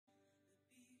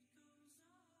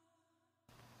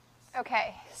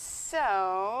Okay,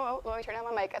 so let me turn on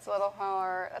my mic. That's a little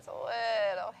hard. That's a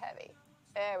little heavy.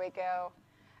 There we go.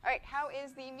 All right, how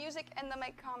is the music and the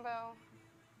mic combo?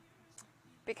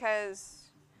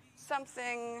 Because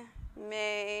something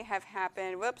may have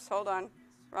happened. Whoops, hold on.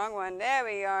 Wrong one. There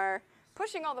we are.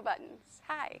 Pushing all the buttons.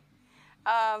 Hi.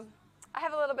 I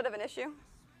have a little bit of an issue.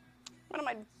 One of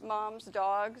my mom's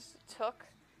dogs took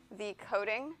the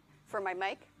coating for my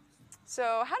mic.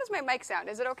 So how does my mic sound?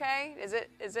 Is it okay? Is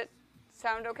it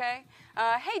sound okay?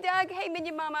 Hey Doug, hey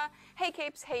Minion Mama, hey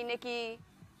Capes, hey Nikki.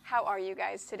 How are you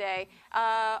guys today?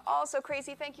 Also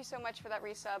Crazy, thank you so much for that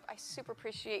resub. I super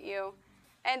appreciate you.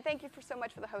 And thank you so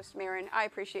much for the host, Marin. I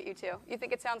appreciate you too. You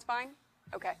think it sounds fine?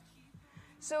 Okay.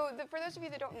 So for those of you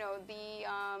that don't know,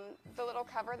 the little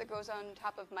cover that goes on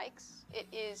top of mics,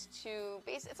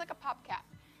 it's like a pop cap.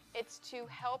 It's to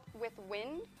help with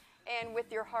wind and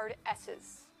with your hard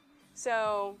S's.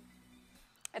 So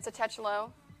it's a touch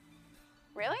low.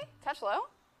 Really? Touch low?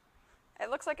 It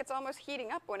looks like it's almost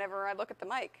heating up whenever I look at the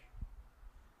mic.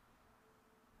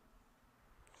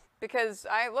 Because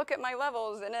I look at my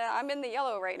levels and I'm in the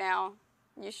yellow right now.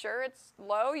 You sure it's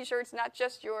low? You sure it's not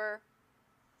just your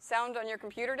sound on your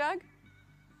computer, Doug?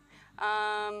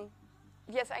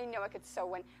 Yes, I know I could so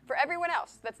win. For everyone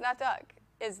else that's not Doug,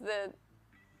 is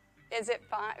it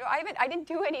fine? I didn't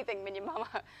do anything, Minion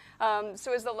Mama.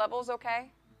 So is the levels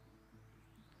okay?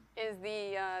 Is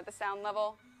the sound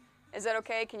level, is that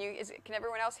okay? Can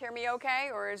everyone else hear me okay?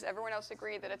 Or does everyone else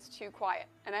agree that it's too quiet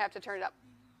and I have to turn it up?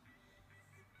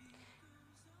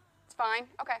 It's fine?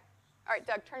 Okay. All right,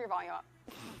 Doug, turn your volume up.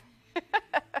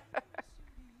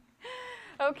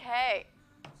 Okay.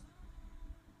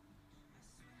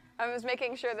 I was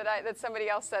making sure that somebody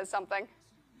else says something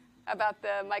about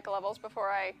the mic levels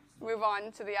before I move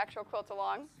on to the actual quilt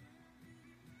along.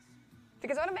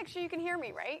 Because I want to make sure you can hear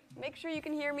me, right? Make sure you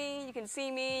can hear me, you can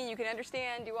see me, you can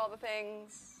understand, do all the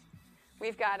things.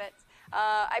 We've got it.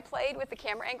 I played with the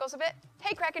camera angles a bit.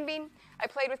 Hey, Kraken Bean. I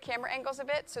played with camera angles a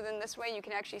bit, so then this way you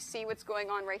can actually see what's going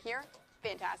on right here.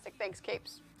 Fantastic. Thanks,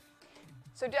 Capes.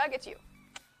 So, Doug, it's you.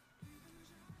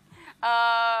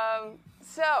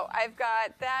 So I've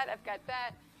got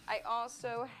that. I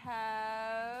also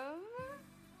have,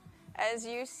 as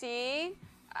you see,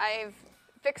 I've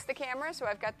fixed the camera, so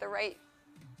I've got the right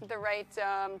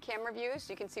camera view,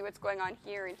 so you can see what's going on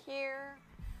here and here.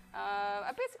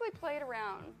 I basically played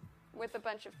around with a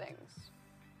bunch of things.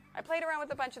 I played around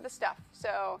with a bunch of the stuff,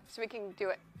 so we can do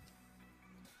it.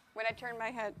 When I turn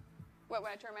my head, when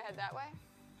I turn my head that way?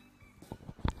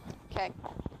 Okay.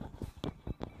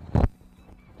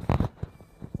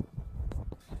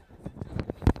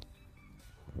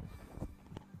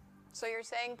 So you're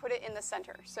saying put it in the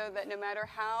center so that no matter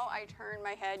how I turn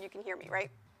my head, you can hear me,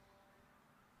 right?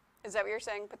 Is that what you're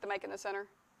saying? Put the mic in the center?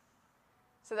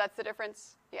 So that's the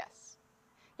difference? Yes.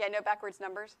 Yeah, no backwards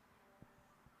numbers.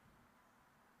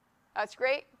 That's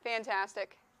great.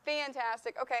 Fantastic.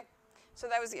 Fantastic. Okay. So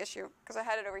that was the issue because I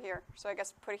had it over here. So I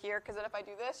guess put it here because then if I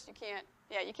do this, you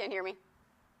can't hear me.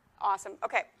 Awesome.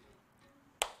 Okay.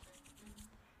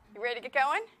 You ready to get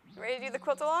going? You ready to do the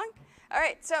quilt along? All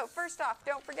right, so first off,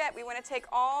 don't forget, we want to take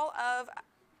all of...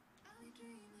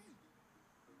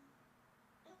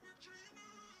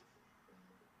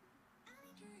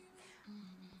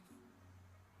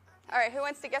 All right, who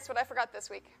wants to guess what I forgot this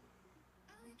week?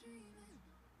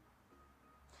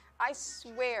 I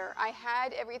swear I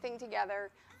had everything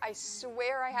together. I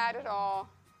swear I had it all.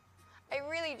 I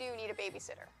really do need a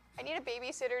babysitter. I need a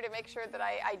babysitter to make sure that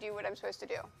I do what I'm supposed to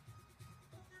do.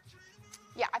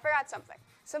 Yeah, I forgot something.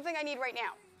 Something I need right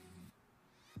now.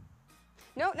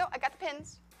 No, I got the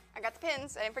pins. I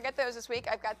didn't forget those this week.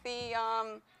 I've got the,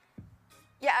 I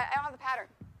don't have the pattern.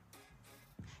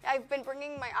 I've been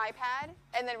bringing my iPad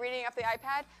and then reading off the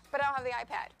iPad, but I don't have the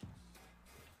iPad.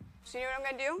 So you know what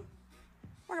I'm going to do?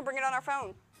 We're going to bring it on our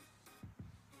phone.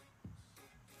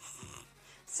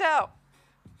 So,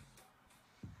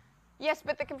 yes,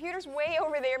 but the computer's way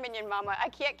over there, Minion Mama. I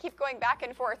can't keep going back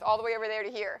and forth all the way over there to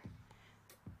here.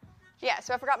 Yeah,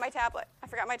 so I forgot my tablet. I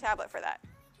forgot my tablet for that.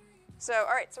 So,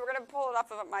 all right, so we're going to pull it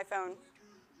off of my phone.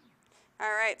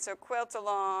 All right, so quilt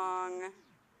along,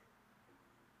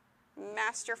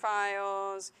 master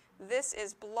files. This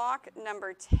is block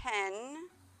number 10,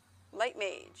 Light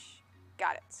Mage.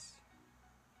 Got it.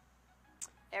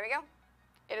 There we go.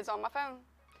 It is on my phone.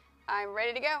 I'm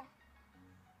ready to go.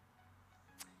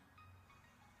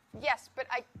 Yes,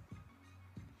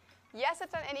 yes,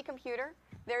 it's on any computer.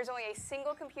 There's only a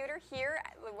single computer here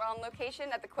on location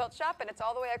at the quilt shop, and it's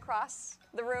all the way across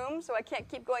the room, so I can't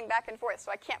keep going back and forth,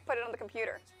 so I can't put it on the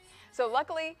computer. So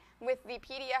luckily, with the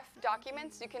PDF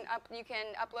documents, you can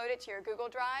upload it to your Google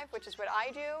Drive, which is what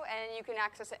I do, and you can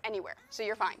access it anywhere. So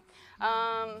you're fine.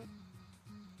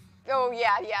 Oh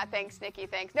yeah, thanks, Nikki,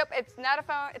 thanks. Nope, it's not a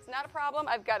phone. It's not a problem.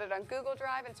 I've got it on Google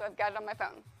Drive, and so I've got it on my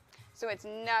phone. So it's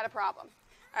not a problem.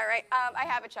 All right, I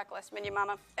have a checklist, Minion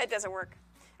Mama. It doesn't work.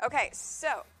 Okay,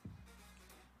 so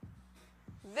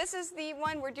this is the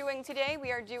one we're doing today.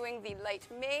 We are doing the light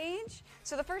mage.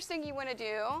 So the first thing you want to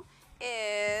do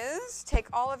is take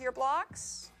all of your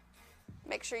blocks.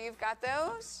 Make sure you've got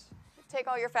those. Take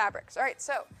all your fabrics. All right,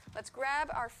 so let's grab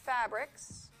our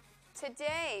fabrics.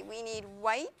 Today we need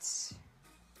white.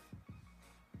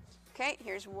 Okay,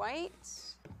 here's white.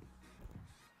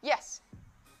 Yes.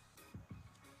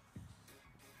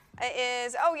 It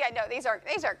is, oh yeah, no, these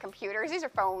aren't computers, these are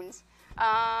phones.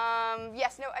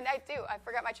 Yes, no, and I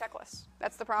forgot my checklist.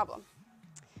 That's the problem.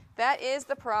 That is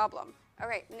the problem. All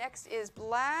right, next is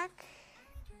black.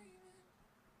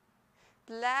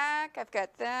 Black, I've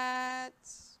got that.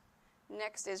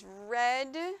 Next is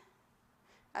red.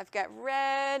 I've got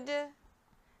red,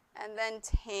 and then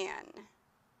tan.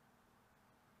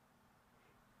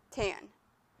 Tan.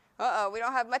 Uh-oh, we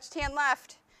don't have much tan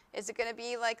left. Is it going to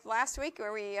be like last week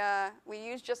where we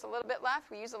used just a little bit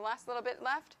left? We used the last little bit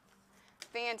left?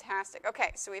 Fantastic.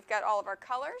 Okay, so we've got all of our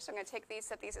colors. I'm going to take these,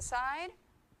 set these aside.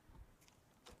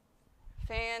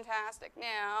 Fantastic.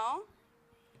 Now,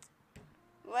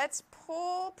 let's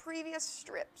pull previous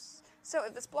strips. So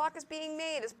if this block is being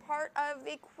made as part of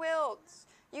the quilt,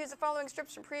 use the following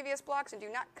strips from previous blocks and do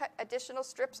not cut additional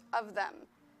strips of them.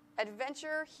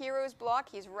 Adventure Heroes block,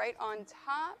 he's right on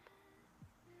top.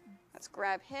 Let's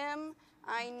grab him.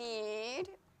 I need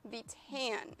the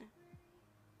tan,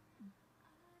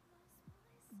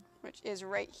 which is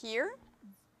right here.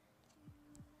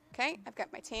 Okay, I've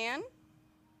got my tan.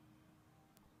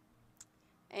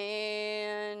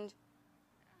 And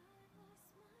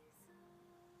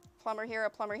Plumber Hero,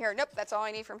 Plumber Hero. Nope, that's all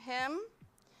I need from him.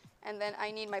 And then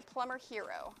I need my Plumber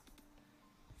Hero.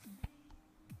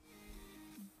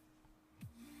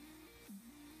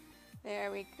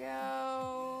 There we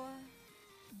go.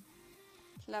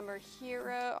 Plumber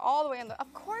Hero, all the way on the,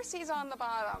 of course he's on the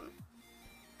bottom.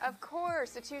 Of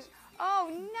course, the two, oh,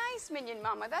 nice, Minion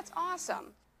Mama, that's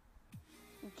awesome.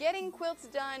 Getting quilts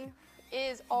done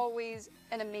is always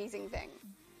an amazing thing.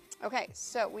 Okay,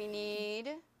 so we need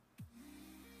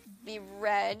the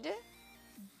red.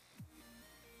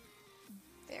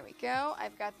 There we go,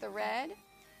 I've got the red.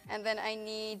 And then I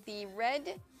need the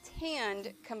red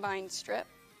tanned combined strip.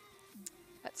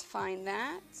 Let's find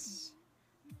that.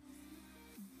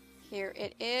 Here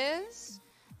it is,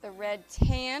 the red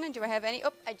tan. And do I have any?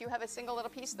 Oh, I do have a single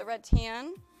little piece of the red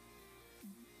tan.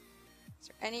 Is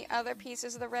there any other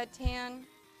pieces of the red tan?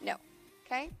 No.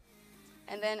 Okay.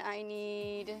 And then I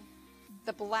need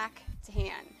the black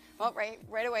tan. Well,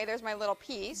 right away, there's my little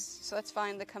piece. So let's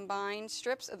find the combined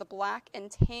strips of the black and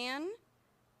tan.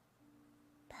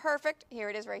 Perfect. Here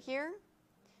it is right here.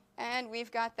 And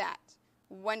we've got that.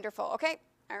 Wonderful. Okay.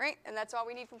 All right. And that's all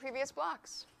we need from previous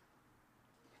blocks.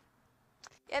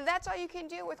 And that's all you can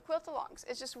do with quilt-alongs.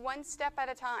 It's just one step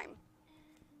at a time.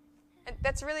 And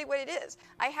that's really what it is.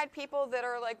 I had people that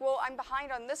are like, well, I'm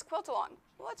behind on this quilt-along.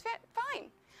 Well, it's fine.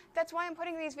 That's why I'm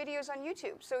putting these videos on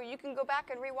YouTube, so you can go back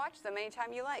and rewatch them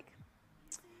anytime you like.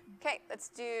 Okay, let's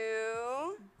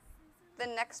do the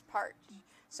next part.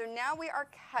 So now we are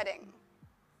cutting.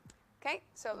 Okay,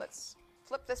 so let's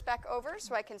flip this back over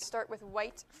so I can start with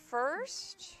white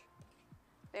first.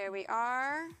 There we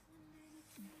are.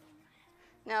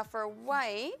 Now for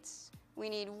white, we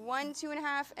need 1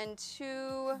 2.5 and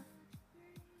 2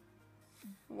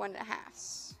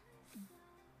 1.5s.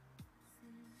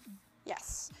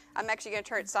 Yes, I'm actually going to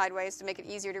turn it sideways to make it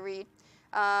easier to read.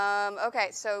 Okay,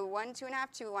 so 1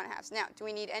 2.5, 2 1.5s. Now, do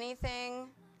we need anything?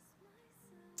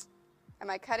 Am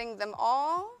I cutting them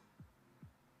all?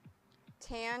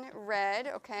 Tan, red,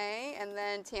 okay, and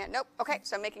then tan. Nope, okay,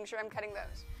 so I'm making sure I'm cutting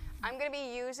those. I'm going to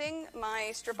be using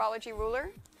my Stripology ruler.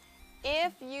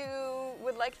 If you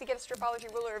would like to get a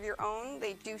Stripology ruler of your own,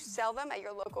 they do sell them at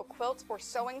your local quilt or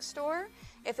sewing store.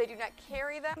 If they do not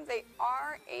carry them, they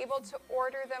are able to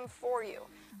order them for you.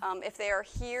 If they are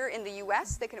here in the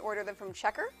US, they can order them from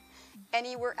Checker.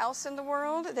 Anywhere else in the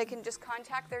world, they can just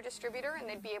contact their distributor and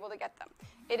they'd be able to get them.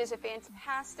 It is a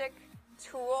fantastic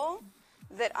tool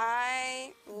that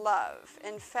I love.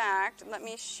 In fact, let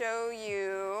me show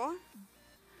you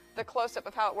the close-up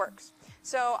of how it works.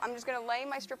 So I'm just going to lay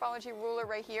my Stripology ruler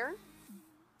right here.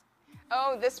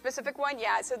 Oh, this specific one?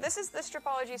 Yeah, so this is the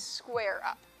Stripology Square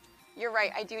Up. You're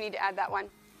right, I do need to add that one.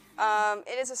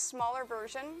 It is a smaller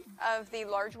version of the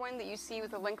large one that you see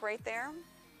with the link right there.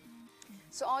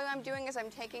 So all I'm doing is I'm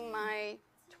taking my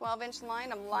 12-inch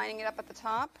line, I'm lining it up at the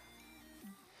top,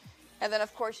 and then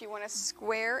of course you want to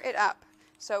square it up.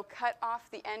 So cut off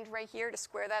the end right here to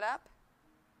square that up,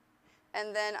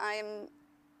 and then I'm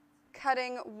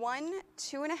cutting 1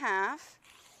 2.5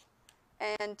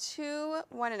 and 2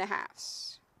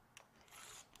 1.5s.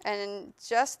 And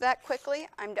just that quickly,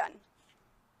 I'm done.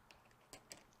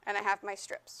 And I have my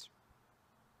strips.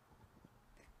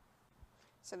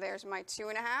 So there's my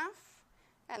 2.5,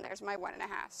 and there's my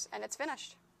 1.5s, and it's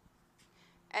finished.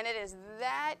 And it is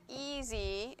that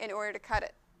easy in order to cut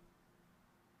it.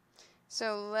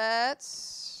 So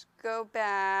let's go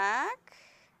back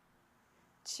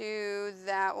to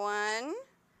that one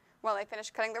while I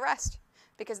finish cutting the rest,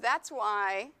 because that's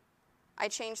why I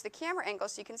changed the camera angle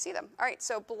so you can see them. All right,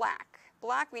 so black.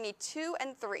 Black, we need 2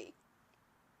 and 3.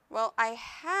 Well, I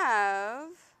have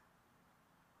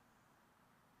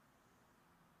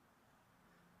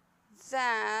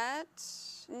that.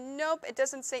 Nope, it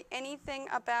doesn't say anything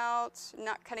about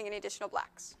not cutting any additional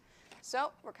blacks.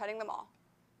 So we're cutting them all.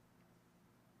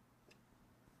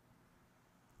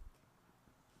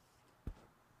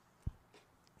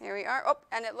 Here we are. Oh,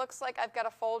 and it looks like I've got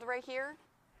a fold right here.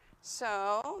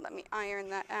 So let me iron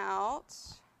that out.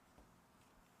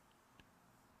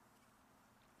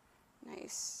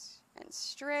 Nice and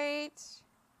straight.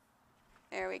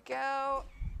 There we go.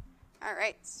 All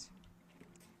right.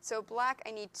 So black,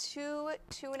 I need 2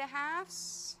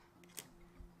 2.5s.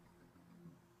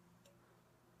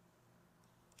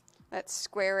 Let's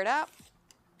square it up.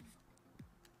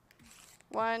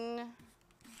 1,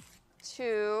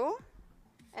 2,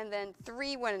 and then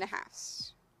 3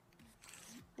 1.5s.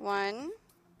 1,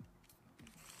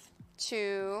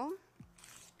 2,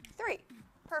 3.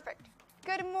 Perfect.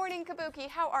 Good morning, Kabuki.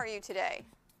 How are you today?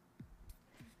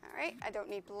 All right, I don't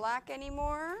need black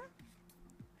anymore.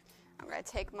 I'm going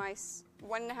to take my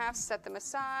 1.5, set them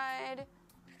aside.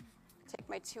 Take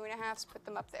my 2.5s, put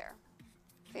them up there.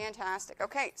 Fantastic.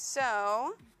 Okay,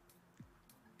 so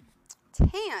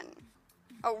tan.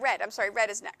 Oh, red. I'm sorry,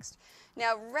 red is next.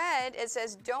 Now, red, it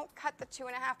says don't cut the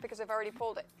 2.5 because I've already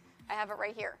pulled it. I have it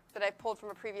right here that I pulled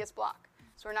from a previous block.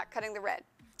 So we're not cutting the red.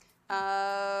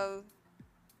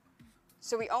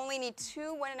 So we only need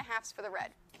 2 1.5s for the red.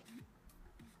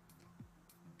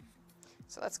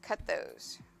 So let's cut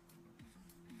those.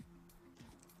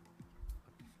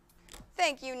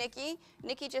 Thank you, Nikki.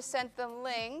 Nikki just sent the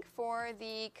link for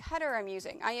the cutter I'm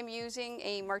using. I am using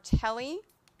a Martelli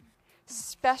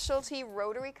specialty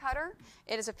rotary cutter.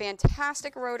 It is a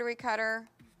fantastic rotary cutter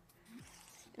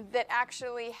that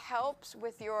actually helps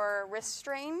with your wrist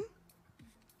strain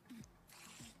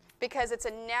because it's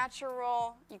a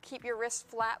natural, you keep your wrist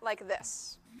flat like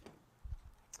this.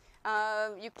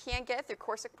 You can get it through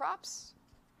Corsic Props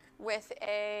with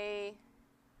a,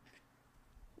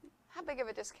 how big of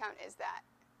a discount is that?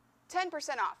 10%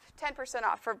 off. 10%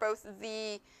 off for both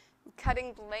the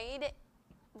cutting blade,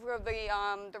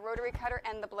 the rotary cutter,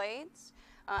 and the blades.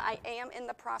 I am in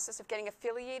the process of getting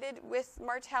affiliated with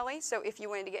Martelli, so if you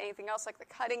wanted to get anything else like the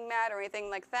cutting mat or anything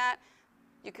like that,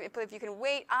 you can, if you can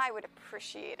wait, I would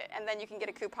appreciate it. And then you can get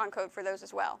a coupon code for those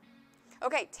as well.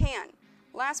 Okay, tan.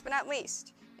 Last but not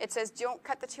least, it says don't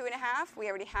cut the 2.5. We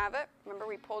already have it. Remember,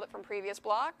 we pulled it from previous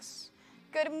blocks.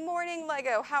 Good morning,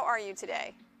 Lego. How are you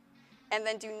today? And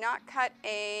then do not cut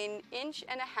 1.5 inches.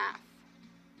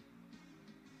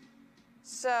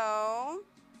 So,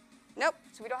 nope,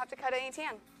 so we don't have to cut any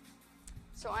tan.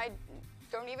 So I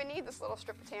don't even need this little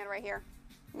strip of tan right here.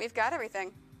 We've got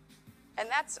everything. And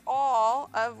that's all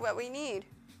of what we need.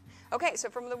 Okay, so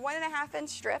from the 1.5 inch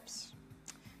strips,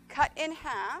 cut in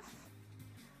half,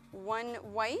 1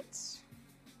 white,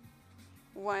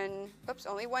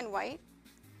 only 1 white,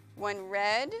 1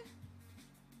 red,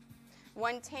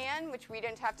 1 tan, which we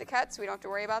didn't have to cut, so we don't have to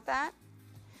worry about that,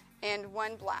 and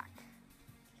 1 black.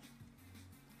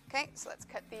 Okay, so let's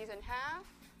cut these in half.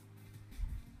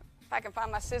 If I can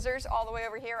find my scissors all the way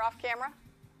over here off camera.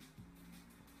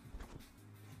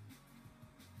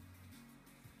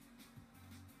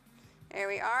 There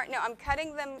we are. Now I'm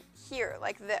cutting them here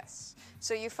like this.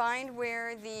 So you find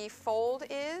where the fold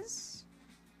is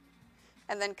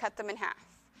and then cut them in half.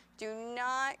 Do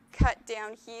not cut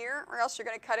down here or else you're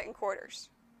going to cut it in quarters.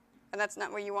 And that's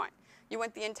not what you want. You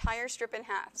want the entire strip in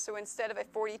half. So instead of a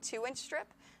 42-inch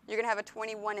strip, you're going to have a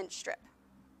 21-inch strip.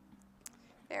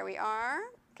 There we are.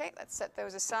 Okay, let's set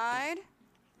those aside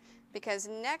because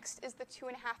next is the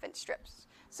 2.5-inch strips.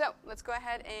 So let's go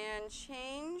ahead and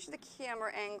change the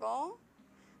camera angle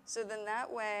so then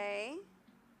that way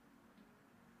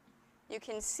you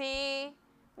can see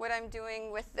what I'm doing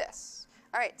with this.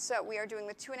 All right, so we are doing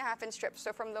the 2.5-inch strips.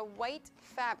 So from the white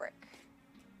fabric,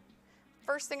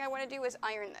 first thing I want to do is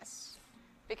iron this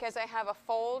because I have a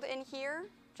fold in here,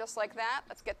 just like that.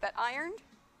 Let's get that ironed.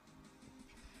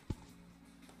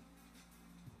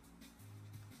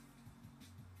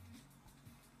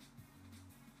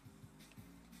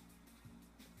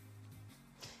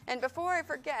 And before I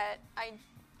forget, I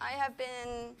have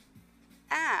been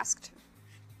asked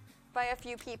by a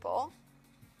few people,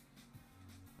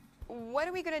 what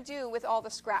are we going to do with all the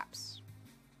scraps?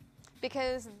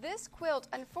 Because this quilt,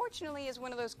 unfortunately, is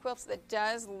one of those quilts that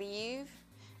does leave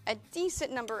a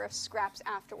decent number of scraps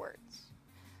afterwards.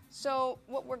 So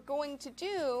what we're going to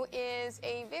do is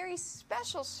a very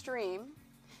special stream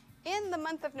in the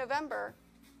month of November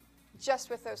just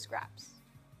with those scraps.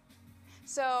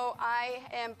 So I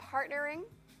am partnering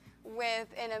with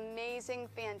an amazing,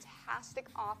 fantastic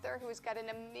author who's got an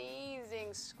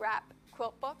amazing scrap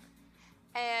quilt book,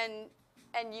 and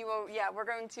you will, yeah, we're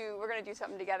going to do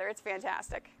something together. It's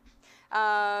fantastic.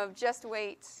 Just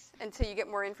wait until you get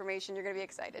more information. You're going to be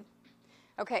excited.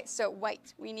 Okay, so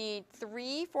white. We need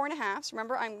 3 4.5s.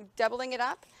 Remember, I'm doubling it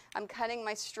up. I'm cutting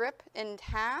my strip in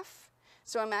half,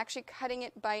 so I'm actually cutting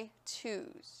it by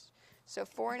 2s. So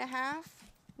 4.5,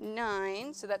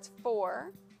 9. So that's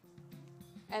 4.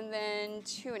 And then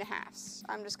 2.5s.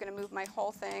 I'm just going to move my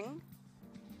whole thing.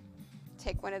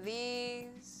 Take one of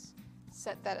these.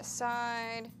 Set that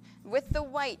aside. With the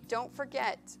white, don't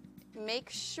forget, make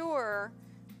sure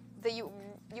that you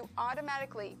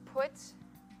automatically put,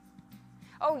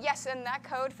 oh yes, and that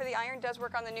code for the iron does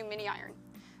work on the new mini iron.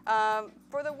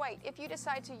 For the white, if you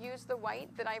decide to use the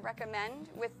white that I recommend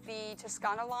with the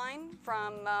Toscana line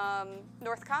from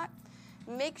Northcott,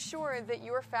 make sure that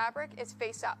your fabric is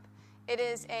face up.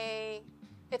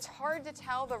 It's hard to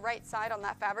tell the right side on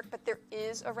that fabric, but there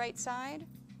is a right side.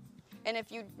 And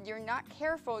if you're not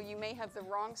careful, you may have the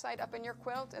wrong side up in your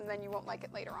quilt, and then you won't like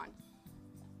it later on.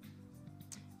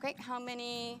 Okay, how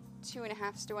many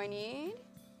 2.5s do I need?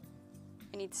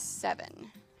 I need 7.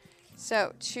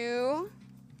 So 2,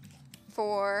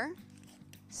 4,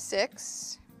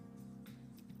 6,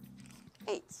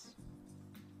 8.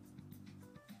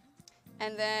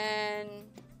 And then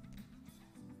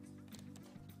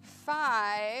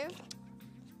 5,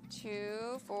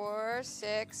 2, 4,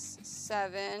 6,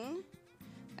 7.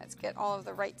 Let's get all of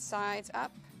the right sides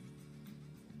up.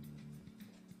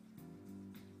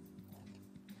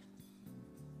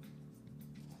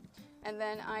 And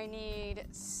then I need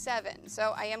 7.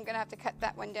 So I am going to have to cut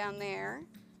that one down there.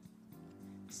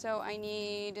 So I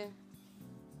need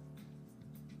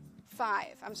 5.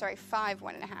 I'm sorry, 5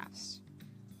 1.5s.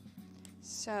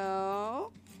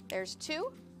 So there's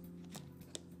 2.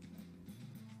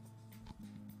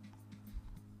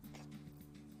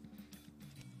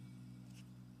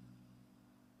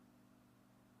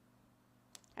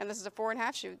 And this is a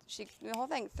 4.5. She the whole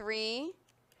thing. 3,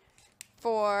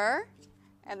 4,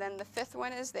 and then the 5th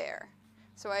one is there.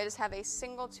 So I just have a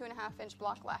single 2.5-inch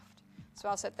block left. So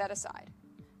I'll set that aside.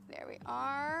 There we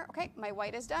are. Okay, my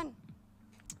white is done.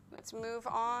 Let's move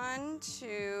on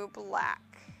to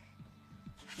black.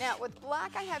 Now with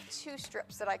black, I have 2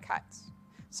 strips that I cut.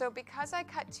 So because I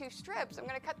cut 2 strips, I'm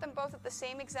going to cut them both at the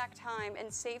same exact time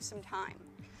and save some time.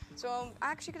 So I'm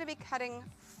actually going to be cutting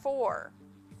 4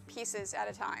 pieces at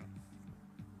a time.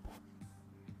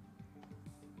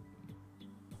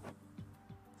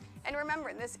 And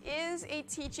remember, this is a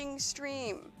teaching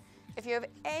stream. If you have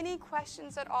any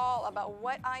questions at all about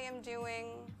what I am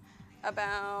doing,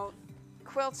 about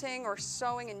quilting or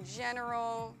sewing in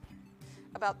general,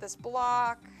 about this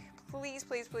block, please,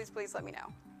 please, please, please let me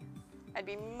know. I'd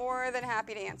be more than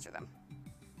happy to answer them.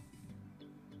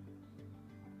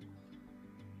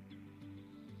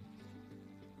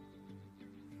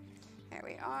 There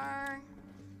we are.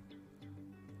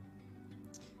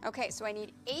 Okay, so I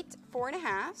need 8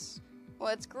 4.5s. Well,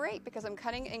 it's great because I'm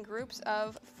cutting in groups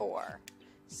of 4.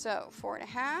 So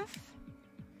 4.5,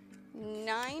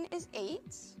 9 is 8.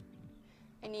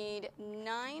 I need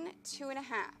 9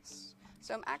 2.5s.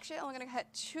 So I'm actually only going to cut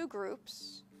 2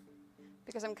 groups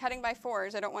because I'm cutting by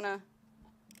 4s. I don't want to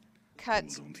cut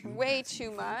way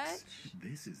too much.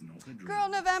 This is not a Girl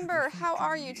November, how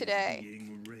are you today?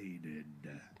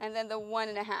 And then the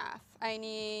 1.5. I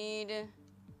need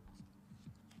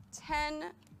 10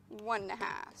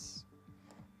 1.5s.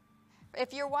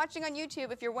 If you're watching on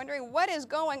YouTube, if you're wondering what is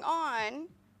going on,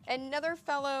 another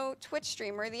fellow Twitch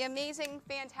streamer, the amazing,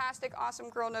 fantastic, awesome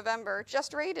Girl November,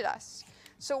 just raided us.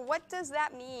 So what does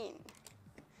that mean?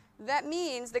 That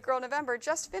means that Girl November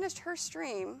just finished her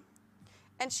stream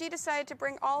And she decided to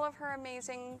bring all of her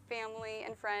amazing family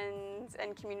and friends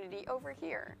and community over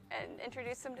here and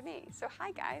introduce them to me. So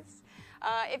hi, guys.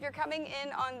 If you're coming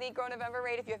in on the Grow November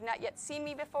raid, if you have not yet seen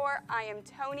me before, I am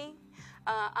Tony.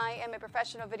 I am a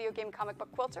professional video game comic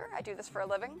book quilter. I do this for a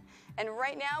living. And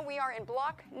right now we are in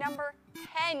block number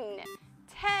 10.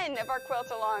 10 of our quilt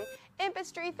along.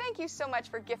 Impistry, thank you so much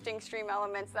for gifting Stream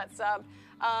Elements that sub.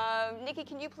 Nikki,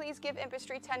 can you please give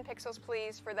Impistry 10 pixels,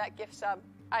 please, for that gift sub?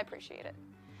 I appreciate it.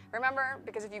 Remember,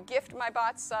 because if you gift my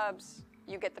bots subs,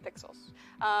 you get the pixels.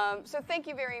 So thank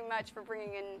you very much for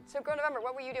bringing in. So Grow November,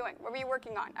 what were you doing? What were you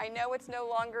working on? I know it's no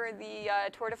longer the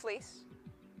Tour de Fleece.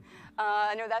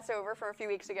 I know that's over from a few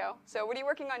weeks ago. So what are you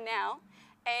working on now?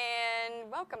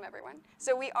 And welcome, everyone.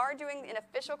 So we are doing an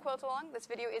official quilt along. This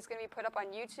video is going to be put up on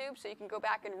YouTube, so you can go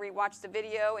back and rewatch the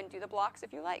video and do the blocks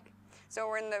if you like. So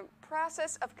we're in the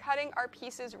process of cutting our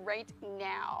pieces right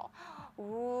now.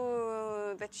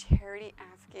 Ooh, the charity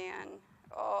Afghan.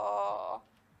 Oh.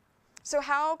 So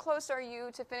how close are you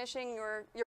to finishing your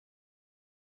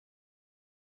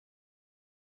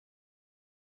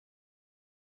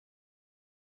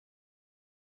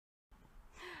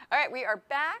All right, we are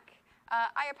back.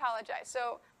 I apologize.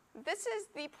 So this is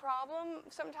the problem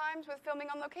sometimes with filming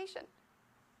on location.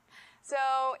 So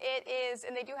it is,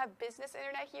 and they do have business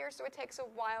internet here, so it takes a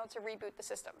while to reboot the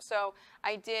system. So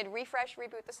I did refresh,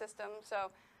 reboot the system.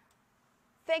 So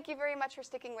thank you very much for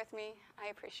sticking with me. I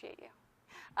appreciate you.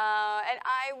 And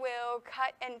I will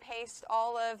cut and paste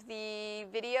all of the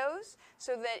videos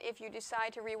so that if you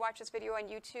decide to rewatch this video on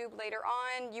YouTube later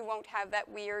on, you won't have that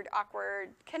weird, awkward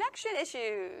connection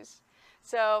issues.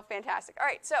 So fantastic. All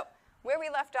right, so where we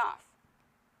left off,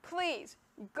 please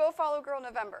go follow Girl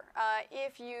November.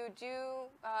 If you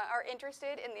are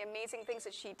interested in the amazing things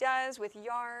that she does with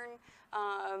yarn,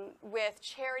 with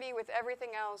charity, with everything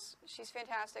else, she's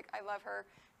fantastic. I love her.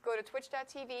 Go to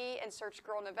twitch.tv and search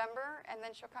Girl November, and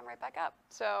then she'll come right back up.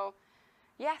 So,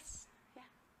 yes.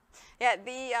 Yeah,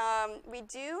 we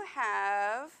do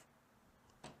have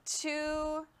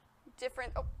two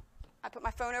different, oh, I put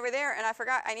my phone over there, and I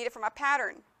forgot. I need it for my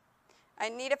pattern.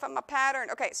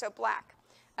 Okay, so black.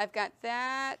 I've got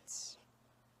that.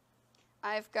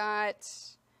 I've got,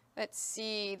 let's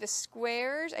see, the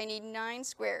squares. I need 9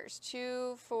 squares.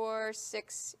 2, 4,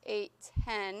 6, 8,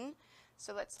 10.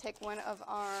 So let's take one of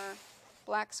our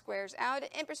black squares out.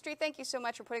 Impistry, thank you so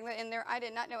much for putting that in there. I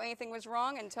did not know anything was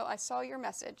wrong until I saw your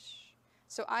message.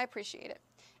 So I appreciate it.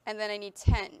 And then I need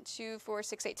 10. 2, 4,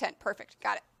 6, 8, 10. Perfect.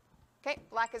 Got it. Okay,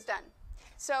 black is done.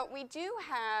 So we do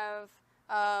have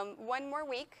one more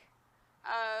week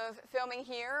of filming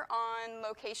here on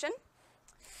location.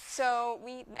 So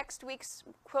next week's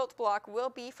quilt block will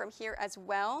be from here as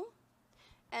well.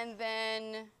 And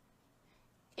then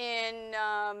in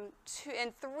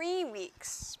 3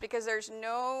 weeks, because there's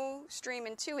no stream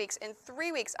in 2 weeks, in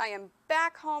 3 weeks I am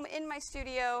back home in my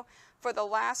studio for the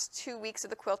last 2 weeks of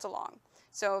the quilt along.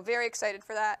 So very excited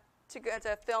for that, to go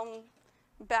to film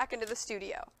back into the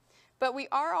studio. But we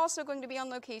are also going to be on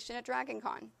location at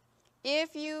DragonCon.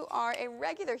 If you are a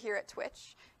regular here at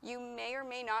Twitch, you may or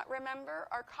may not remember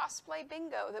our cosplay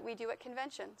bingo that we do at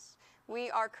conventions. We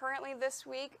are currently this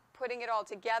week putting it all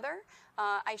together.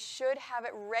 I should have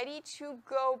it ready to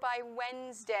go by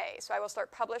Wednesday, so I will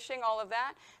start publishing all of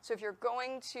that. So if you're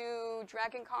going to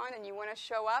DragonCon and you want to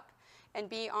show up and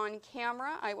be on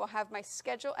camera, I will have my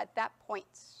schedule at that point.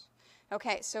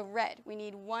 Okay, so red, we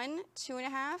need 1,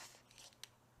 2.5,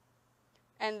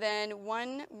 and then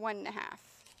 1, 1.5.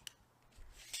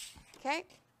 Okay,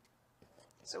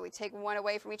 so we take 1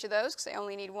 away from each of those because I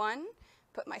only need 1.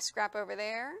 Put my scrap over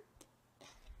there,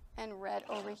 and red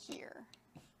over here.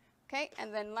 Okay,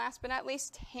 and then last but not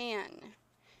least, tan.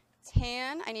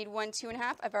 Tan, I need 1,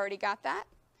 2.5. I've already got that,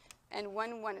 and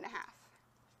 1, 1.5.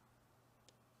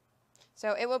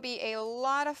 So it will be a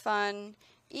lot of fun,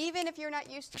 even if you're not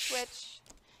used to Twitch.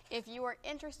 If you are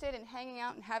interested in hanging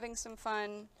out and having some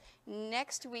fun,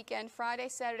 next weekend, Friday,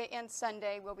 Saturday, and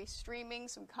Sunday, we'll be streaming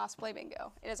some cosplay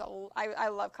bingo. I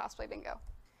love cosplay bingo.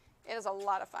 It is a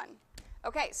lot of fun.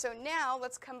 Okay, so now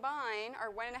let's combine our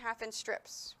 1.5 inch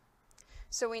strips.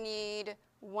 So we need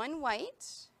 1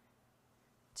 white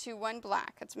to 1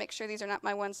 black. Let's make sure these are not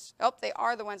my ones. Oh, they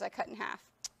are the ones I cut in half.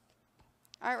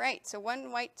 All right, so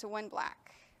 1 white to 1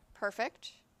 black.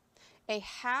 Perfect. A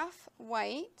half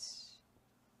white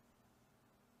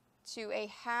to a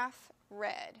half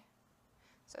red.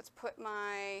 So let's put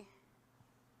my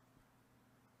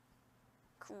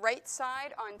right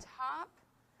side on top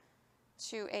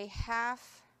to a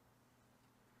half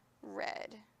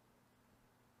red.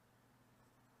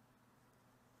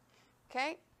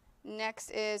 Okay, Next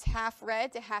is half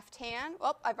red to half tan.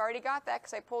 Well, I've already got that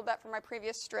because I pulled that from my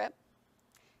previous strip.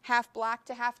 Half black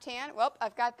to half tan. Well,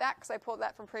 I've got that because I pulled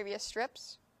that from previous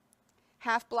strips.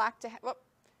 Half black to,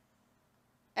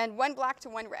 and one black to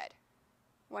one red.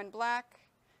 One black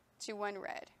to one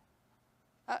red.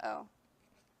 Uh-oh.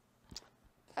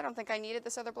 I don't think I needed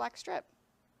this other black strip.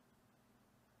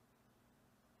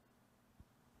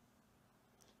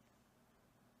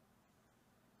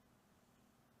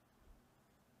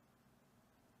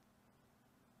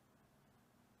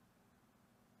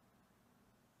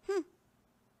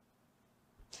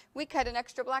 We cut an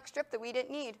extra black strip that we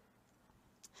didn't need.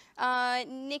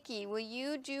 Nikki, will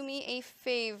you do me a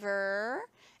favor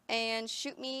and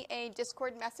shoot me a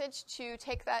Discord message to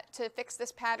take that, to fix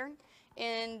this pattern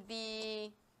in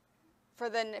the, for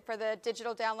the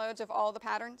digital downloads of all the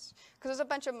patterns? Because there's a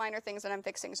bunch of minor things that I'm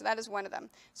fixing, so that is one of them.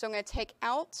 So I'm going to take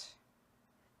out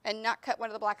and not cut one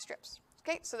of the black strips.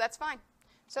 Okay, so that's fine.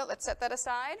 So let's set that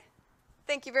aside.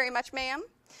 Thank you very much, ma'am.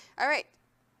 All right.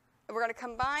 We're going to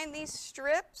combine these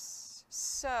strips,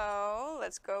 so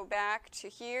let's go back to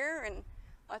here and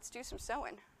let's do some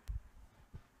sewing.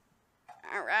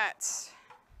 All right,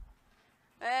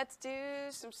 let's do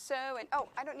some sewing. Oh,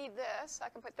 I don't need this. I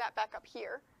can put that back up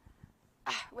here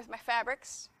with my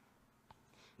fabrics.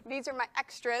 These are my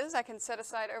extras I can set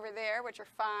aside over there, which are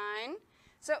fine.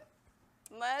 So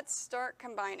let's start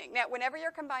combining. Now, whenever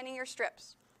you're combining your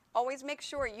strips, always make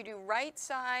sure you do right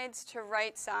sides to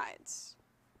right sides.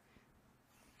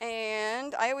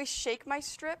 And I always shake my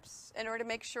strips in order to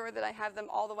make sure that I have them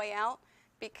all the way out,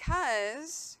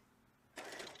 because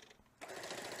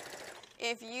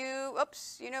if you,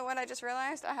 oops, you know what I just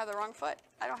realized? I have the wrong foot.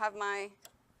 I don't have my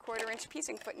 1/4 inch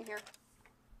piecing foot in here.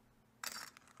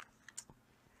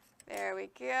 There we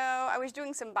go. I was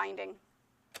doing some binding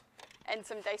and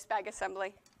some dice bag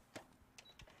assembly.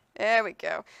 There we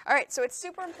go. All right, so it's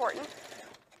super important.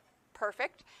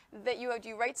 Perfect. That you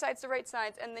do right sides to right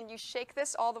sides, and then you shake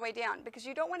this all the way down, because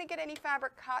you don't want to get any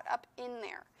fabric caught up in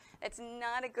there. It's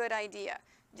not a good idea.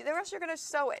 The rest you're going to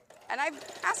sew it. And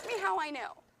ask me how I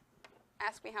know.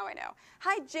 Ask me how I know.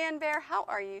 Hi, Jan Bear. How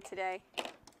are you today?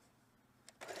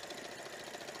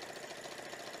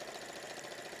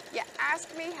 Yeah,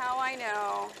 ask me how I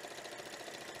know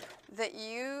that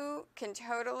you can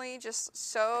totally just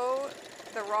sew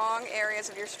the wrong areas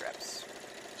of your strips.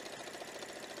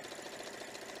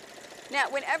 Now,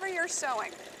 whenever you're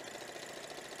sewing,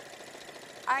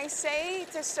 I say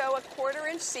to sew a 1/4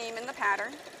 inch seam in the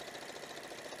pattern,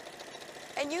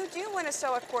 and you do want to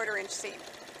sew a 1/4 inch seam.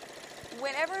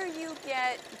 Whenever you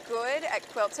get good at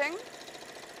quilting,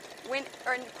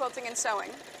 or quilting and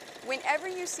sewing, whenever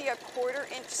you see a 1/4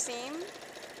 inch seam,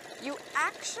 you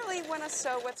actually want to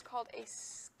sew what's called a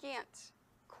scant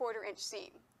 1/4 inch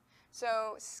seam.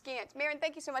 So scant. Marion,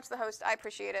 thank you so much, the host. I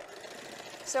appreciate it.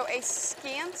 So a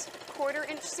scant 1/4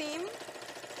 inch seam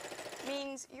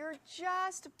means you're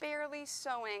just barely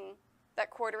sewing that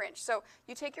 1/4 inch. So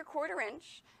you take your 1/4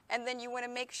 inch, and then you want to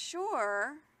make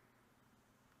sure,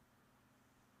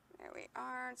 there we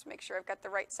are, let's make sure I've got the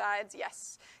right sides,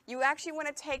 yes. You actually want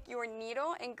to take your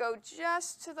needle and go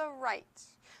just to the right.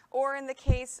 Or in the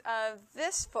case of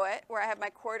this foot, where I have my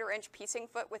 1/4 inch piecing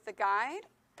foot with the guide,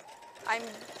 I'm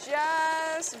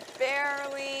just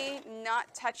barely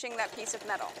not touching that piece of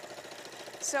metal.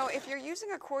 So if you're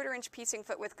using a 1/4 inch piecing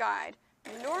foot with guide,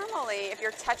 normally if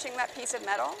you're touching that piece of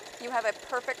metal, you have a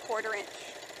perfect 1/4 inch.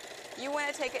 You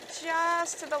want to take it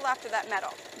just to the left of that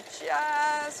metal.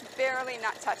 Just barely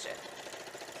not touch it.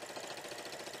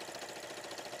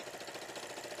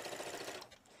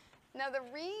 Now the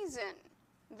reason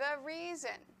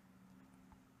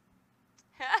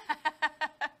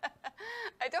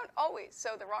I don't always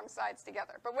sew the wrong sides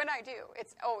together, but when I do,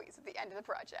 it's always at the end of the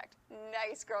project.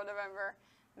 Nice, girl, November.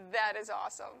 That is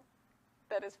awesome.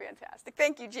 That is fantastic.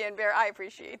 Thank you, Jan Bear. I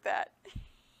appreciate that.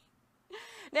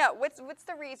 Now, what's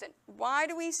the reason? Why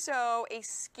do we sew a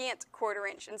scant 1/4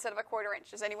 inch instead of a 1/4 inch?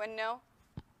 Does anyone know?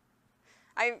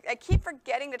 I keep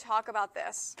forgetting to talk about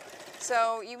this,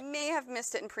 so you may have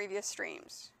missed it in previous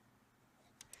streams.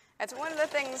 It's one of the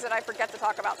things that I forget to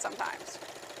talk about sometimes.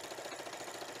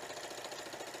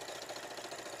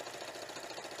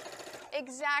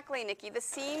 Exactly, Nikki. The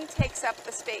seam takes up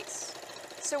the space.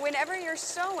 So whenever you're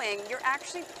sewing, you're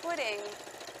actually putting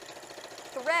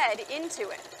thread into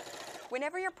it.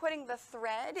 Whenever you're putting the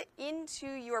thread into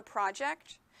your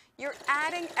project, you're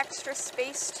adding extra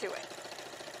space to it.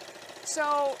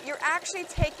 So you're actually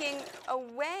taking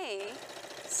away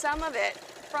some of it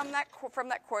from that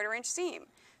 1/4 inch seam.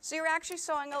 So you're actually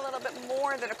sewing a little bit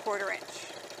more than a 1/4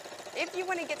 inch. If you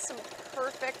want to get some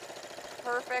perfect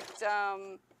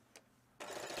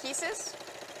pieces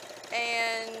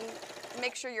and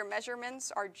make sure your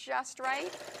measurements are just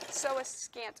right. Sew a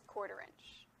scant 1/4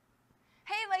 inch.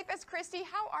 Hey, Lapis Christy,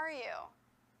 how are you?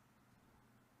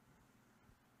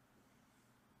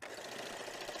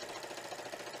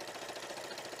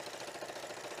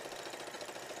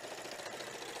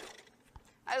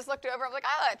 I just looked over, I'm like,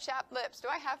 ah, chapped lips. Do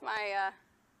I have my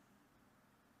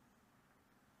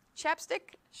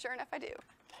chapstick? Sure enough, I do.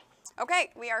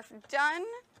 Okay, we are done.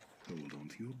 Hold on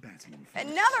to your batting.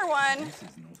 Another one. This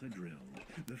is not a drill.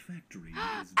 The factory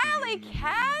is Alley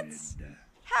Cats!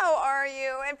 How are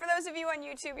you? And for those of you on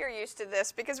YouTube, you're used to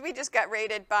this because we just got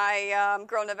raided by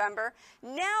Girl November.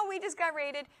 Now we just got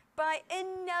raided by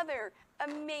another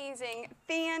amazing,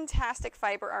 fantastic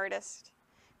fiber artist.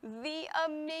 The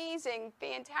amazing,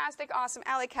 fantastic, awesome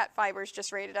Alley Cat Fibers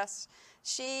just raided us.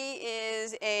 She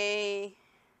is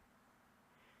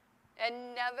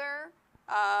another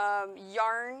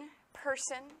yarn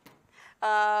person.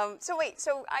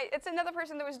 It's another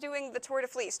person that was doing the Tour de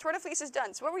Fleece. Tour de Fleece is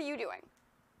done. So what were you doing?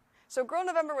 So Girl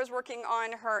November was working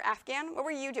on her Afghan. What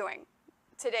were you doing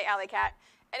today, Alley Cat?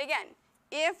 And again,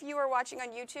 if you are watching on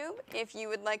YouTube, if you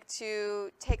would like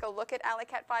to take a look at Alley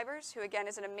Cat Fibers, who again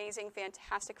is an amazing,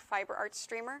 fantastic fiber art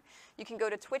streamer, you can go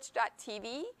to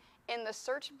twitch.tv. In the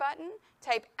search button,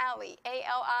 type Alley,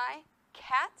 A-L-I,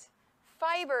 Cat.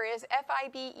 Fiber is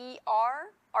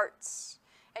F-I-B-E-R, Arts.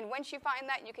 And once you find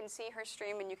that, you can see her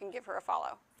stream and you can give her a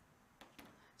follow.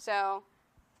 So,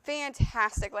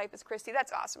 fantastic, Lapis Christy.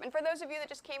 That's awesome. And for those of you that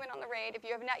just came in on the raid, if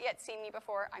you have not yet seen me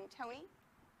before, I'm Tony.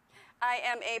 I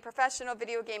am a professional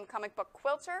video game comic book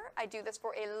quilter. I do this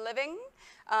for a living.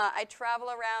 I travel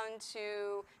around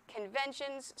to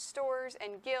conventions, stores,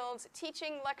 and guilds,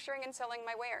 teaching, lecturing, and selling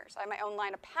my wares. I have my own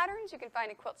line of patterns you can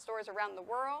find in quilt stores around the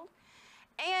world.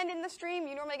 And in the stream,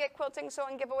 you normally get quilting,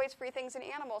 sewing, giveaways, free things, and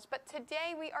animals. But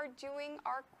today, we are doing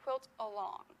our quilt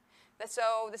along.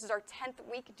 So this is our 10th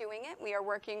week doing it. We are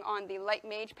working on the light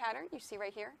mage pattern you see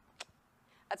right here.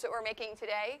 That's what we're making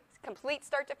today. Complete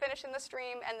start to finish in the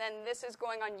stream, and then this is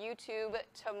going on YouTube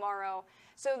tomorrow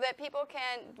so that people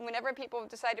can, whenever people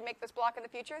decide to make this block in the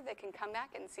future, they can come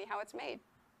back and see how it's made.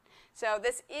 So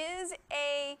this is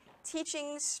a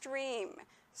teaching stream.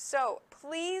 So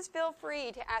please feel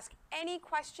free to ask any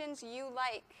questions you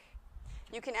like.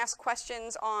 You can ask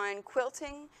questions on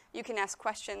quilting. You can ask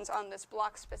questions on this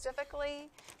block specifically.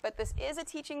 But this is a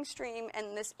teaching stream,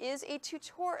 and this is a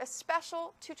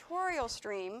special tutorial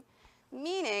stream,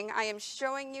 meaning I am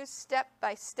showing you step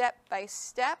by step by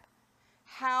step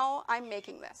how I'm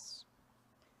making this.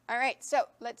 All right, so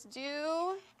let's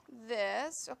do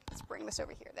this. Oh, let's bring this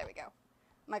over here. There we go.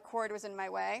 My cord was in my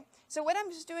way. So what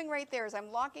I'm just doing right there is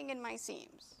I'm locking in my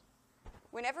seams.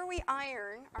 Whenever we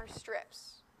iron our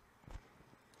strips,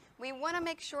 we want to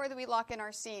make sure that we lock in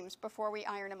our seams before we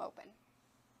iron them open.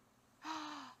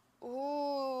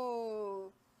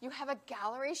 Ooh, you have a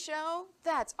gallery show?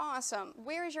 That's awesome.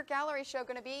 Where is your gallery show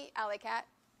going to be, Alley Cat?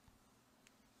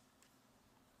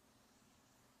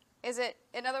 Is it,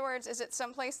 in other words, is it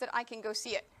someplace that I can go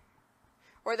see it?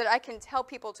 Or that I can tell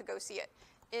people to go see it?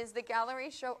 Is the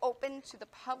gallery show open to the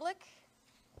public?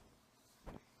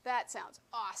 That sounds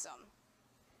awesome.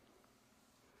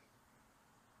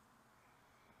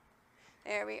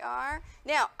 There we are.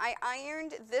 Now, I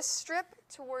ironed this strip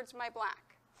towards my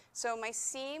black. So my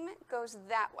seam goes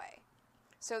that way.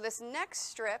 So this next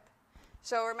strip,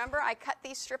 so remember I cut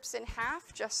these strips in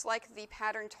half just like the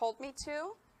pattern told me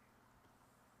to.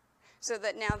 So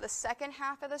that now the second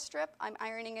half of the strip, I'm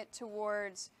ironing it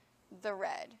towards the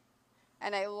red.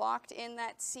 And I locked in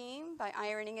that seam by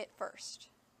ironing it first.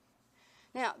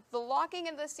 Now, the locking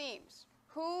of the seams.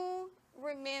 Who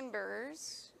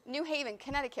remembers New Haven,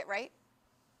 Connecticut, right?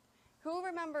 Who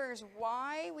remembers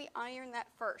why we iron that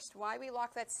first? Why we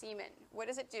lock that seam in? What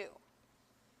does it do?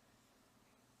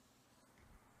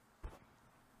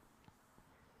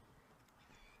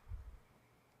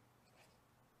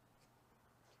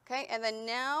 Okay, and then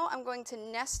now I'm going to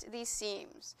nest these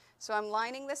seams. So I'm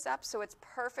lining this up so it's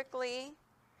perfectly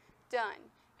done.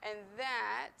 And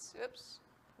that, oops,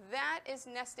 that is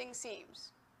nesting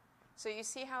seams. So you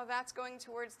see how that's going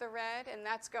towards the red and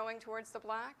that's going towards the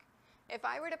black? If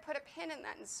I were to put a pin in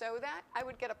that and sew that, I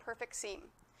would get a perfect seam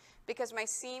because my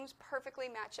seams perfectly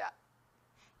match up.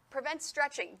 Prevent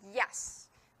stretching, yes,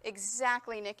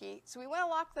 exactly, Nikki. So we want to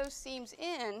lock those seams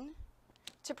in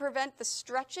to prevent the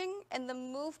stretching and the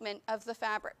movement of the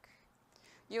fabric.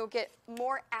 You'll get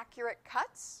more accurate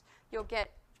cuts. You'll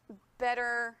get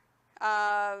better,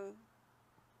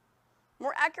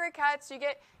 more accurate cuts. You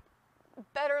get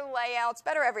better layouts,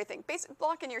 better everything. Basic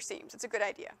block in your seams. It's a good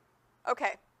idea.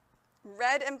 Okay.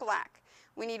 Red and black.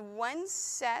 We need 1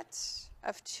 set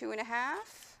of 2.5,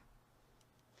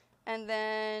 and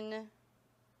then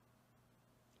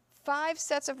 5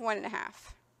 sets of 1.5.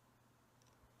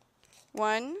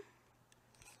 1,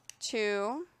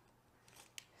 2,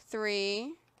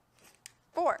 3,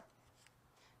 4.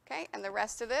 Okay, and the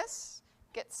rest of this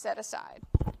gets set aside.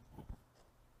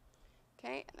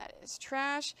 Okay, and that is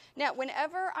trash. Now,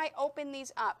 whenever I open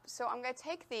these up, so I'm going to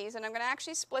take these and I'm going to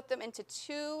actually split them into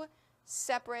 2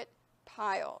 separate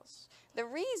piles. The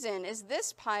reason is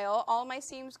this pile, all my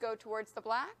seams go towards the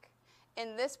black.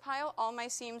 In this pile, all my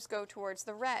seams go towards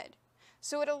the red.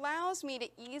 So it allows me to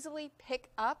easily pick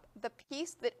up the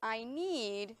piece that I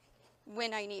need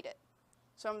when I need it.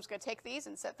 So I'm just going to take these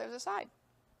and set those aside.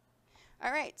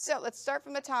 All right, so let's start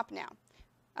from the top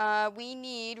now. We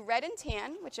need red and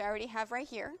tan, which I already have right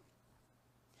here.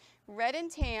 Red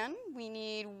and tan, we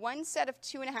need 1 set of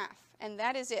 2.5, and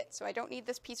that is it. So I don't need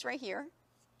this piece right here.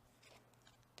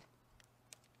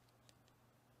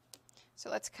 So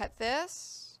let's cut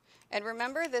this. And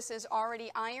remember, this is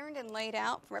already ironed and laid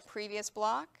out from a previous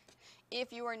block.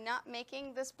 If you are not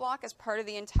making this block as part of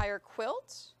the entire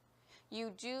quilt,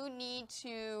 you do need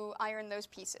to iron those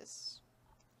pieces.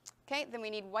 Okay, then we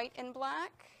need white and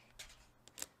black,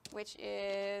 which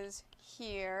is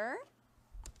here.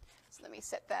 So let me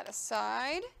set that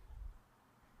aside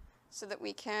so that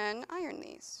we can iron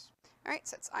these. All right,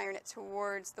 so let's iron it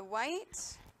towards the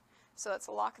white. So let's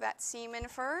lock that seam in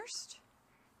first.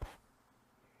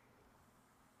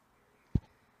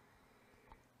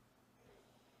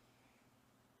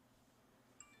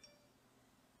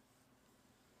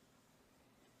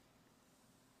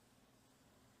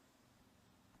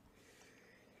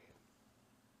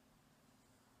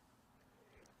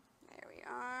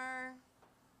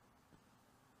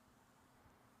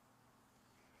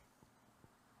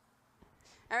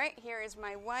 All right, here is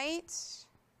my white.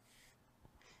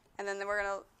 And then we're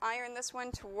going to iron this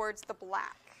one towards the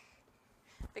black.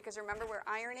 Because remember, we're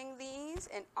ironing these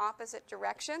in opposite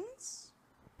directions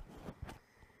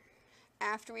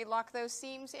after we lock those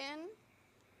seams in.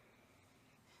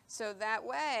 So that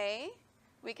way,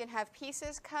 we can have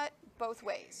pieces cut both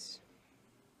ways.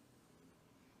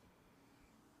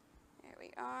 There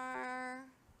we are.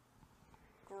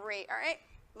 Great. All right,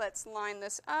 let's line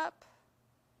this up.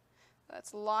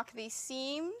 Let's lock these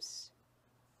seams.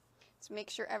 Let's make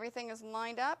sure everything is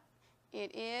lined up.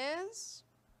 It is.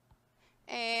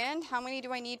 And how many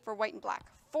do I need for white and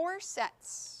black? 4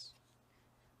 sets.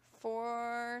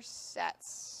 4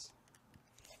 sets.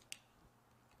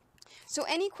 So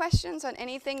any questions on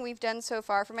anything we've done so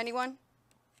far from anyone?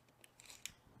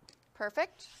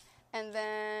 Perfect. And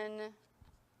then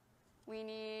we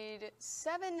need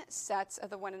 7 sets of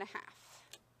the 1.5.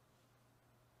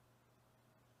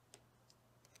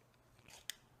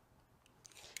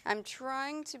 I'm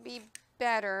trying to be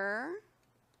better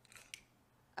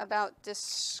about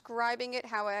describing it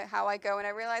how I go, and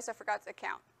I realized I forgot to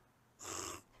count.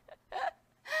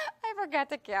 I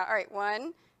forgot to count. All right,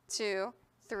 1, 2,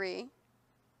 3,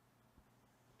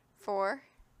 4,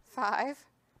 5,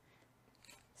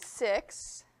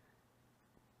 6.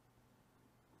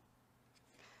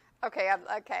 Okay,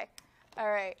 okay. All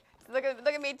right. Look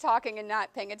at me talking and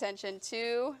not paying attention.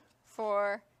 2,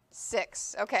 4,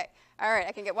 6. Okay. All right,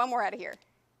 I can get one more out of here.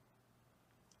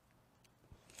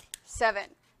 7.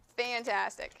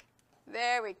 Fantastic.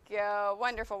 There we go.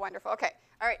 Wonderful, wonderful. Okay.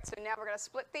 All right, so now we're going to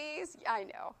split these. I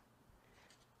know.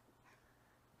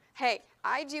 Hey,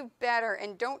 I do better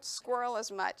and don't squirrel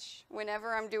as much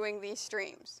whenever I'm doing these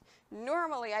streams.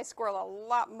 Normally, I squirrel a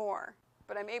lot more,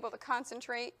 but I'm able to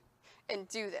concentrate and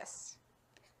do this.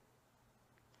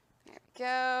 There we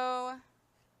go.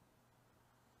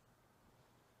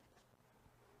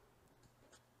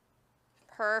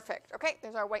 Perfect. Okay,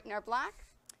 there's our white and our black.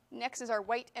 Next is our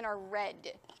white and our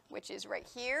red, which is right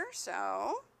here.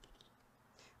 So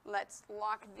let's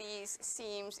lock these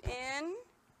seams in.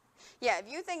 Yeah,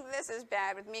 if you think this is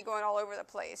bad with me going all over the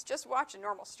place, just watch a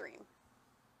normal stream.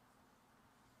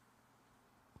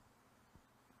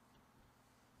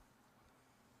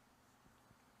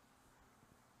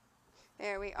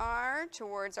 There we are,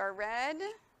 towards our red.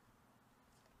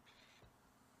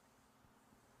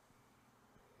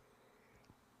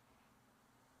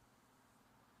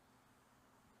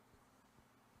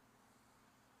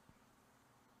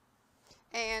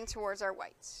 And towards our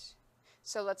whites.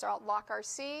 So let's all lock our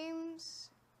seams.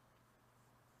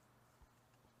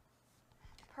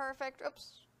 Perfect.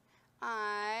 Oops.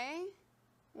 I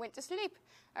went to sleep.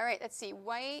 All right, let's see.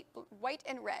 White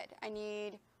and red. I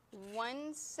need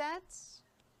 1 set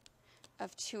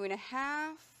of 2.5.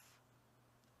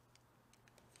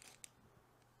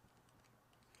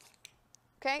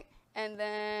 Okay, and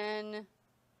then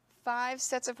 5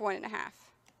 sets of 1.5.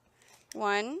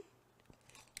 1,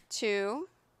 2,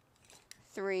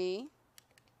 3,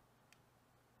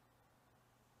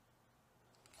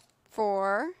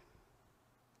 4,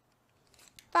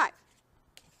 5.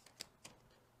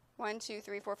 1, 2,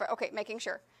 3, 4, 5. Okay, making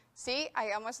sure. See,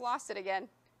 I almost lost it again.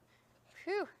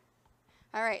 Whew.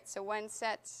 All right, so 1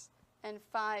 set and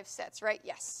 5 sets, right?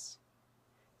 Yes.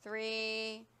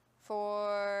 3,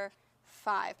 4,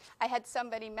 5. I had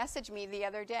somebody message me the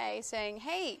other day saying,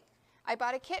 hey, I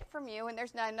bought a kit from you and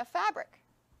there's not enough fabric.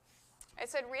 I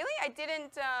said, really? I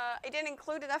didn't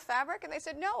include enough fabric? And they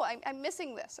said, no, I'm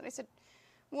missing this. And I said,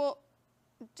 well,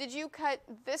 did you cut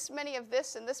this many of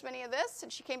this and this many of this?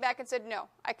 And she came back and said, no,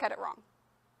 I cut it wrong.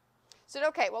 I said,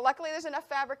 okay, well, luckily there's enough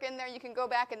fabric in there. You can go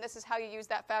back and this is how you use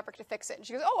that fabric to fix it. And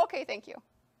she goes, oh, okay, thank you.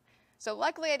 So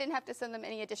luckily I didn't have to send them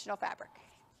any additional fabric.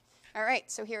 All right,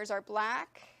 so here's our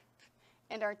black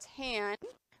and our tan,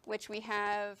 which we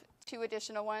have 2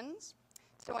 additional ones.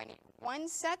 So I need 1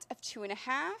 set of 2.5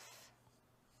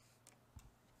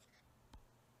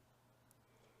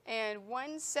 and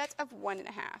 1 set of 1.5.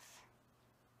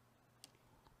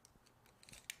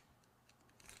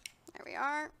 There we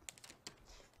are.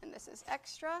 And this is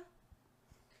extra.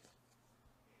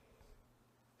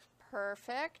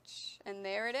 Perfect. And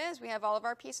there it is. We have all of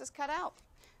our pieces cut out.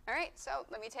 All right, so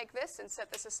let me take this and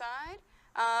set this aside.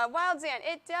 Wild Zan,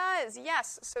 it does,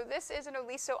 yes. So this is an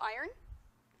Oliso iron.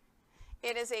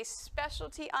 It is a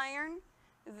specialty iron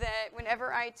that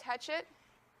whenever I touch it,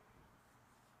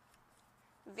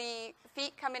 the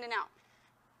feet come in and out.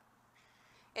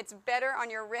 It's better on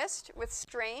your wrist with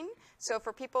strain. So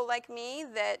for people like me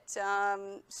that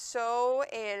sew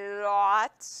a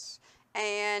lot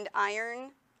and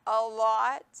iron a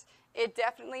lot, it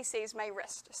definitely saves my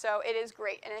wrist. So it is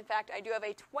great. And in fact, I do have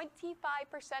a 25%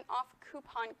 off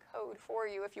coupon code for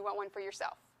you if you want one for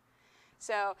yourself.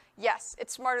 So yes,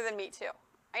 it's smarter than me too.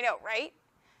 I know, right?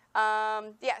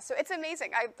 Yeah, so it's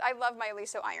amazing. I love my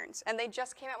Oliso irons. And they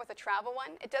just came out with a travel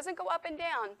one. It doesn't go up and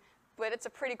down, but it's a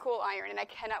pretty cool iron, and I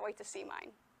cannot wait to see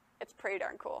mine. It's pretty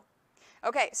darn cool.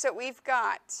 Okay, so we've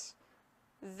got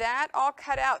that all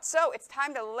cut out. So it's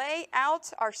time to lay out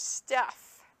our stuff.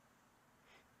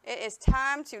 It is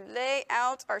time to lay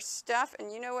out our stuff,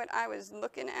 and you know what I was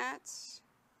looking at?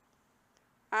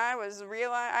 I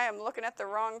am looking at the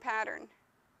wrong pattern.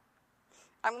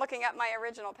 I'm looking at my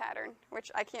original pattern,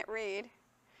 which I can't read.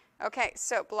 Okay,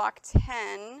 so block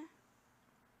 10,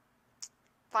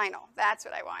 final, that's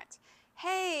what I want.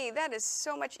 Hey, that is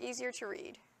so much easier to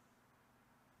read.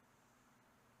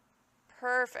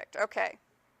 Perfect, okay.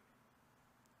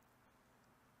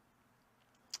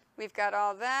 We've got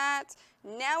all that.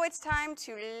 Now it's time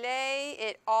to lay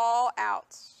it all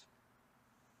out.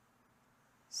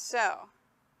 So,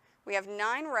 we have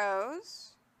 9 rows.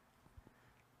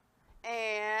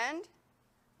 And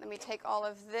let me take all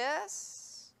of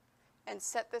this and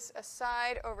set this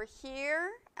aside over here,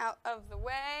 out of the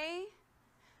way.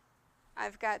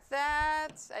 I've got that.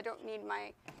 I don't need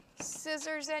my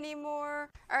scissors anymore.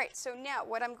 All right, so now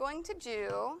what I'm going to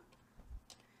do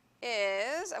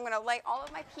is I'm going to lay all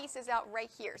of my pieces out right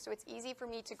here so it's easy for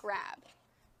me to grab.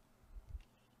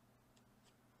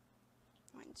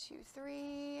 1, 2,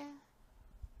 3.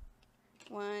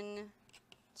 1,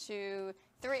 2,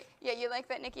 3. Yeah, you like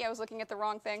that, Nikki? I was looking at the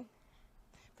wrong thing.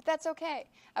 But that's okay.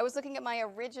 I was looking at my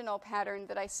original pattern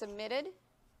that I submitted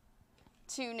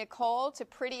to Nicole to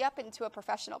pretty up into a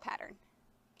professional pattern.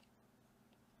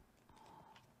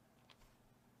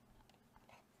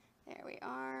 There we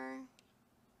are.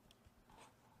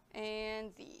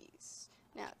 And these.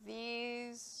 Now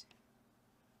these,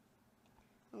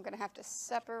 I'm going to have to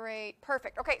separate.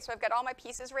 Perfect. Okay, so I've got all my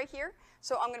pieces right here.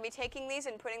 So I'm going to be taking these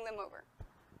and putting them over.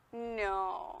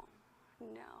 No,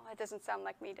 that doesn't sound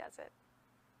like me, does it?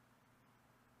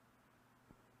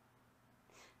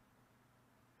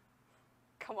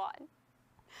 Come on.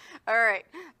 All right,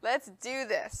 let's do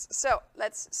this. So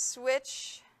let's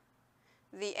switch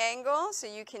the angle so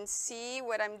you can see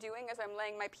what I'm doing as I'm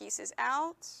laying my pieces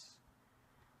out.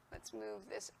 Let's move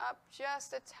this up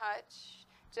just a touch,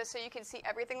 just so you can see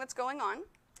everything that's going on.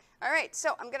 All right,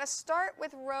 so I'm going to start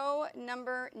with row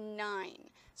number 9.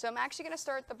 So I'm actually going to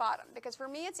start at the bottom, because for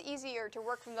me it's easier to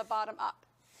work from the bottom up.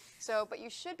 So, but you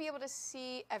should be able to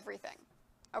see everything.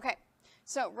 Okay,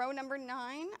 so row number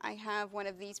 9, I have one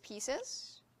of these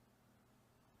pieces.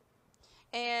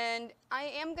 And I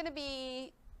am going to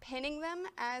be pinning them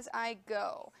as I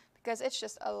go, because it's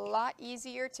just a lot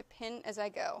easier to pin as I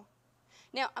go.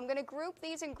 Now, I'm going to group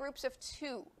these in groups of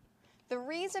 2. The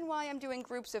reason why I'm doing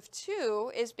groups of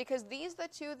 2 is because these are the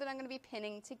 2 that I'm going to be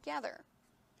pinning together.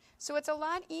 So it's a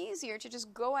lot easier to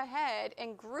just go ahead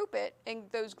and group it in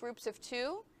those groups of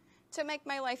 2 to make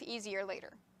my life easier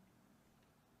later.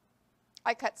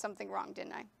 I cut something wrong,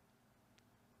 didn't I?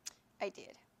 I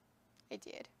did. I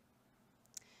did.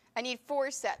 I need 4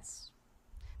 sets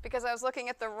because I was looking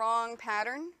at the wrong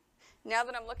pattern. Now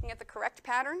that I'm looking at the correct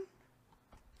pattern,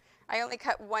 I only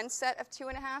cut 1 set of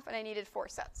 2.5 and I needed 4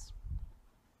 sets.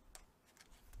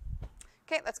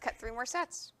 Okay, let's cut 3 more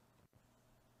sets.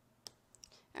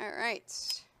 All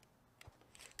right.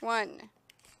 1,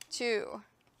 2,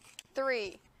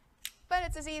 3. But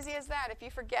it's as easy as that. If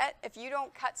you forget, if you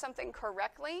don't cut something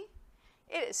correctly,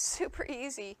 it is super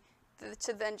easy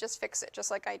to then just fix it,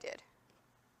 just like I did.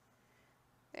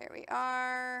 There we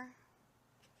are.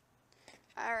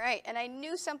 All right, and I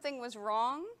knew something was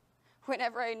wrong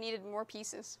whenever I needed more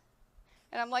pieces.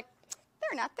 And I'm like,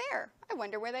 they're not there. I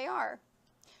wonder where they are.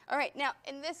 All right, now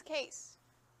in this case,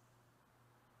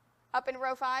 up in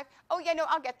row 5. Oh yeah, no,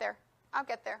 I'll get there. I'll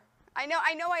get there. I know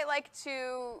I like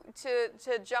to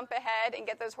jump ahead and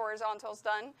get those horizontals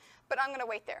done, but I'm going to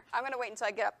wait there. I'm going to wait until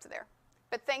I get up to there.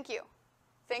 But thank you.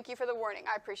 Thank you for the warning.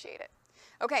 I appreciate it.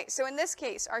 Okay, so in this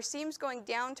case, our seam's going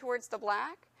down towards the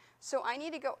black, so I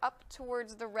need to go up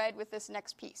towards the red with this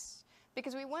next piece,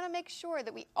 because we want to make sure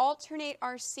that we alternate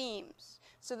our seams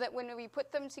so that when we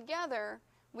put them together,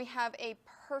 we have a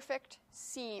perfect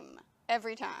seam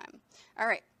every time. All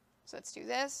right, so let's do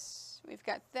this. We've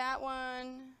got that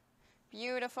one.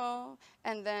 Beautiful.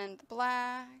 And then the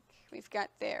black we've got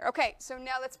there. Okay, so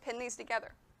now let's pin these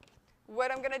together.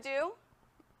 What I'm going to do,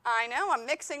 I know, I'm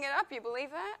mixing it up. You believe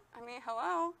that? I mean,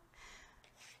 hello.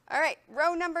 All right,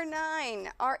 row number 9.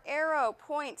 Our arrow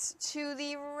points to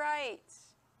the right.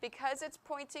 Because it's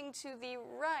pointing to the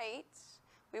right,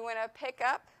 we want to pick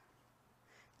up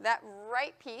that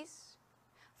right piece,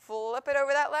 flip it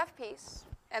over that left piece,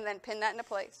 and then pin that into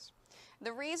place.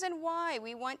 The reason why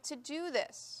we want to do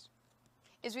this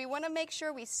is we want to make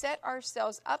sure we set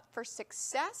ourselves up for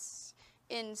success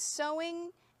in sewing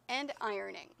and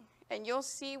ironing. And you'll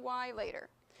see why later.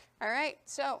 All right,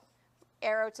 so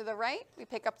arrow to the right, we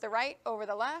pick up the right over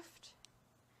the left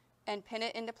and pin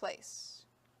it into place.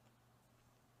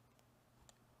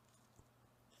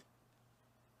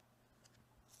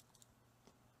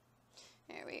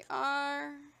 There we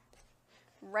are.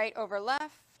 Right over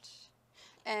left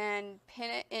and pin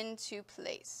it into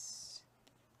place.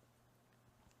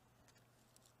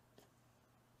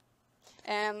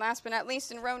 And last but not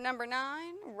least, in row number 9,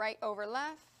 right over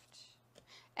left,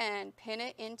 and pin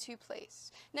it into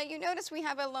place. Now you notice we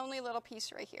have a lonely little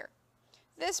piece right here.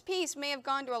 This piece may have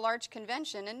gone to a large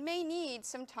convention and may need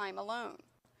some time alone.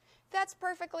 That's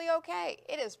perfectly okay.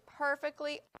 It is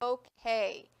perfectly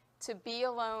okay to be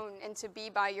alone and to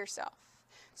be by yourself.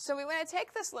 So we want to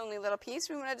take this lonely little piece,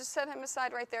 we want to just set him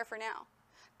aside right there for now.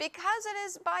 Because it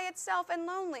is by itself and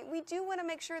lonely, we do want to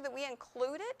make sure that we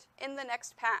include it in the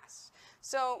next pass.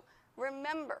 So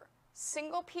remember,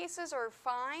 single pieces are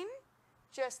fine,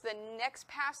 just the next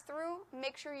pass through,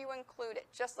 make sure you include it,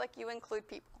 just like you include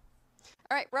people.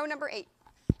 All right, row number 8.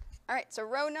 All right, so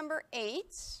row number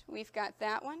 8, we've got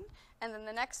that one. And then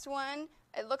the next one,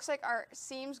 it looks like our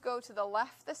seams go to the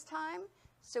left this time.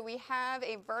 So we have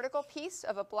a vertical piece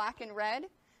of a black and red.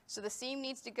 So the seam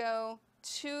needs to go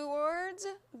towards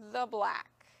the black.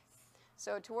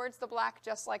 So towards the black,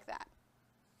 just like that.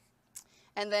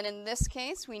 And then in this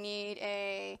case, we need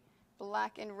a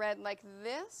black and red like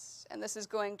this. And this is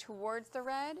going towards the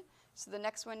red. So the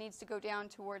next one needs to go down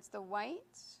towards the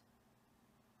white.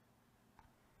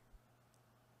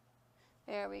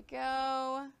 There we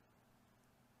go.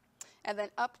 And then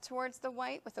up towards the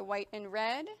white with the white and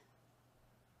red.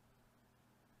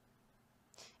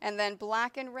 And then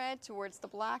black and red towards the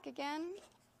black again.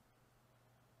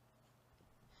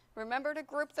 Remember to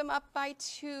group them up by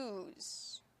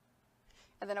 2s.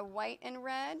 And then a white and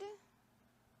red.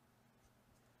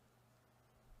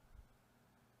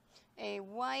 A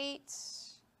white.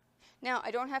 Now,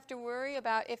 I don't have to worry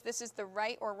about if this is the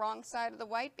right or wrong side of the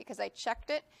white because I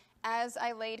checked it as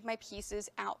I laid my pieces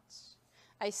out.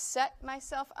 I set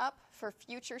myself up for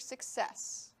future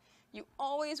success. You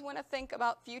always want to think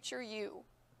about future you.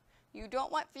 You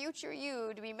don't want future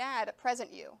you to be mad at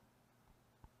present you.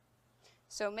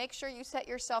 So make sure you set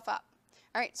yourself up.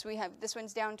 All right, so we have this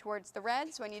one's down towards the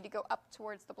red, so I need to go up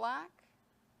towards the black.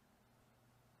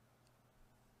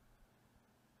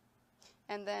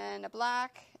 And then a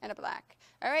black and a black.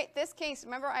 All right, this case,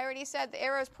 remember I already said the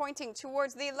arrow is pointing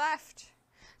towards the left.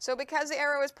 So because the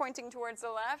arrow is pointing towards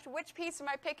the left, which piece am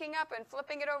I picking up and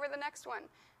flipping it over the next one?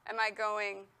 Am I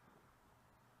going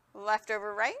left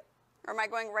over right, or am I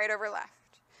going right over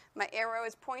left? My arrow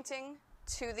is pointing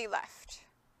to the left.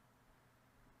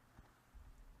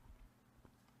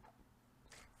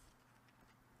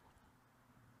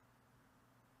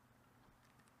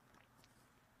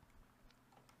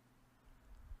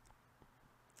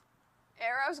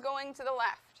 Arrows going to the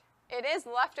left. It is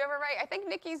left over right. I think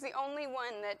Nikki's the only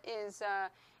one that is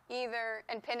either,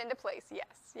 and pinned into place.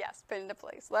 Yes, yes, pinned into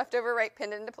place. Left over right,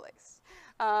 pinned into place.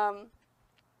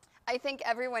 I think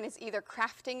everyone is either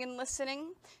crafting and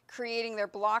listening, creating their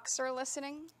blocks or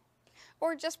listening,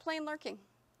 or just plain lurking.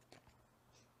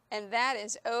 And that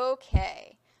is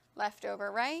okay. Left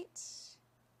over right,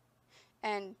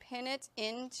 and pin it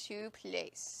into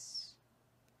place.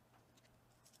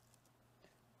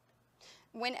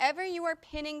 Whenever you are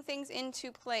pinning things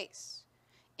into place,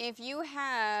 if you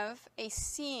have a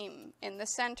seam in the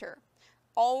center,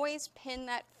 always pin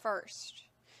that first.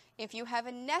 If you have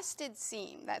a nested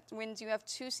seam, that means you have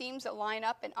two seams that line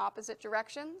up in opposite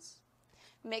directions,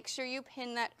 make sure you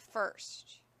pin that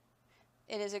first.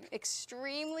 It is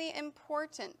extremely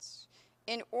important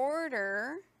in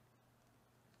order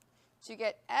to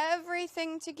get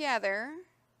everything together.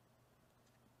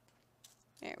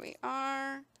 There we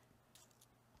are.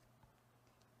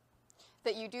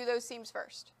 That you do those seams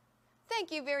first.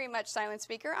 Thank you very much, Silent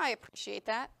Speaker. I appreciate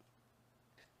that.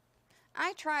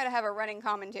 I try to have a running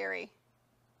commentary.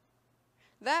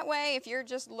 That way, if you're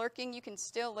just lurking, you can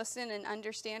still listen and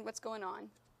understand what's going on.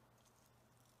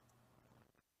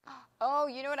 Oh,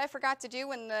 you know what I forgot to do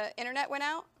when the internet went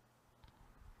out?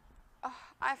 Oh,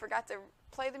 I forgot to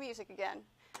play the music again.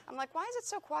 I'm like, why is it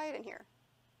so quiet in here?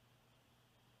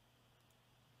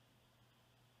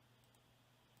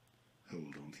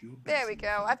 Hold on to your There we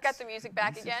go. I've got the music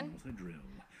back This again. is not a drill.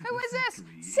 Who The is this?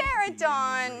 factory is Sarah being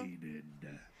Dawn. raided.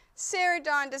 Sarah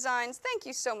Dawn Designs, thank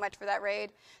you so much for that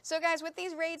raid. So guys, with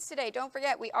these raids today, don't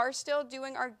forget, we are still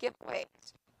doing our giveaways.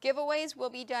 Giveaways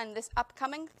will be done this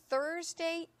upcoming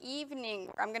Thursday evening.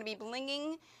 I'm going to be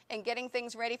blinging and getting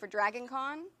things ready for Dragon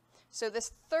Con. So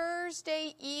this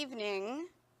Thursday evening,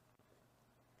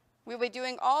 we'll be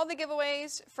doing all the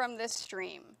giveaways from this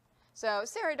stream. So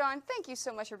Sarah Dawn, thank you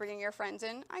so much for bringing your friends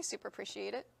in. I super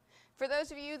appreciate it. For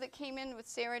those of you that came in with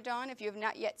Sarah Dawn, if you have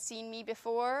not yet seen me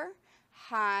before,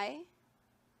 hi.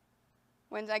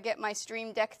 When I get my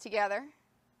stream deck together.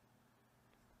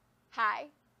 Hi,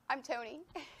 I'm Tony.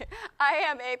 I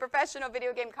am a professional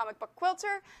video game comic book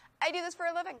quilter. I do this for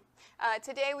a living.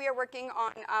 Today we are working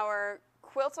on our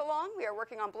quilt along. We are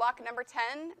working on block number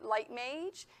 10, Light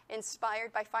Mage,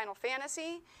 inspired by Final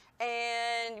Fantasy.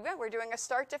 And yeah, we're doing a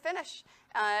start to finish.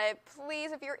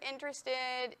 Please, if you're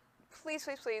interested, please,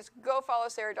 please, please go follow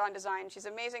Sarah Dawn Design. She's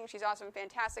amazing, she's awesome,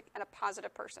 fantastic, and a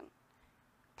positive person.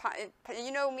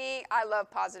 You know me, I love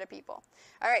positive people.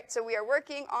 All right, so we are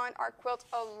working on our quilt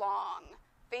along.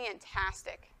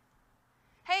 Fantastic.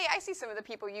 Hey, I see some of the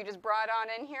people you just brought on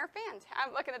in here.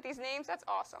 I'm looking at these names. That's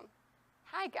awesome.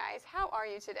 Hi, guys. How are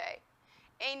you today?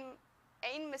 Ein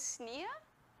Masnia?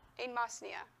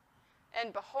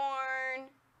 And Bahorn.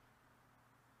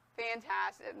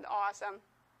 Fantastic. Awesome.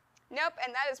 Nope,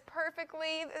 and that is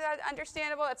perfectly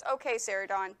understandable. That's okay, Sarah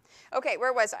Dawn. Okay,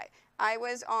 where was I? I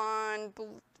was on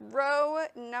row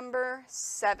number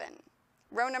 7.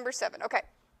 Row number 7, okay.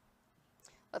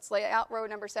 Let's lay out row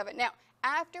number 7. Now,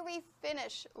 after we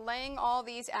finish laying all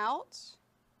these out,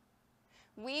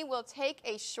 we will take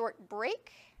a short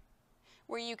break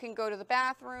where you can go to the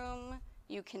bathroom,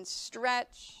 you can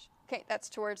stretch. Okay, that's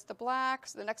towards the black,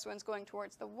 so the next one's going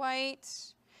towards the white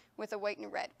with the white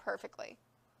and red perfectly.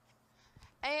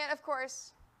 And of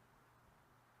course,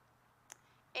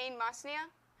 Ein Masnia.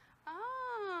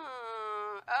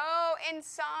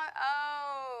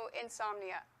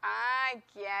 Insomnia. I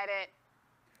get it.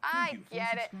 I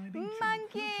get it.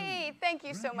 Monkey, thank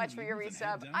you so much for your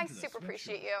resub. I super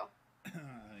appreciate you.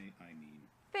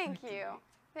 Thank you.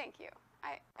 Thank you.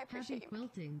 I appreciate you. Happy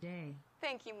quilting day.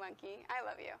 Thank you, Monkey. I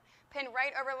love you. Pin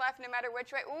right over left no matter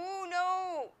which way. Ooh,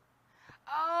 no.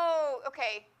 Oh,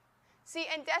 okay. See,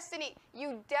 and Destiny,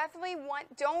 you definitely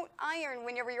don't iron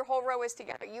whenever your whole row is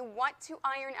together. You want to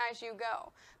iron as you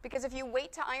go. Because if you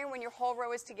wait to iron when your whole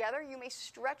row is together, you may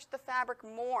stretch the fabric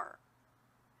more.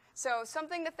 So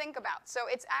something to think about. So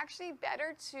it's actually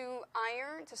better to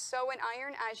sew and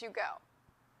iron as you go.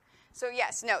 So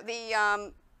yes, no,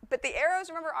 but the arrows,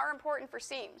 remember, are important for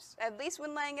seams. At least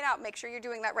when laying it out, make sure you're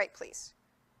doing that right, please.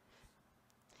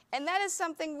 And that is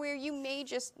something where you may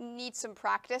just need some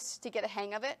practice to get a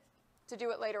hang of it, to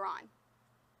do it later on.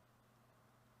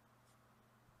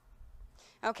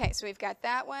 Okay, so we've got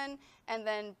that one, and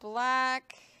then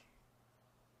black.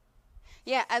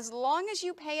 Yeah, as long as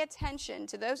you pay attention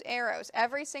to those arrows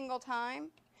every single time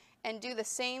and do the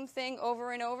same thing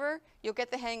over and over, you'll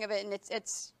get the hang of it, and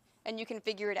and you can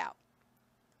figure it out.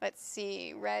 Let's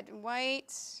see, red and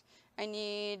white. I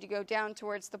need to go down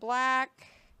towards the black,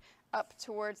 up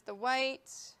towards the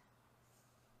white.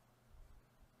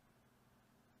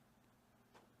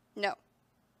 No.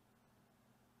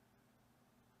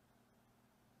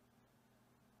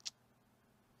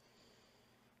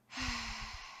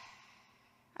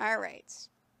 All right.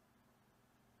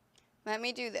 Let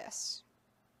me do this.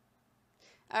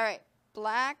 All right.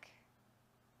 Black,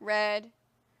 red,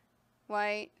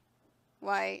 white,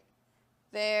 white,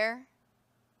 there,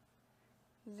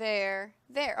 there,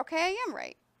 there. Okay, I am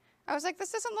right. I was like,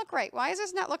 this doesn't look right. Why does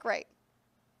this not look right?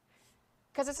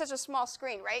 Because it's such a small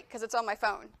screen, right? Because it's on my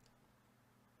phone.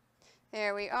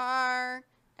 There we are.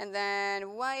 And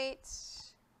then white,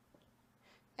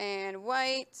 and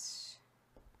white,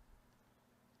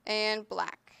 and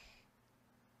black.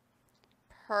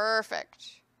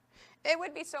 Perfect. It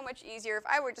would be so much easier if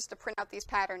I were just to print out these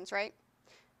patterns, right?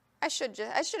 I should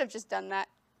have just done that.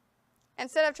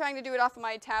 Instead of trying to do it off of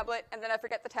my tablet, and then I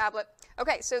forget the tablet.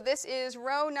 Okay, so this is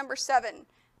row number 7.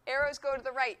 Arrows go to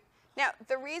the right. Now,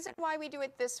 the reason why we do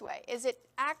it this way is it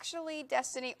actually,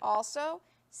 Destiny, also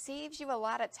saves you a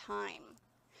lot of time.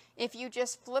 If you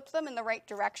just flip them in the right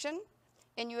direction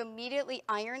and you immediately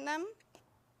iron them.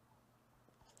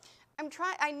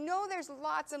 I know there's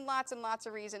lots and lots and lots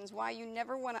of reasons why you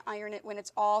never want to iron it when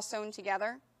it's all sewn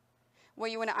together, where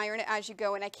you want to iron it as you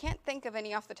go, and I can't think of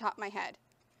any off the top of my head.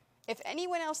 If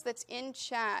anyone else that's in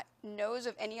chat knows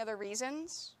of any other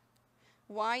reasons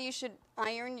why you should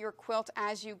iron your quilt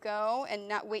as you go and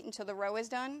not wait until the row is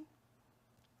done.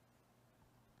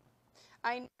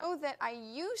 I know that I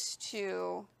used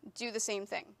to do the same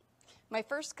thing. My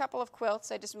first couple of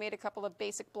quilts, I just made a couple of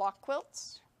basic block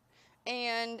quilts,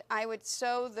 and I would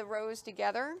sew the rows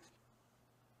together.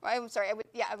 I'm sorry,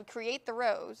 I would create the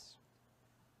rows,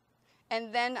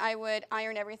 and then I would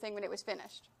iron everything when it was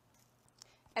finished.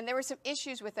 And there were some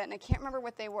issues with it, and I can't remember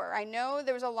what they were. I know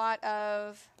there was a lot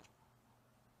of...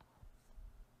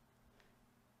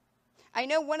 I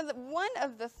know one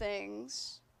of the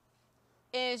things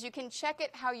is you can check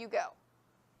it how you go.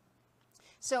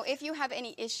 So if you have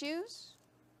any issues,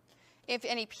 if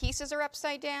any pieces are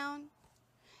upside down,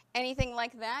 anything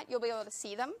like that, you'll be able to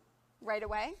see them right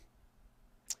away.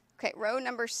 Okay, row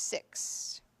number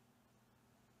 6.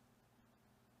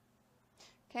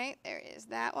 Okay, there is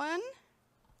that one,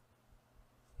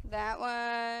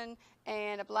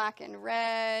 and a black and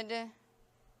red,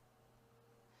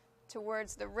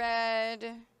 towards the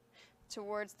red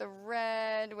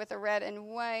with a red and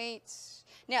white.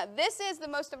 Now, this is the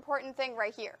most important thing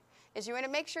right here, is you want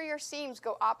to make sure your seams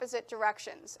go opposite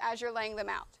directions as you're laying them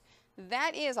out.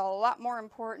 That is a lot more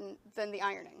important than the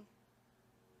ironing.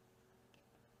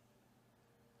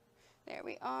 There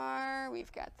we are,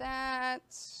 we've got that.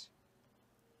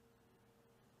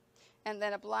 And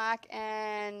then a black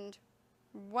and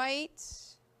white.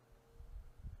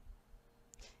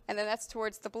 And then that's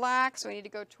towards the black, so we need to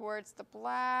go towards the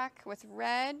black with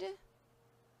red.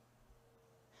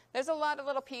 There's a lot of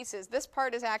little pieces. This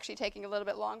part is actually taking a little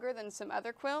bit longer than some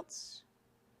other quilts.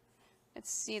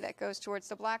 Let's see, that goes towards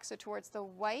the black, so towards the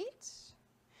white,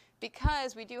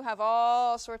 because we do have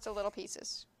all sorts of little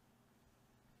pieces.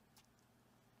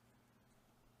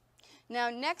 Now,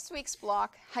 next week's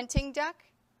block, Hunting Duck,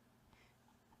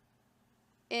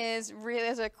 is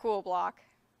a cool block.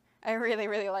 I really,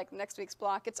 really like next week's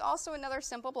block. It's also another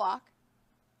simple block.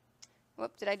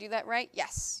 Whoop, did I do that right?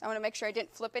 Yes. I want to make sure I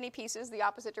didn't flip any pieces the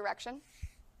opposite direction.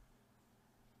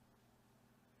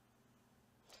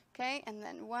 Okay, and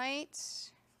then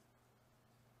white,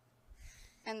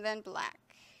 and then black.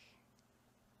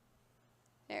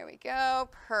 There we go.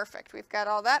 Perfect. We've got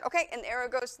all that. Okay, and the arrow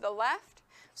goes to the left.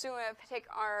 So we're going to take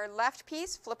our left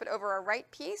piece, flip it over our right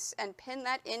piece, and pin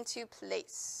that into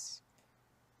place.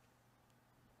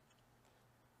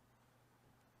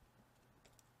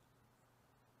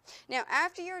 Now,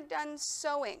 after you're done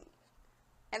sewing,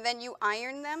 and then you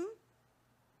iron them,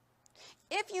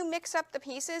 if you mix up the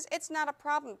pieces, it's not a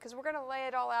problem, because we're going to lay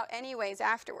it all out anyways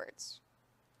afterwards.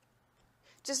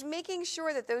 Just making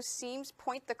sure that those seams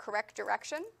point the correct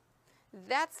direction,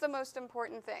 that's the most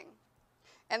important thing.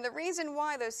 And the reason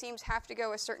why those seams have to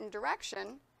go a certain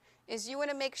direction is you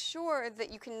want to make sure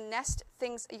that you can nest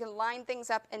things, you can line things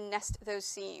up and nest those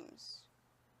seams.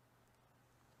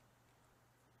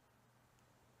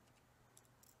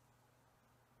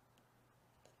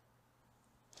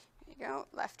 There you go,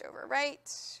 left over right.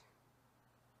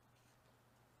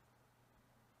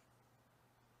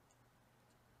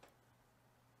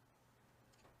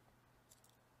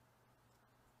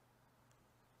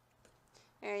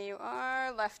 There you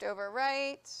are, left over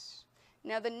right.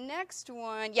 Now the next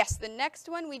one, yes, the next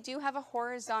one we do have a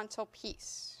horizontal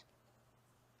piece.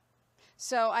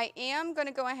 So I am going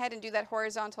to go ahead and do that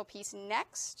horizontal piece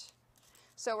next.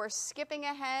 So we're skipping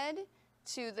ahead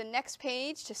to the next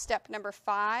page to step number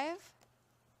 5.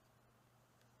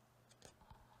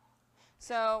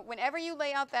 So whenever you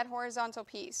lay out that horizontal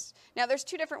piece, now there's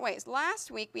 2 different ways. Last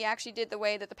week we actually did the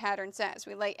way that the pattern says.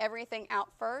 We lay everything out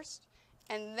first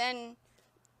and then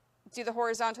do the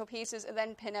horizontal pieces and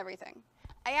then pin everything.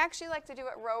 I actually like to do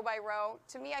it row by row.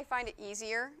 To me, I find it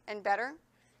easier and better.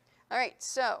 All right,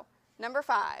 so number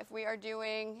 5, we are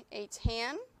doing a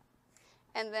tan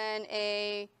and then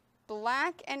a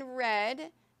black and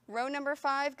red. Row number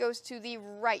 5 goes to the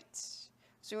right.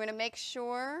 So we want to make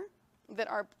sure that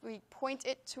we point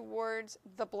it towards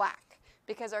the black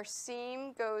because our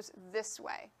seam goes this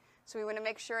way. So we want to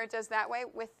make sure it does that way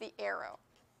with the arrow.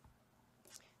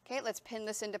 Okay, let's pin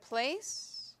this into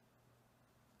place.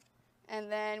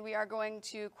 And then we are going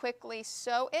to quickly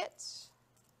sew it.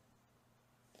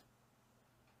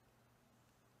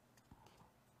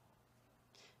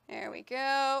 There we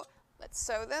go. Let's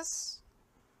sew this.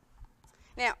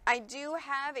 Now, I do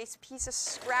have a piece of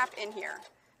scrap in here,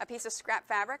 a piece of scrap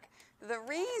fabric. The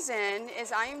reason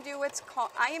is I am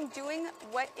doing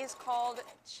what is called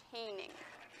chaining.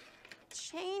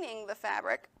 Chaining the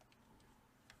fabric.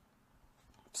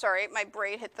 Sorry, my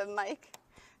braid hit the mic.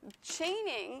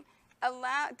 Chaining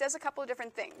does a couple of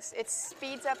different things. It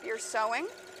speeds up your sewing,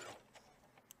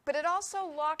 but it also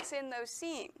locks in those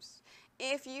seams.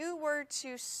 If you were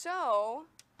to sew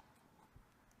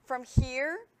from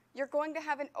here, you're going to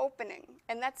have an opening,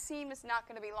 and that seam is not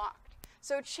going to be locked.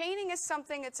 So chaining is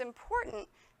something that's important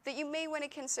that you may want to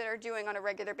consider doing on a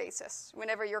regular basis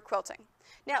whenever you're quilting.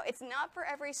 Now, it's not for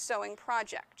every sewing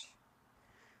project.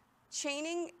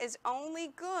 Chaining is only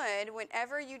good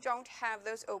whenever you don't have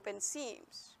those open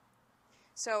seams.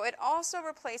 So it also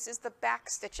replaces the back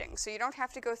stitching, so you don't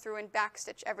have to go through and back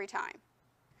stitch every time.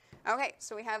 Okay,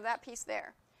 so we have that piece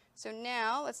there. So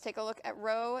now let's take a look at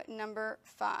row number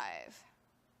 5.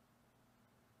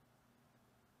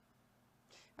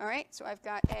 All right, so I've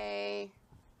got a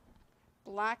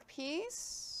black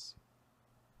piece,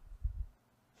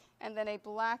 and then a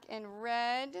black and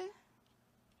red.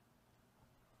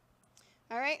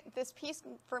 All right, this piece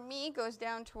for me goes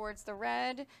down towards the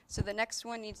red, so the next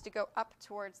one needs to go up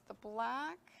towards the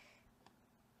black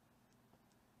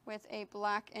with a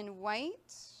black and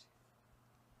white.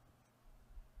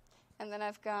 And then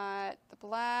I've got the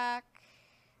black,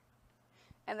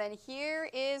 and then here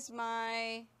is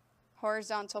my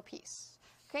horizontal piece.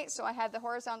 Okay, so I had the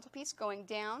horizontal piece going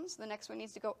down, so the next one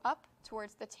needs to go up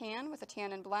towards the tan with a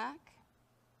tan and black.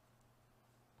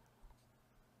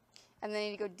 And then I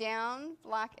need to go down,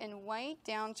 black and white,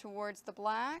 down towards the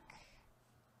black.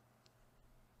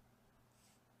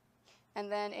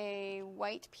 And then a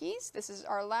white piece. This is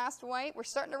our last white. We're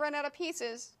starting to run out of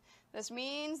pieces. This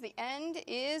means the end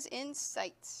is in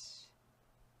sight.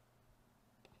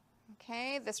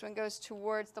 Okay, this one goes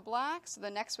towards the black, so the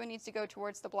next one needs to go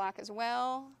towards the black as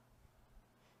well.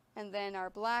 And then our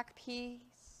black piece.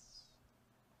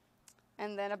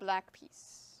 And then a black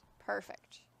piece.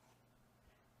 Perfect.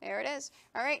 There it is.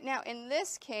 All right, now in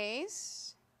this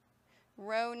case,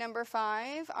 row number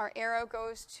 5, our arrow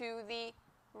goes to the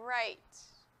right.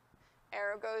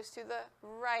 Arrow goes to the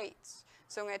right.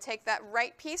 So I'm going to take that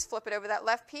right piece, flip it over that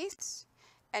left piece,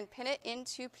 and pin it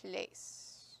into place.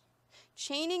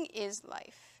 Chaining is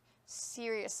life.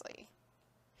 Seriously.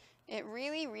 It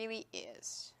really, really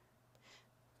is.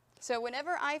 So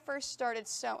whenever I first started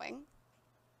sewing,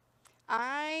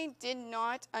 I did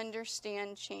not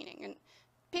understand chaining. And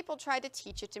people tried to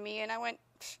teach it to me, and I went,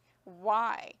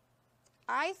 why?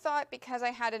 I thought because I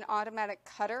had an automatic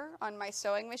cutter on my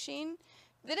sewing machine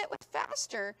that it was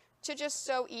faster to just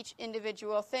sew each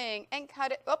individual thing and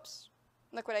cut it. Oops,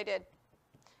 look what I did.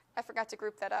 I forgot to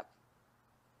group that up.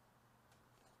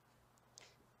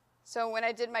 So when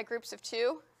I did my groups of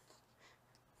 2,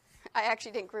 I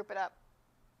actually didn't group it up.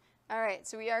 All right,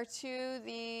 so we are to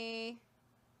the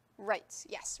right.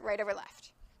 Yes, right over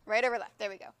left. Right over left. There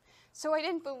we go. So I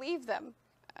didn't believe them.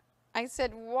 I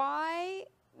said, why?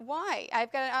 Why?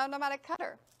 I've got an automatic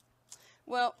cutter.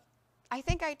 Well, I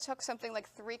think I took something like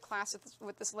 3 classes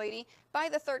with this lady. By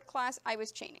the 3rd class, I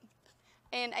was chaining.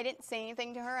 And I didn't say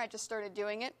anything to her. I just started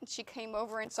doing it. And she came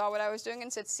over and saw what I was doing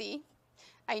and said, see,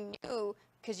 I knew,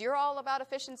 because you're all about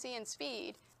efficiency and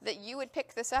speed, that you would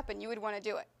pick this up and you would want to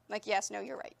do it. Like, yes, no,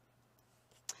 you're right.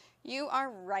 You are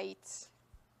right.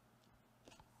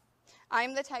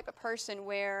 I'm the type of person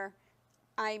where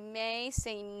I may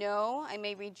say no, I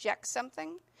may reject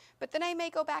something, but then I may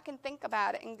go back and think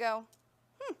about it and go,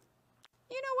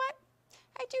 you know what?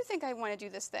 I do think I want to do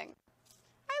this thing.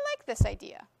 I like this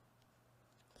idea.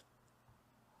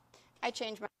 I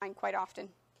change my mind quite often.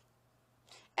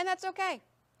 And that's okay.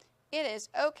 It is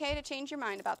okay to change your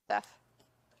mind about stuff.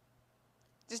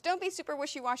 Just don't be super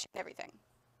wishy-washy and everything.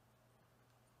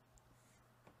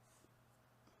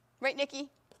 Right, Nikki?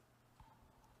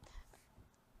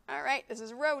 All right, this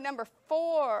is row number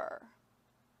 4.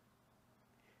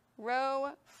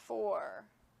 Row 4.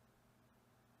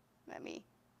 Let me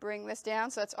bring this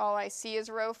down so that's all I see is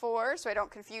row 4 so I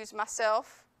don't confuse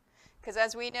myself. Because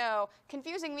as we know,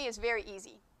 confusing me is very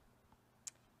easy.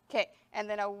 Okay, and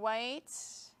then a white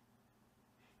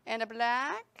and a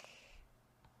black.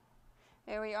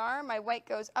 There we are. My white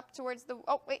goes up towards the,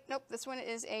 oh wait, nope, this one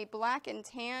is a black and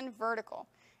tan vertical.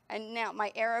 And now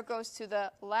my arrow goes to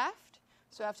the left,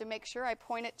 so I have to make sure I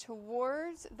point it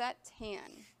towards that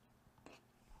tan.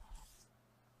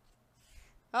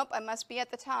 Oh, I must be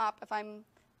at the top I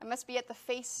must be at the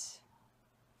face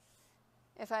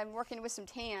if I'm working with some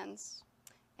tans.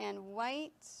 And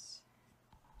white.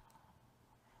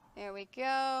 There we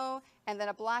go. And then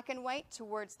a black and white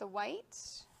towards the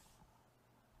white.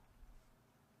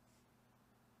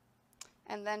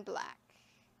 And then black.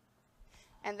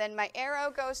 And then my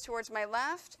arrow goes towards my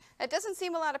left. It doesn't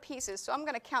seem a lot of pieces, so I'm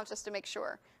going to count just to make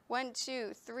sure. 1,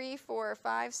 2, 3, 4,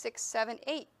 5, 6, 7,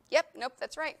 8. Yep, nope,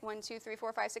 that's right. 1, 2, 3,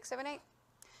 4, 5, 6, 7, 8.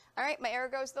 All right, my arrow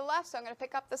goes to the left, so I'm going to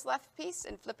pick up this left piece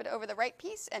and flip it over the right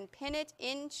piece and pin it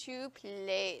into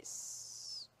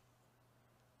place.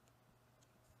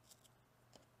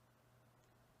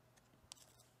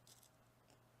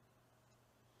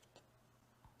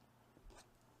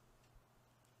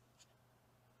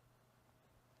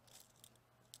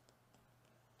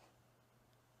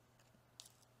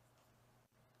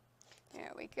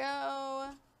 There we go.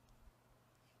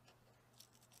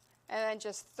 And then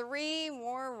just 3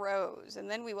 more rows,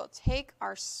 and then we will take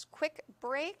our quick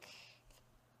break.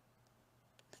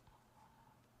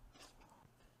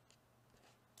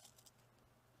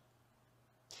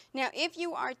 Now, if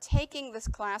you are taking this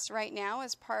class right now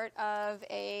as part of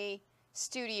a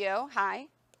studio, hi.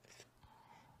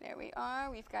 There we are,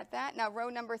 we've got that. Now, row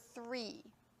number 3.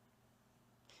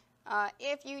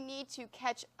 If you need to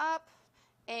catch up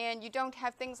and you don't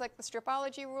have things like the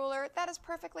stripology ruler, that is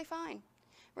perfectly fine.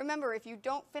 Remember, if you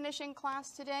don't finish in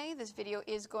class today, this video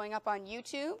is going up on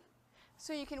YouTube,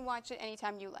 so you can watch it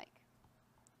anytime you like.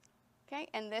 Okay,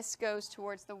 and this goes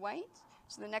towards the white.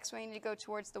 So the next one you need to go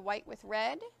towards the white with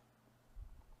red.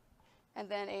 And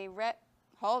then a red,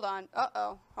 hold on,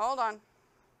 uh-oh, hold on.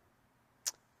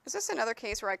 Is this another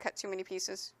case where I cut too many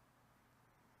pieces?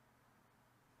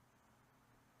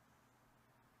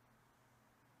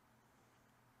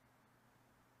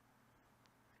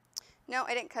 No,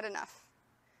 I didn't cut enough.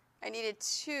 I needed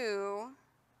 2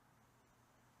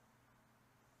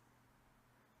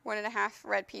 1.5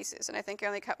 red pieces, and I think I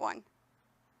only cut 1.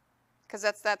 Because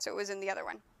that's what was in the other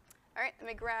one. All right, let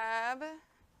me grab.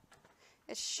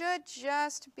 It should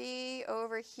just be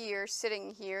over here,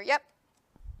 sitting here. Yep.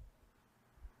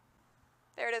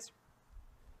 There it is.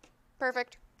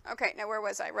 Perfect. Okay, now where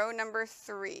was I? Row number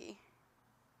 3.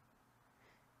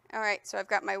 All right, so I've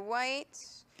got my white.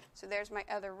 So there's my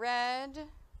other red.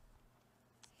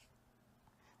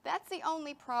 That's the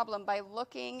only problem by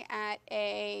looking at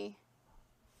a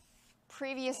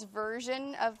previous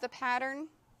version of the pattern.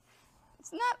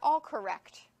 It's not all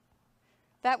correct.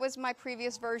 That was my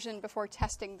previous version before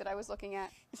testing that I was looking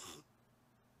at.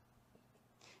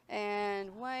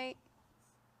 And white.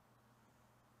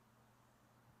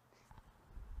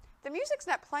 The music's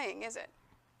not playing, is it?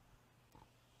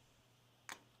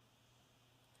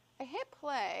 I hit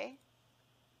play.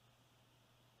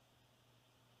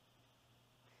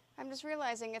 I'm just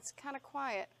realizing it's kind of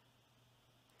quiet.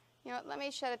 You know what, let me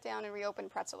shut it down and reopen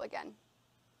Pretzel again.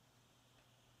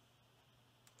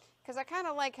 Because I kind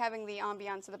of like having the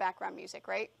ambiance of the background music,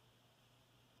 right?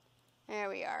 There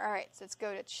we are. All right, so let's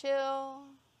go to chill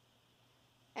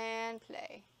and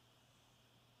play.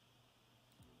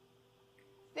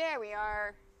 There we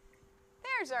are.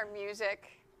 There's our music.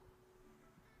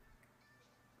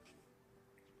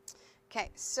 Okay,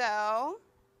 so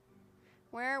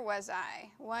where was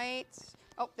I? White.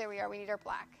 Oh, there we are. We need our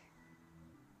black.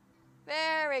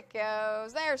 There it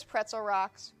goes. There's Pretzel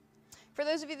Rocks. For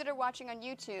those of you that are watching on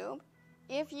YouTube,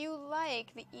 if you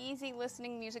like the easy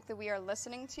listening music that we are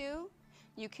listening to,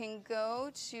 you can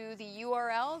go to the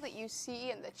URL that you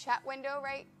see in the chat window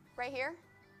right here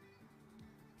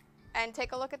and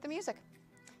take a look at the music.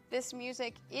 This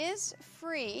music is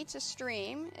free to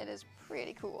stream. It is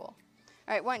pretty cool.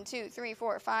 All right, 1, 2, 3,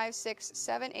 4, 5, 6,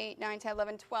 7, 8, 9, 10,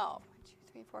 11, 12. 1, 2,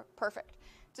 3, 4. Perfect.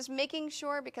 Just making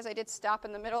sure because I did stop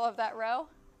in the middle of that row.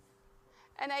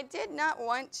 And I did not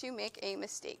want to make a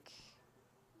mistake.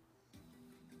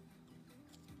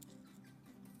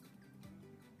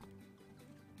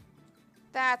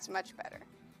 That's much better.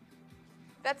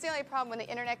 That's the only problem when the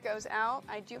internet goes out.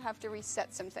 I do have to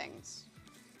reset some things.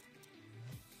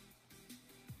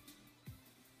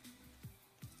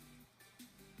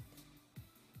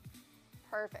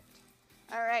 Perfect.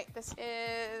 All right, this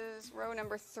is row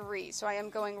number 3. So I am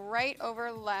going right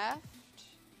over left.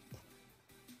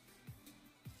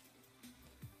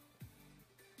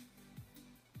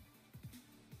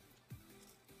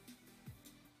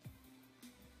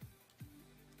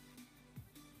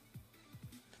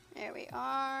 There we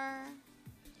are.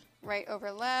 Right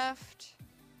over left.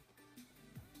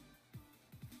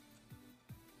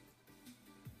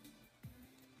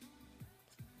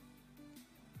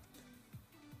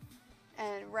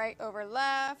 And right over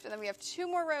left, and then we have 2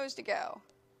 more rows to go.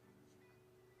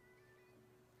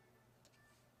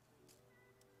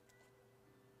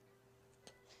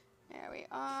 There we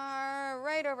are,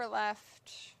 right over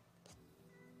left.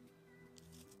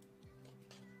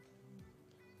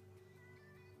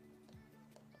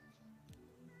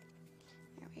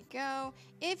 There we go.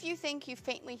 If you think you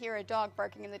faintly hear a dog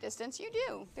barking in the distance, you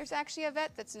do. There's actually a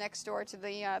vet that's next door to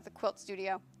the quilt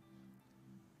studio.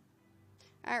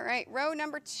 All right, row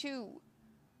number 2.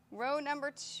 Row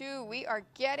number 2, we are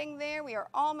getting there. We are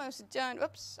almost done.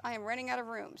 Oops, I am running out of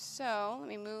room. So let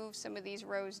me move some of these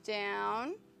rows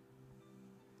down.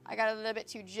 I got a little bit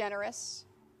too generous.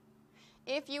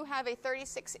 If you have a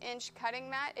 36-inch cutting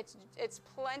mat, it's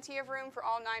plenty of room for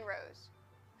all 9 rows.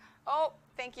 Oh,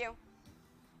 thank you.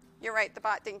 You're right, the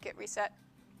bot didn't get reset.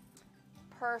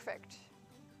 Perfect.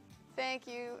 Thank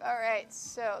you. All right,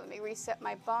 so let me reset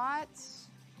my bot.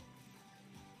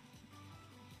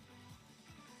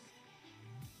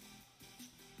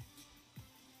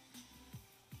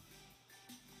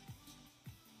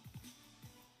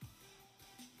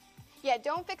 Yeah,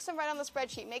 don't fix them right on the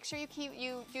spreadsheet. Make sure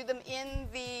you do them in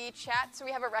the chat so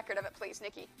we have a record of it, please,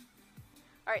 Nikki.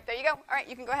 All right, there you go. All right,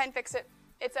 you can go ahead and fix it.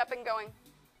 It's up and going.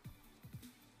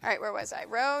 All right, where was I?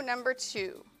 Row number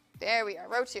 2. There we are,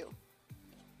 row 2.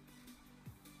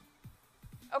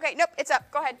 Okay, nope, it's up.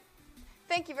 Go ahead.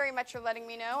 Thank you very much for letting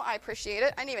me know. I appreciate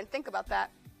it. I didn't even think about that.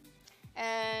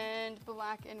 And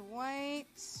black and white.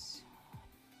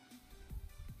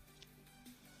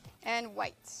 And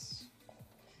white.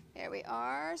 There we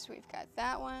are. So we've got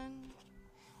that one,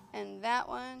 and that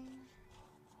one,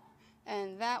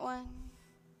 and that one.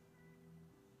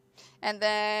 And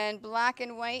then black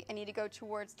and white, I need to go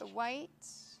towards the white.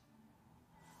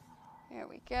 There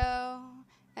we go.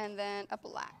 And then a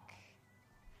black.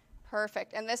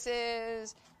 Perfect. And this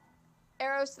is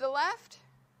arrows to the left.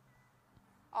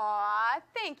 Aw,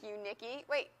 thank you, Nikki.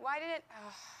 Wait, why did it?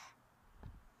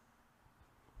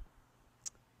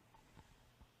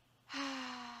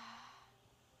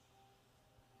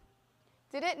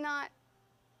 Did it not?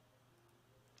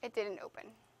 It didn't open.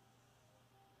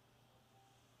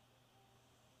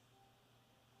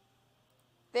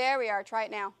 There we are. Try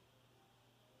it now.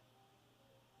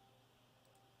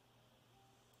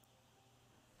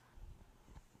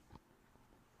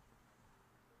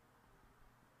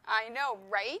 I know,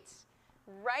 right?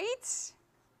 Right?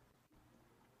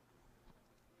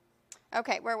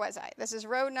 Okay, where was I? This is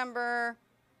row number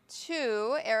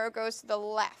 2. Arrow goes to the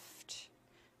left.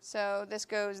 So this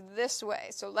goes this way.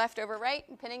 So left over right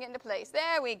and pinning it into place.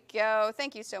 There we go.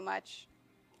 Thank you so much.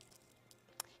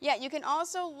 Yeah, you can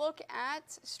also look at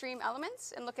Stream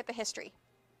Elements and look at the history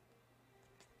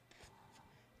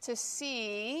to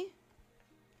see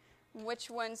which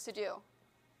ones to do.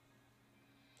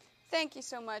 Thank you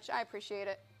so much. I appreciate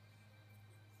it.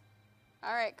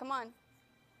 All right, come on.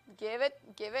 Give it,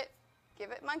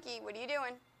 monkey. What are you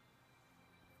doing?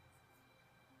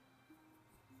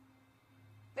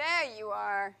 There you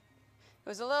are. It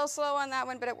was a little slow on that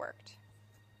one, but it worked.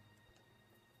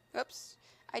 Oops,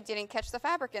 I didn't catch the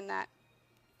fabric in that.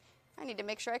 I need to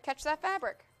make sure I catch that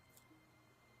fabric.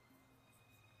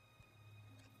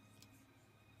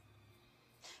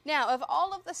 Now, of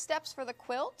all of the steps for the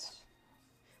quilt,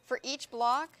 for each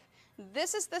block,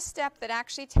 this is the step that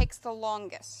actually takes the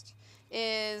longest,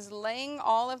 is laying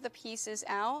all of the pieces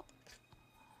out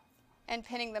and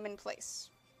pinning them in place.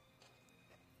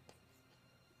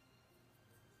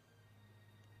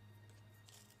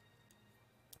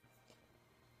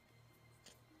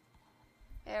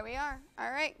 There we are.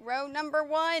 All right, row number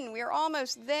 1. We're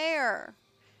almost there.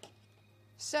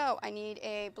 So I need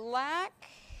a black,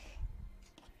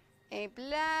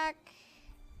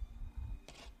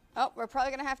 Oh, we're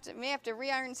probably gonna may have to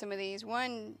re-iron some of these.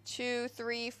 1, 2,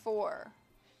 3, 4.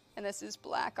 And this is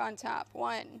black on top.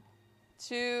 1,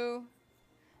 2,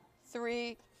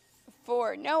 3,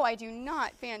 4. No, I do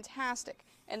not. Fantastic.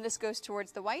 And this goes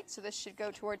towards the white, so this should go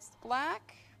towards the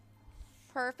black.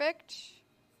 Perfect.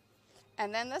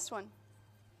 And then this one.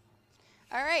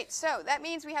 All right, so that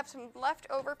means we have some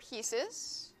leftover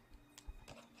pieces.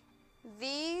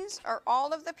 These are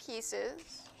all of the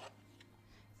pieces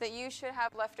that you should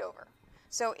have left over.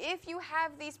 So if you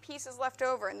have these pieces left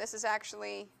over, and this is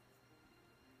actually,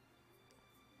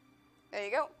 there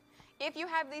you go. If you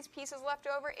have these pieces left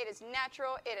over, it is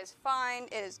natural, it is fine,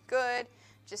 it is good.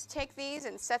 Just take these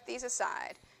and set these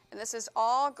aside. And this is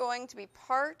all going to be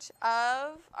part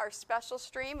of our special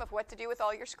stream of what to do with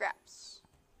all your scraps.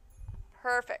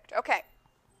 Perfect. Okay.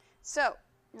 So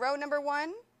row number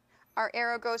 1, our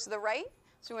arrow goes to the right.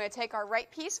 So we're going to take our right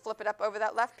piece, flip it up over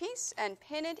that left piece, and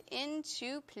pin it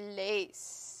into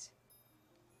place.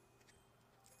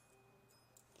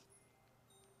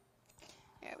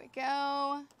 There we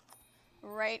go.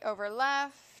 Right over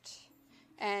left,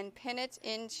 and pin it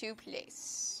into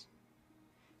place.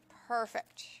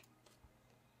 Perfect.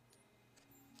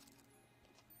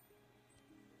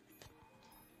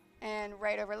 And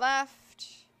right over left,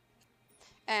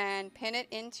 and pin it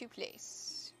into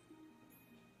place.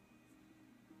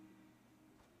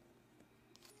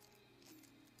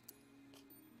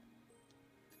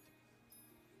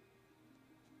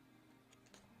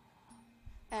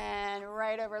 And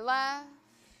right over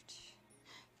left,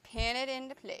 pin it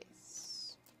into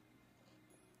place.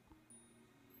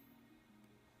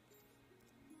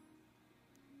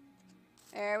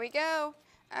 There we go.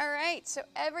 All right, so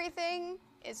everything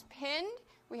is pinned.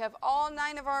 We have all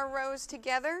 9 of our rows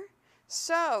together.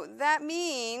 So that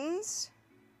means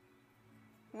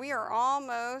we are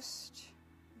almost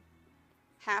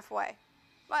halfway.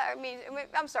 Well,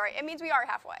 I'm sorry, it means we are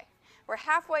halfway. We're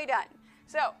halfway done.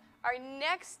 So our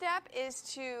next step is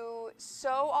to sew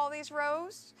all these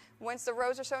rows. Once the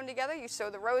rows are sewn together, you sew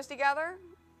the rows together,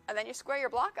 and then you square your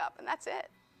block up, and that's it.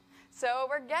 So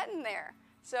we're getting there.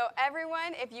 So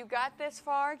everyone, if you got this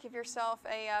far, give yourself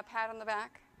a pat on the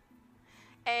back.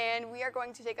 And we are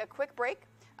going to take a quick break,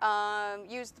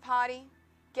 use the potty,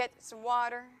 get some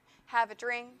water, have a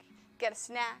drink, get a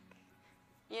snack.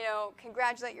 You know,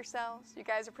 congratulate yourselves. You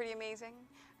guys are pretty amazing.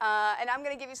 And I'm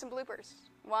going to give you some bloopers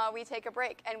while we take a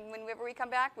break. And whenever we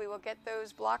come back, we will get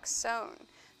those blocks sewn.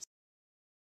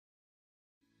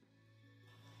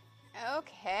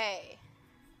 Okay.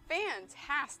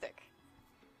 Fantastic.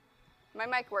 My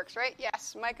mic works, right?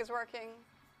 Yes, mic is working.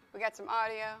 We got some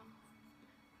audio.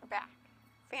 We're back.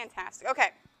 Fantastic.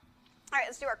 Okay. All right,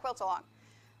 let's do our quilt along.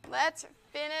 Let's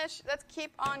finish. Let's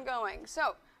keep on going.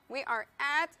 So we are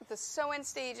at the sew-in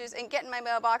stages and getting my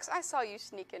mailbox. I saw you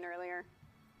sneak in earlier.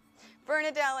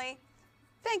 Vernadelli,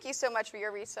 thank you so much for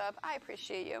your resub. I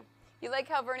appreciate you. You like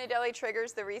how Vernadelli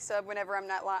triggers the resub whenever I'm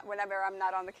not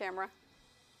on the camera?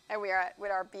 And we are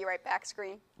with our Be Right Back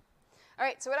screen. All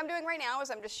right, so what I'm doing right now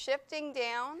is I'm just shifting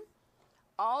down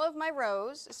all of my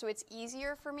rows so it's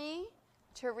easier for me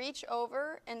to reach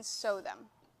over and sew them.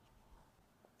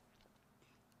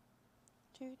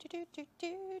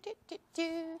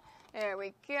 There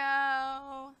we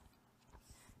go.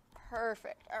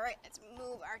 Perfect. All right, let's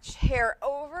move our chair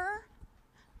over.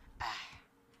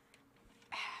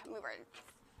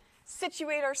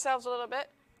 Situate ourselves a little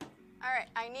bit. All right,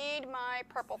 I need my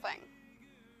purple thing.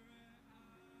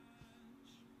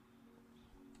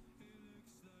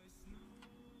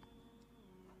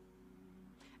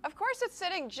 Of course, it's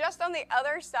sitting just on the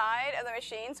other side of the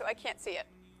machine, so I can't see it.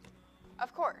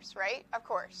 Of course, right? Of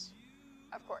course.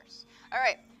 Of course. All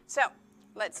right, so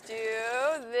let's do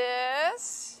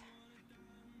this.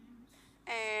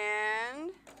 And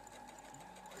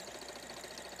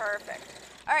perfect.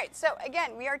 All right, so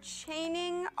again, we are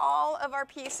chaining all of our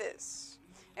pieces.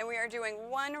 And we are doing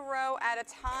 1 row at a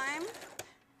time.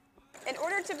 In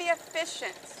order to be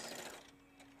efficient,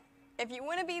 if you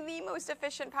want to be the most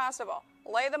efficient possible,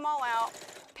 lay them all out,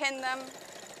 pin them,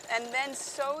 and then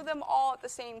sew them all at the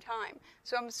same time.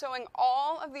 So I'm sewing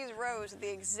all of these rows at the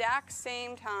exact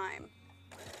same time.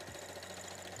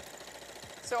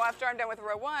 So after I'm done with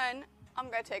row 1, I'm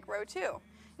going to take row 2.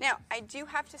 Now, I do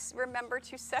have to remember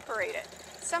to separate it.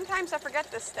 Sometimes I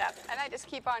forget this step, and I just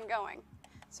keep on going.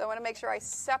 So I want to make sure I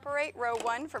separate row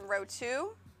 1 from row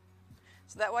 2,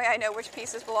 so that way I know which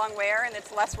pieces belong where, and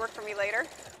it's less work for me later.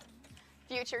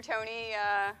 Future Tony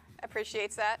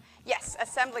appreciates that. Yes,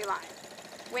 assembly line.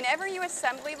 Whenever you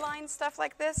assembly line stuff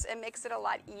like this, it makes it a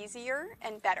lot easier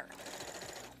and better.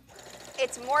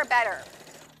 It's more better.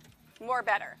 More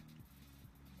better.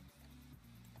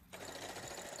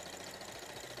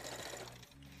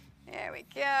 There we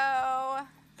go.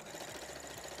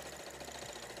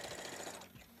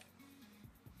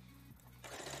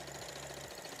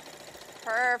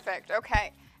 Perfect.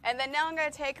 Okay. And then now I'm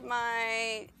going to take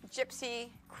my Gypsy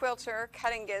quilter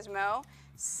cutting gizmo,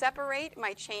 separate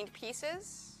my chained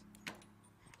pieces.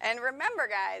 And remember,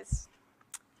 guys,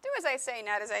 do as I say,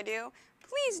 not as I do.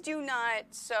 Please do not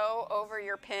sew over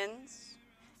your pins.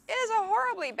 It is a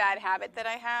horribly bad habit that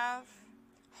I have.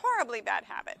 Horribly bad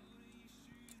habit.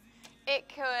 It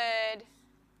could,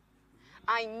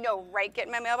 I know, right, get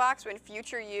in my mailbox when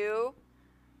future you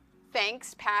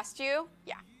thanks past you.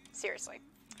 Yeah, seriously.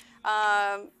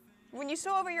 When you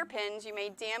sew over your pins, you may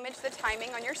damage the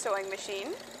timing on your sewing machine.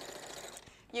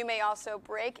 You may also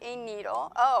break a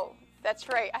needle. Oh, that's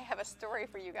right, I have a story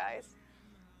for you guys.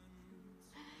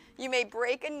 You may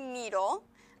break a needle,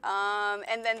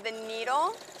 and then the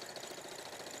needle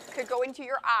could go into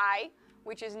your eye,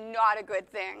 which is not a good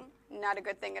thing. Not a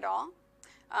good thing at all.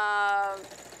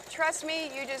 Trust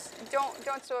me, you just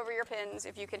don't sew over your pins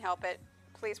if you can help it.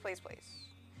 Please, please, please.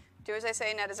 Do as I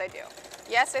say, not as I do.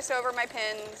 Yes, I sew over my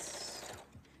pins.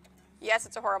 Yes,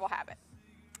 it's a horrible habit.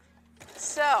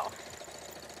 So,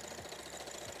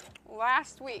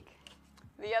 last week,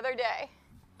 the other day,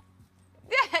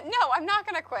 no, I'm not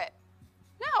going to quit.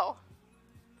 No.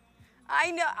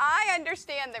 I know, I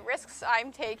understand the risks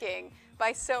I'm taking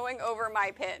by sewing over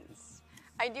my pins.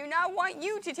 I do not want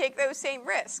you to take those same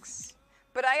risks,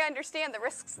 but I understand the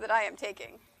risks that I am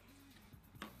taking.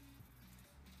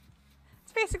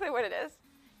 It's basically what it is.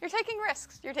 You're taking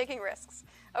risks. You're taking risks.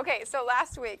 Okay, so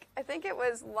last week, I think it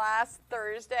was last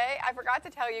Thursday, I forgot to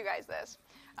tell you guys this.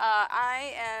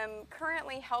 I am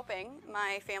currently helping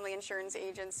my family insurance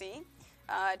agency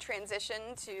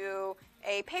transition to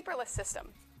a paperless system.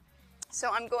 So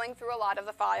I'm going through a lot of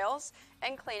the files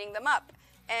and cleaning them up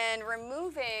and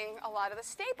removing a lot of the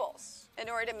staples in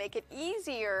order to make it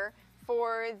easier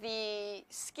for the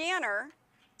scanner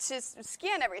to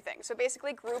scan everything. So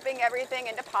basically grouping everything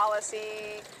into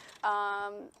policy,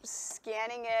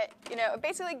 scanning it, you know,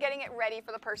 basically getting it ready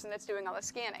for the person that's doing all the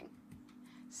scanning.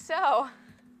 So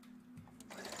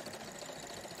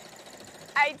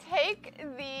I take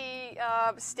the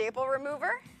staple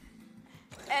remover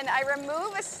and I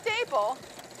remove a staple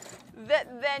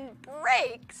that then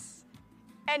breaks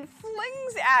and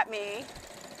flings at me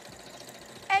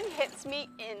and hits me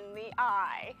in the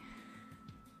eye.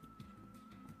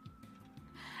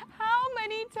 How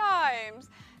many times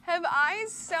have I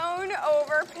sewn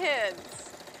over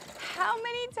pins? How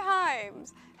many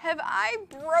times have I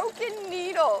broken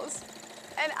needles?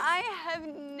 And I have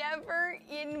never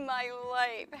in my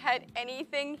life had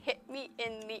anything hit me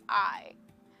in the eye.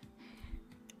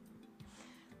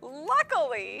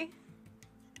 Luckily,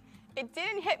 it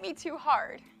didn't hit me too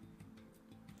hard.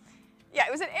 Yeah,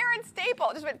 it was an errant staple.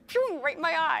 It just went right in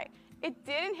my eye. It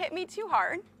didn't hit me too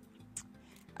hard.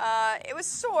 It was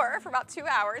sore for about 2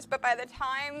 hours, but by the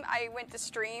time I went to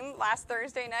stream last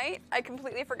Thursday night, I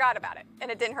completely forgot about it,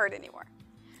 and it didn't hurt anymore.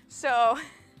 So,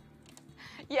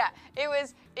 yeah, it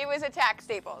was attack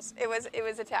staples. It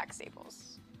was attack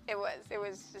staples. It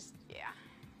was just,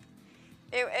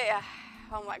 yeah.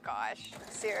 Oh my gosh,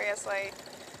 seriously.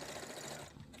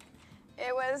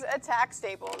 It was attack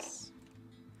staples.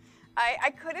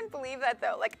 I couldn't believe that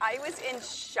though. Like, I was in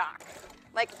shock,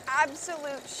 like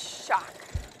absolute shock.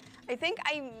 I think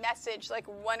I messaged like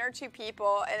 1 or 2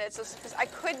 people, and it's just because I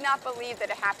could not believe that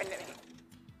it happened to me.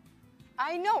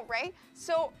 I know, right?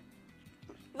 So,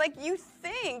 like, you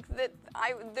think that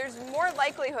there's more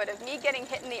likelihood of me getting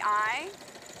hit in the eye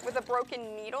with a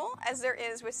broken needle as there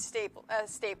is with staple.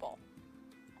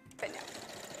 But no.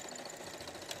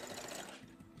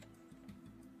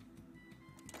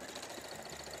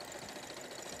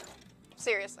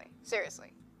 Seriously,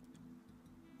 seriously.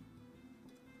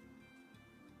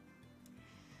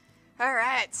 All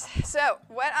right, so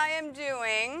what I am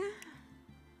doing,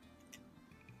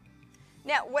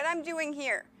 now what I'm doing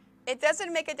here, it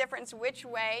doesn't make a difference which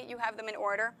way you have them in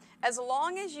order, as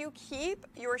long as you keep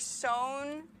your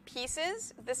sewn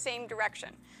pieces the same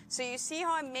direction. So you see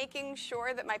how I'm making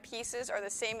sure that my pieces are the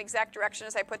same exact direction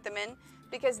as I put them in?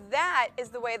 Because that is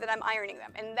the way that I'm ironing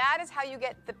them, and that is how you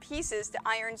get the pieces to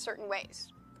iron certain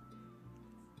ways.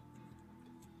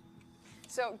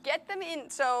 So get them in,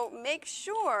 so make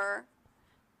sure,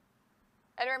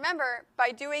 and remember,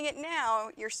 by doing it now,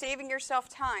 you're saving yourself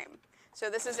time. So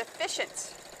this is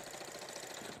efficient.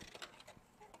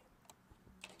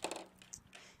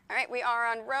 All right, we are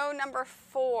on row number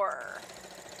 4.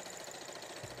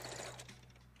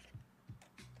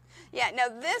 Yeah, now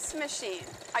this machine,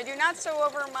 I do not sew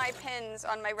over my pins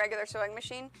on my regular sewing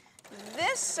machine.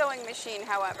 This sewing machine,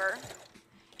 however,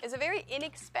 is a very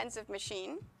inexpensive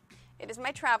machine. It is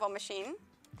my travel machine.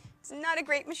 It's not a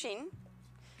great machine.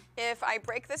 If I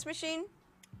break this machine,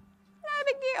 not a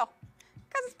big deal,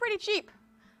 because it's pretty cheap.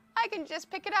 I can just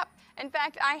pick it up. In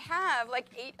fact, I have like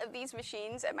 8 of these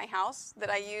machines at my house that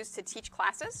I use to teach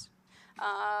classes.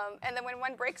 And then when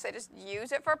one breaks, I just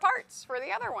use it for parts for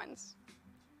the other ones.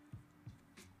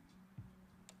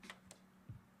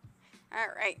 All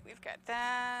right, we've got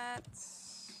that.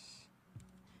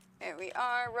 There we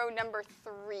are, row number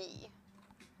 3.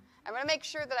 I'm going to make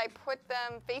sure that I put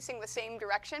them facing the same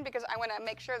direction because I want to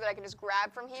make sure that I can just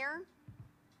grab from here.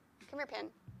 Come here, pin.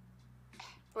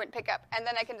 It wouldn't pick up. And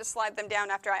then I can just slide them down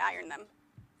after I iron them.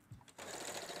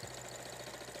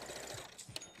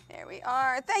 There we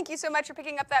are. Thank you so much for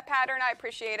picking up that pattern. I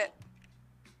appreciate it.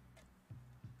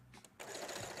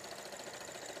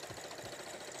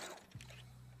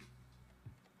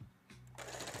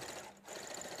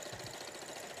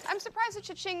 I'm surprised the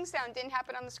cha-ching sound didn't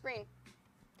happen on the screen.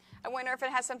 I wonder if it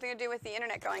has something to do with the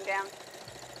internet going down.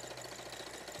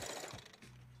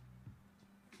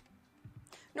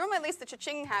 Normally, at least the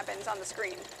cha-ching happens on the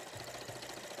screen.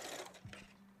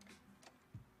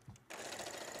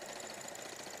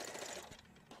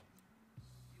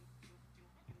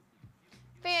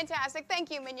 Fantastic.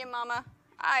 Thank you, Minion Mama.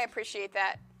 I appreciate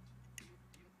that.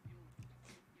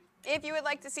 If you would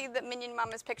like to see the Minion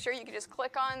Mama's picture, you can just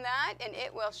click on that, and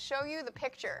it will show you the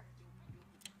picture.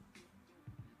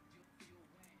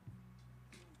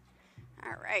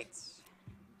 All right.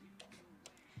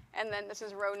 And then this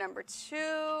is row number 2.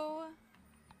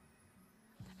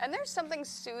 And there's something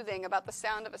soothing about the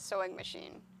sound of a sewing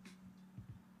machine.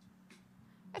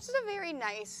 It's just a very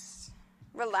nice,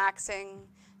 relaxing,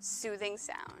 soothing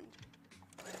sound.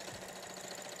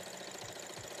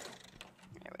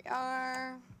 There we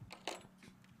are.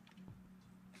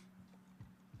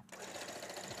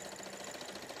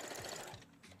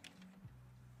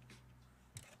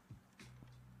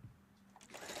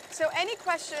 So any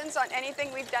questions on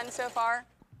anything we've done so far?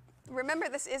 Remember,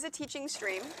 this is a teaching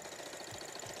stream.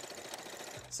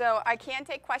 So I can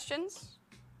take questions.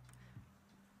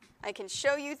 I can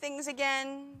show you things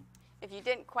again if you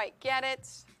didn't quite get it.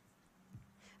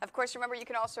 Of course, remember, you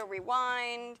can also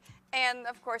rewind. And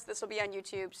of course, this will be on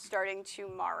YouTube starting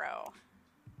tomorrow.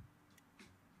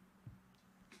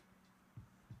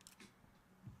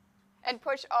 And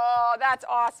push, oh, that's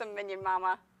awesome, Minion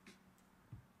Mama.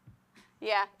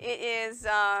 Yeah, it is.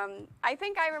 I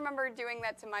think I remember doing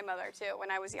that to my mother, too, when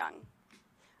I was young.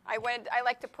 I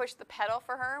like to push the pedal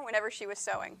for her whenever she was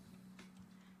sewing.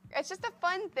 It's just a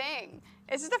fun thing.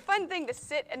 It's just a fun thing to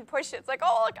sit and push it. It's like,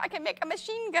 oh, look, I can make a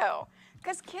machine go.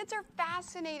 Because kids are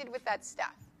fascinated with that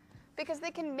stuff. Because they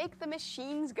can make the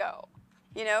machines go.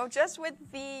 You know, just with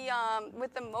the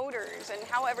motors and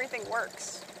how everything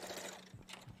works.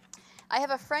 I have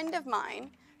a friend of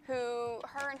mine who,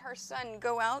 her and her son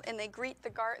go out and they greet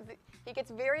the he gets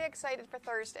very excited for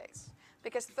Thursdays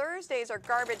because Thursdays are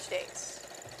garbage days.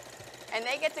 And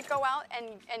they get to go out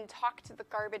and talk to the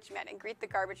garbage men and greet the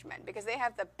garbage men because they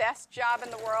have the best job in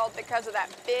the world because of that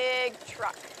big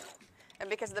truck and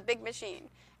because of the big machine.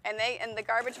 And the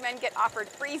garbage men get offered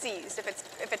freezies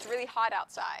if it's really hot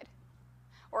outside,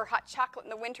 or hot chocolate in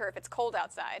the winter if it's cold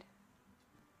outside.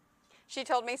 She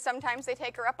told me sometimes they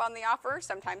take her up on the offer,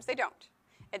 sometimes they don't.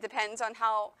 It depends on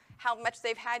how much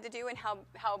they've had to do and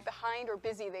how behind or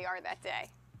busy they are that day.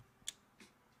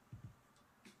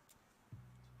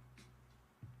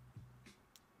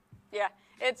 Yeah,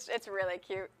 it's really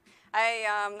cute.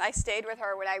 I stayed with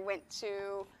her when I went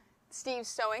to Steve's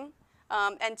Sewing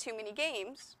and Too Many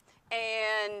Games,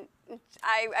 and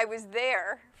I was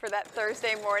there for that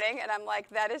Thursday morning, and I'm like,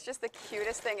 that is just the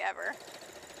cutest thing ever.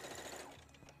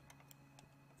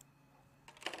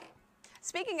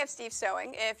 Speaking of Steve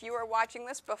Sewing, if you are watching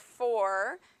this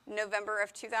before November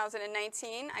of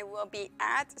 2019, I will be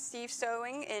at Steve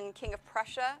Sewing in King of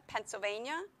Prussia,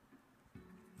 Pennsylvania.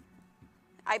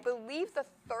 I believe the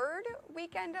 3rd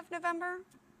weekend of November.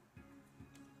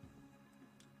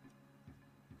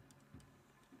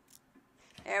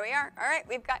 There we are. All right,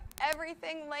 we've got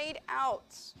everything laid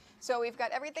out. So we've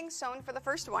got everything sewn for the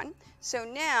first one. So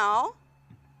now,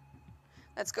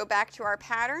 let's go back to our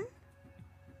pattern.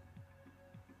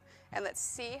 And let's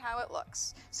see how it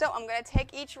looks. So I'm going to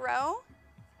take each row,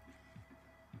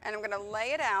 and I'm going to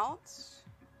lay it out.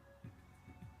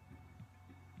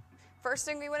 First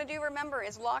thing we want to do, remember,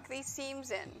 is lock these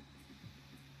seams in.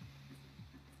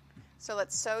 So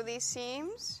let's sew these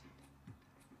seams.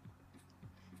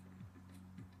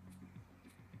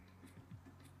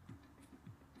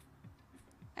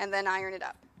 And then iron it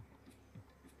up.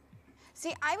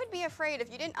 See, I would be afraid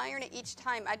if you didn't iron it each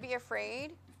time, I'd be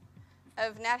afraid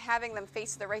of not having them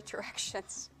face the right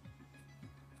directions.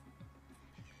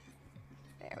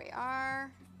 There we are.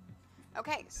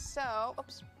 Okay, so,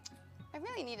 oops. I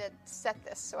really need to set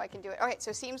this so I can do it. All right,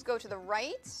 so seams go to the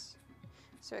right.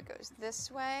 So it goes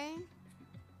this way.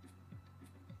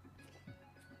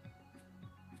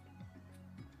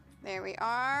 There we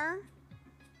are.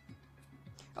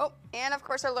 Oh, and of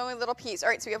course our lonely little piece. All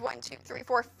right, so we have 1, 2, 3,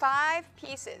 4, 5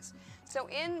 pieces. So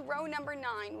in row number 9,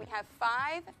 we have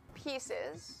 5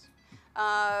 pieces.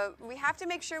 We have to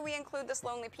make sure we include this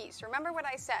lonely piece. Remember what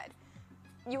I said.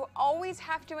 You always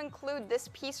have to include this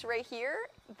piece right here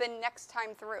the next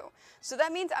time through. So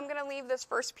that means I'm going to leave this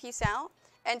first piece out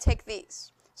and take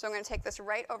these. So I'm going to take this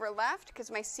right over left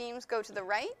because my seams go to the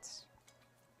right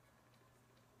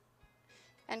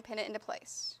and pin it into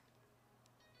place.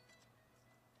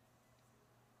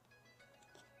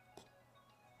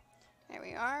 There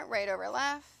we are, right over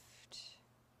left,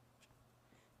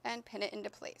 and pin it into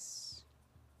place.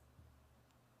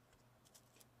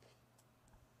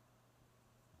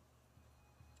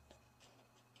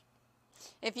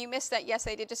 If you missed that, yes,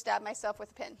 I did just stab myself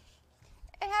with a pin.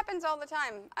 It happens all the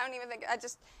time. I don't even think,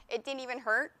 it didn't even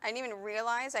hurt. I didn't even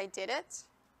realize I did it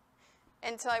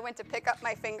until I went to pick up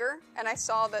my finger and I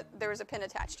saw that there was a pin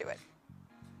attached to it.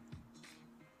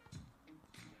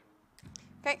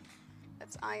 Okay,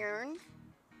 let's iron.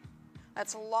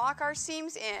 Let's lock our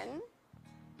seams in.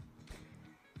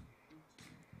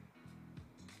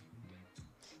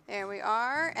 There we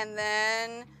are, and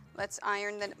then let's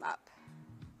iron them up.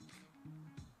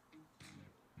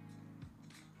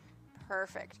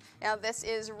 Perfect. Now this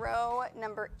is row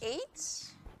number 8.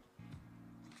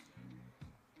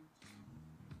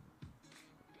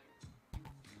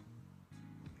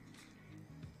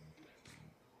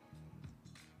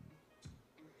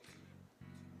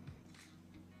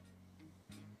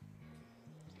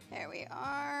 There we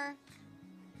are.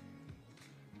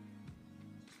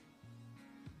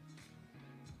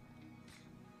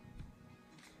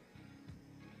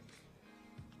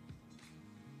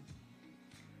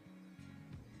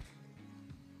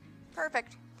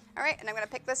 Perfect. All right, and I'm going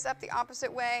to pick this up the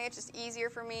opposite way. It's just easier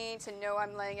for me to know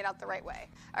I'm laying it out the right way.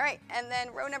 All right, and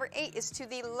then row number 8 is to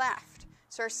the left.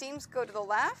 So our seams go to the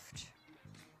left.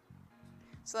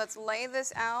 So let's lay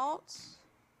this out.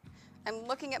 I'm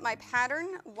looking at my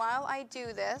pattern while I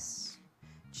do this,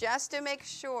 just to make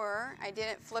sure I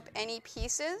didn't flip any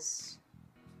pieces.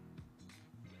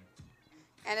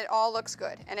 And it all looks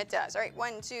good, and it does. All right,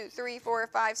 1, 2, 3, 4,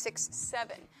 5, 6,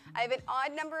 7. I have an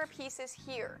odd number of pieces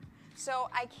here. So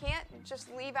I can't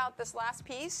just leave out this last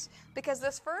piece because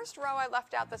this first row I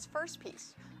left out this first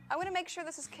piece. I want to make sure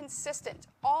this is consistent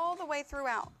all the way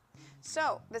throughout.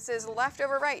 So this is left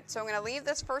over right. So I'm going to leave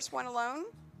this first one alone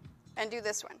and do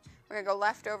this one. We're going to go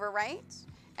left over right.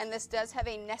 And this does have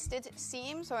a nested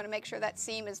seam, so I want to make sure that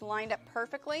seam is lined up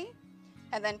perfectly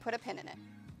and then put a pin in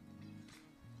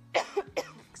it.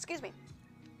 Excuse me.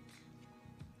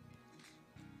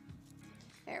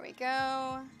 There we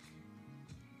go.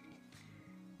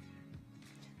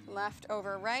 Left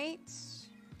over right.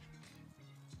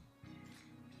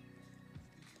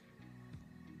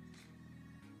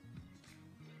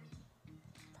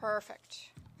 Perfect.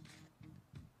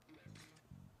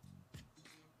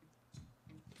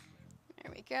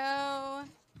 There we go.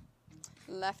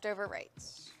 Left over right.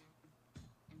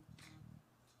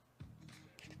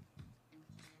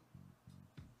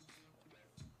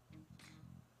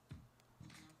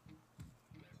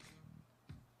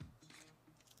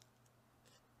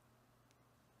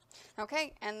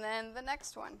 Okay, and then the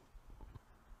next one.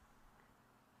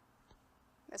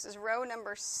 This is row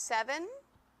number 7.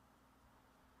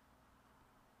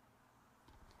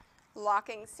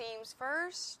 Locking seams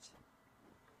first.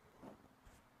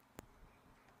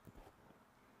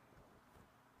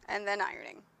 And then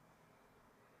ironing.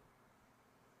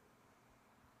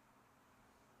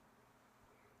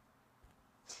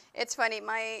 It's funny,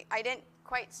 I didn't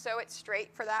quite sew it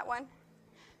straight for that one.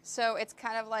 So it's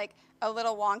kind of like a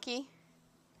little wonky,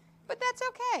 but that's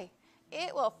okay.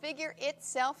 It will figure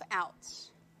itself out.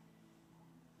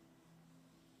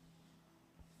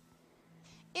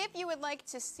 If you would like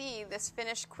to see this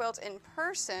finished quilt in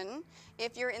person,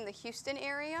 if you're in the Houston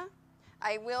area,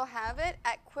 I will have it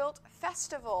at Quilt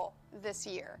Festival this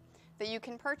year that you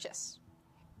can purchase.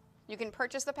 You can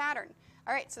purchase the pattern.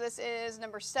 All right, so this is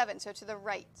number 7, so to the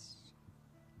right.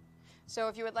 So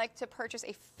if you would like to purchase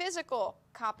a physical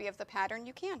copy of the pattern,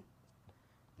 you can.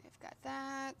 I've got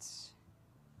that.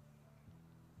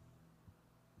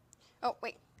 Oh,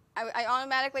 wait. I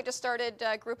automatically just started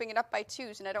grouping it up by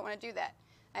 2s, and I don't want to do that.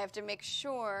 I have to make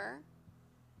sure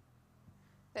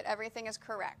that everything is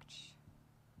correct.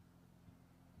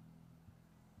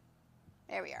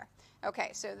 There we are.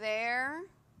 Okay, so there.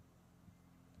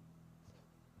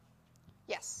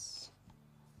 Yes.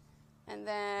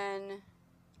 and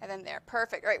then there.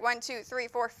 Perfect. All right, 1, 2, 3,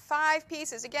 4, 5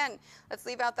 pieces. Again, let's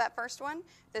leave out that first one.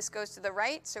 This goes to the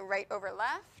right, so right over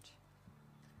left.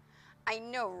 I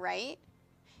know, right?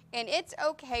 And it's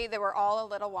okay that we're all a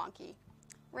little wonky.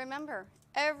 Remember,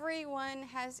 everyone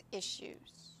has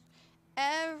issues.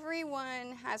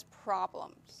 Everyone has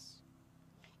problems.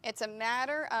 It's a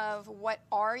matter of what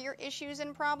are your issues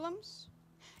and problems,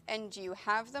 and do you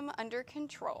have them under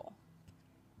control?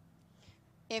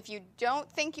 If you don't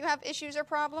think you have issues or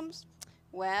problems,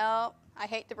 well, I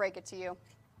hate to break it to you.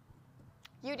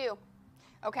 You do.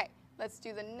 Okay, let's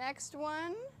do the next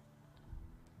one.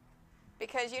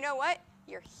 Because you know what?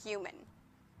 You're human.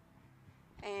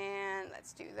 And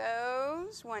let's do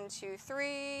those. 1, 2,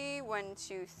 3, 1,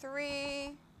 2,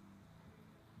 3.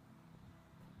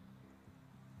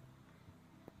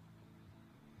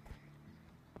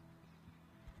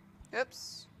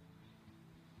 Oops.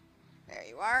 There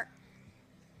you are.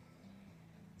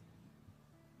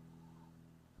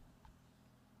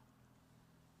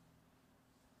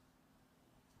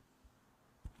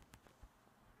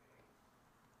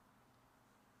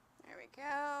 There we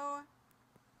go.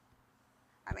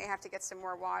 I may have to get some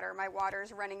more water. My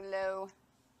water's running low.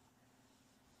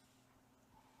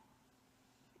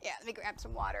 Yeah, let me grab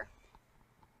some water.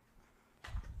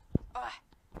 Ugh.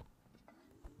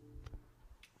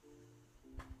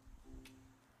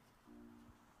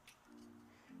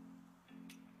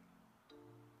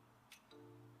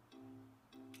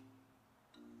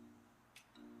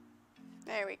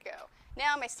 There we go.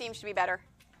 Now my steam should be better.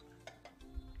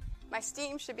 My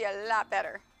steam should be a lot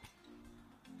better.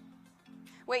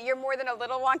 Wait, you're more than a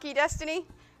little wonky, Destiny?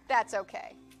 That's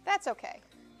okay. That's okay.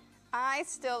 I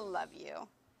still love you.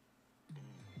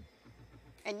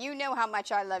 And you know how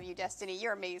much I love you, Destiny.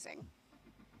 You're amazing.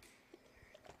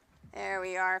 There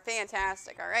we are.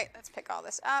 Fantastic. All right, let's pick all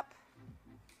this up.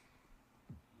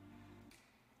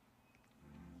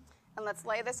 And let's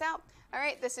lay this out. All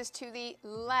right, this is to the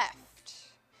left.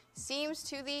 Seams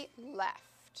to the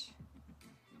left.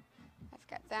 I've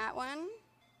got that one.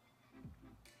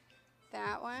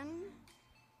 That one,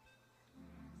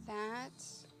 that.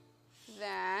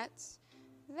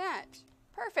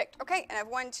 Perfect. Okay, and I have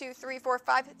 1, 2, 3, 4,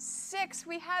 5, 6.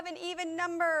 We have an even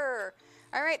number.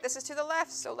 All right, this is to the left,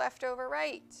 so left over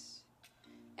right.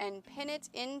 And pin it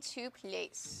into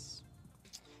place.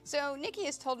 So Nikki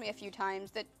has told me a few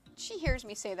times that she hears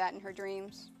me say that in her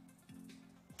dreams.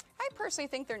 I personally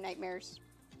think they're nightmares.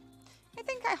 I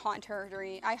think I haunt her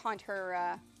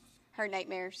her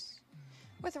nightmares.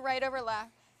 With right over left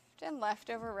and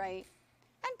left over right,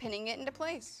 and pinning it into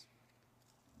place.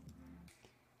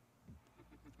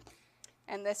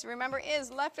 And this, remember,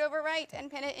 is left over right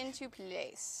and pin it into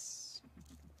place.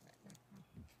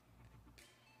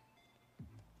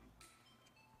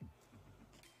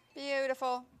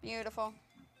 Beautiful, beautiful.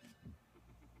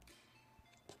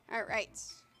 All right,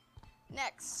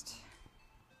 next.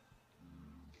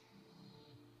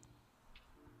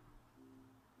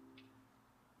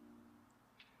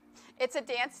 It's a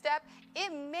dance step.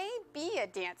 It may be a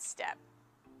dance step.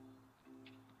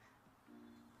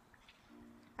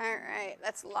 All right,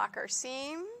 let's lock our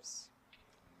seams.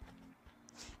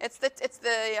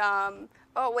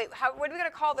 Oh wait, what are we gonna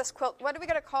call this quilt? What are we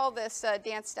gonna call this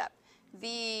dance step?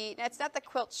 It's not the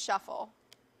quilt shuffle.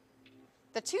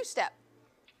 The two-step.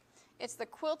 It's the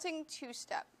quilting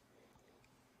two-step.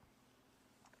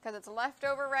 Because it's left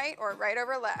over right or right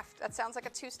over left. That sounds like a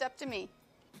two-step to me.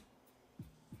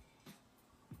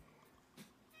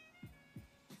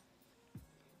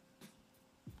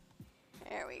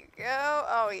 There we go.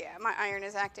 Oh yeah, my iron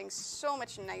is acting so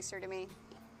much nicer to me.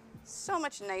 So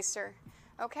much nicer.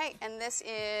 Okay, and this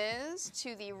is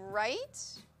to the right.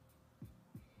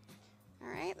 All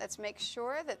right, let's make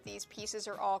sure that these pieces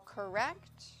are all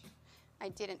correct. I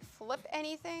didn't flip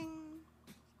anything.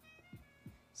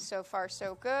 So far,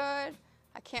 so good.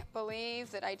 I can't believe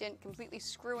that I didn't completely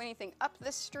screw anything up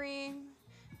this stream.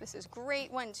 This is great.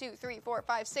 1, 2, 3, 4,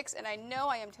 5, 6, and I know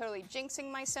I am totally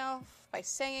jinxing myself by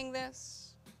saying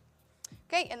this.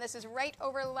 Okay, and this is right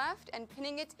over left and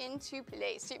pinning it into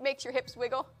place. It makes your hips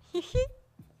wiggle.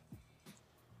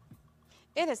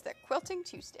 It is the quilting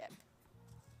two-step.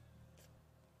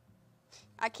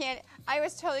 I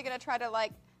was totally gonna try to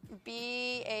like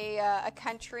be a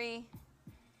country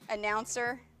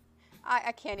announcer.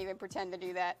 I can't even pretend to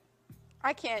do that.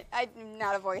 I'm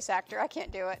not a voice actor. I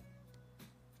can't do it.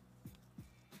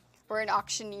 Or an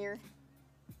auctioneer.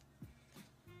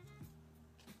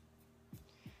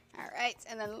 All right,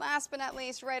 and then last but not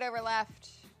least, right over left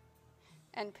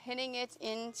and pinning it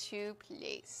into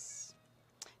place.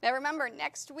 Now remember,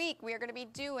 next week we are going to be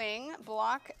doing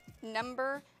block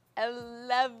number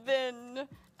 11.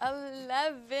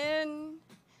 11.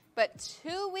 But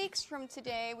 2 weeks from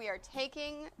today, we are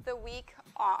taking the week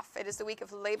off. It is the week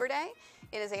of Labor Day.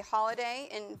 It is a holiday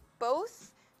in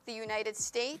both the United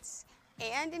States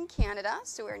and in Canada,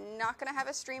 so we're not going to have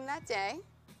a stream that day.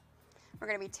 We're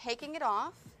going to be taking it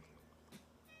off.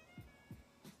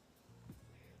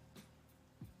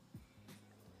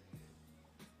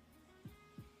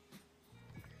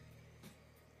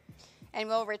 And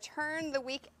we'll return the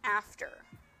week after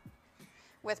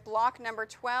with block number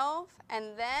 12,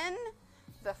 and then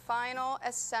the final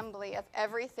assembly of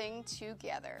everything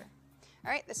together.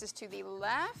 All right, this is to the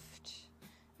left.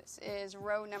 This is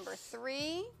row number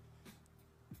 3.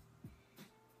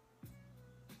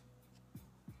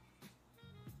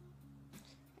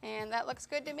 And that looks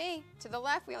good to me. To the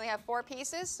left, we only have 4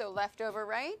 pieces, so left over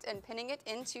right and pinning it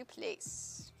into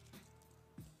place.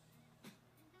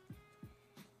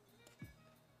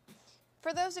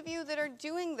 For those of you that are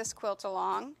doing this quilt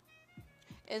along,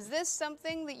 is this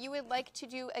something that you would like to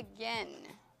do again?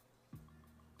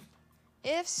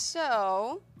 If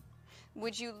so,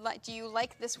 do you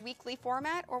like this weekly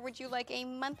format, or would you like a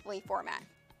monthly format?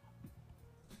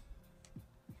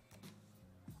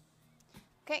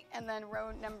 Okay, and then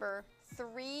row number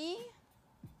 3.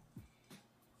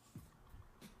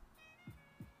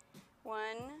 1,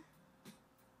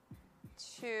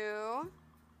 2,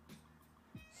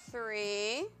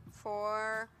 3,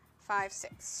 4, 5,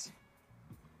 6.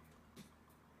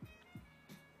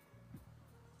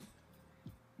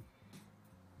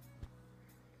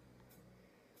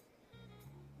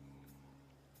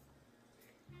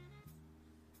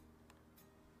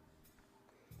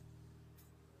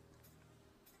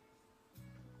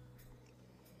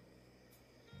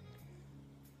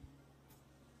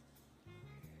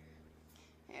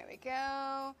 There we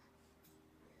go.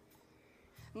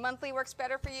 Monthly works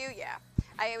better for you? Yeah.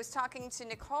 I was talking to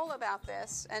Nicole about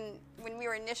this, and when we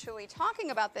were initially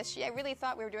talking about this, I really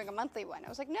thought we were doing a monthly one. I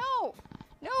was like, no,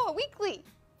 a weekly.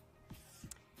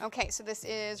 Okay, so this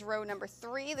is row number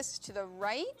 3. This is to the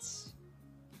right.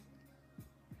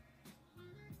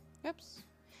 Oops.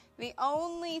 The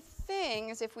only thing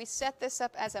is if we set this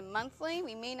up as a monthly,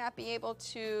 we may not be able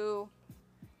to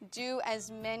do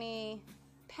as many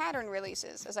pattern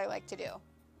releases as I like to do. Here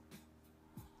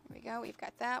we go. We've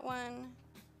got that one,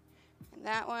 and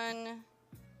that one,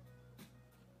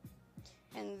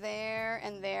 and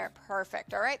there.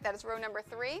 Perfect. All right, that is row number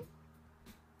 3.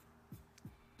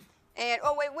 And,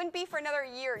 oh, it wouldn't be for another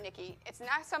year, Nikki. It's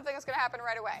not something that's going to happen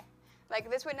right away.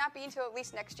 Like, this would not be until at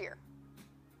least next year.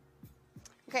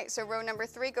 Okay, so row number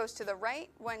 3 goes to the right.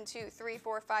 1, 2, 3,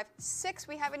 4, 5, 6.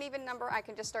 We have an even number. I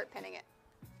can just start pinning it.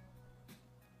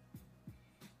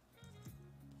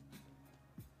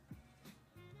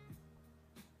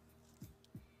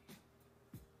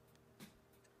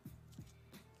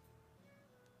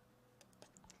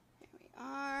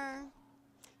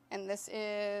 And this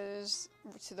is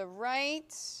to the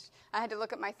right. I had to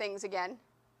look at my things again.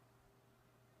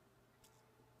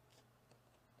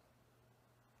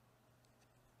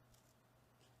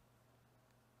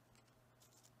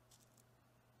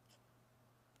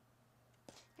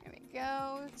 There we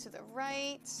go, to the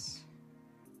right.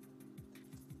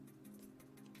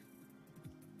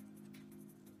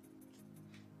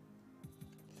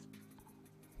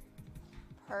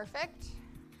 Perfect.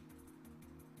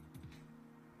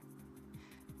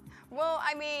 Well,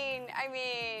 I mean,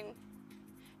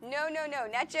 no,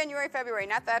 not January, February,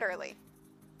 not that early.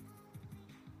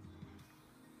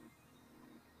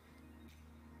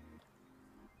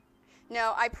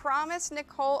 No, I promised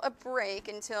Nicole a break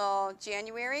until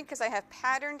January because I have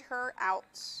patterned her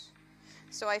out.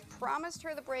 So I've promised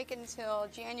her the break until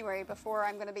January before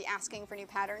I'm going to be asking for new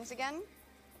patterns again.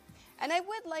 And I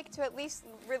would like to at least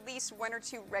release 1 or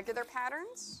 2 regular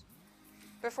patterns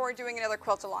before doing another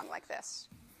quilt along like this.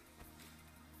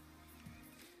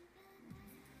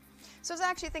 So I was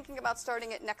actually thinking about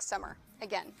starting it next summer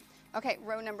again. Okay,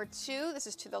 row number 2, this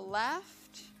is to the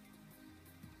left.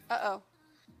 Uh-oh.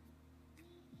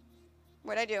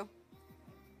 What'd I do?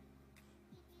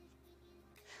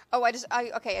 Oh, I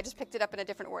just picked it up in a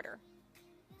different order.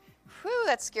 Whew,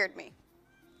 that scared me.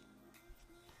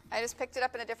 I just picked it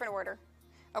up in a different order.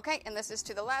 Okay, and this is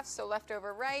to the left, so left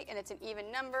over right, and it's an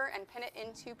even number, and pin it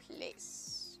into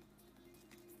place.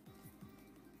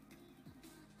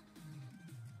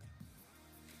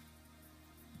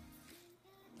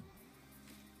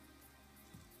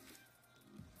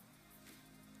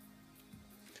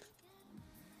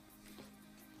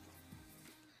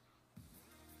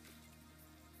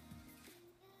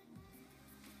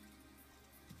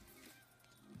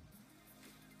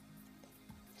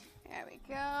 There we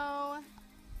we go.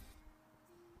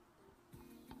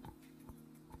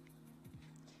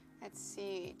 Let's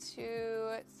see,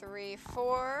 2, 3,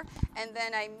 4, and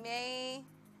then I may,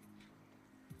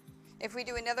 if we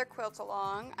do another quilt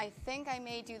along, I think I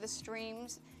may do the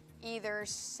streams either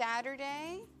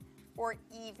Saturday or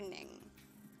evening.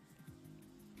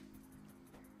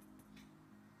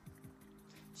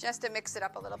 Just to mix it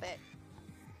up a little bit.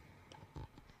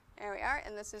 There we are,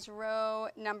 and this is row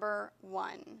number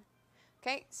 1.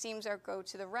 Okay, seams are go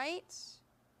to the right,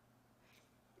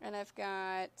 and I've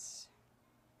got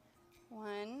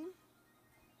 1,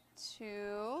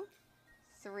 2,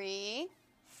 3,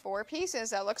 4 pieces.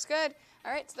 That looks good.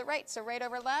 All right, to the right, so right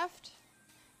over left,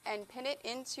 and pin it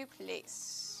into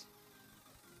place.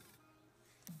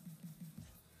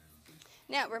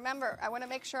 Now remember, I want to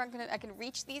make sure I can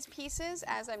reach these pieces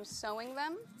as I'm sewing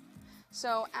them.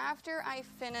 So after I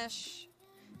finish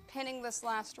pinning this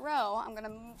last row, I'm going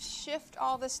to shift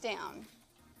all this down.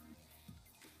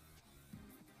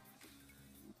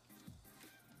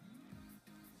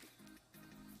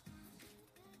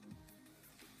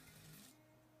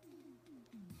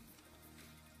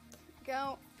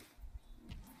 Go.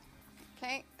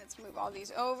 Okay, let's move all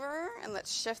these over and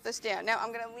let's shift this down. Now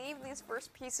I'm going to leave these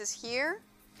first pieces here,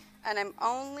 and I'm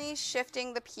only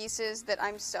shifting the pieces that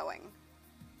I'm sewing.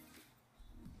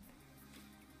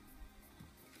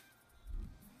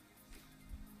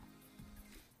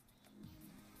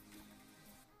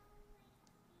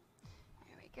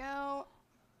 There we go.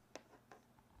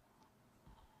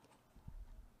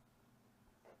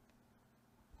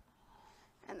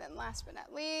 And then last but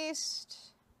not least,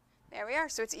 there we are.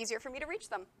 So it's easier for me to reach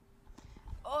them.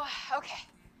 Oh, okay.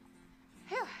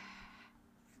 Whew.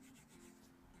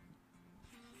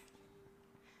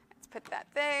 Let's put that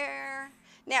there.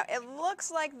 Now, it looks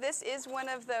like this is one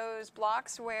of those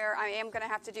blocks where I am going to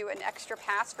have to do an extra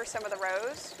pass for some of the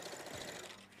rows.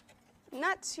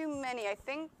 Not too many. I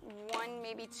think 1,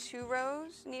 maybe 2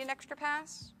 rows need an extra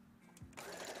pass.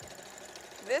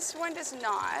 This one does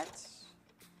not.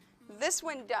 This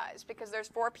one does, because there's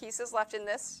 4 pieces left in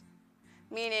this,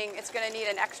 meaning it's going to need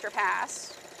an extra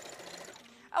pass.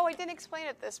 Oh, I didn't explain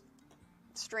it this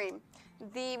stream.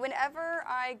 Whenever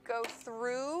I go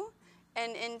through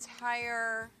an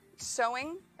entire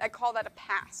sewing, I call that a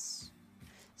pass.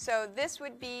 So this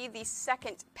would be the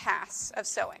second pass of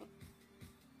sewing.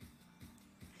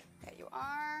 There you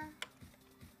are.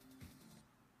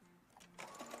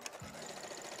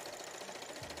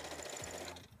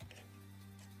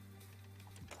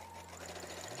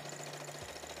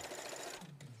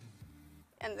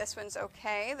 And this one's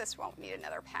okay. This won't need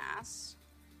another pass.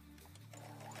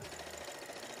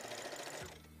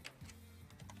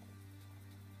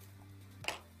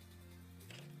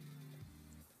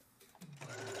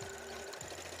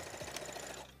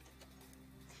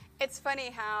 It's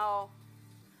funny how,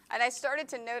 and I started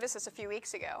to notice this a few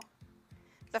weeks ago.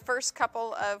 The first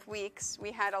couple of weeks,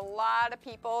 we had a lot of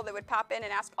people that would pop in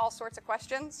and ask all sorts of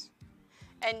questions.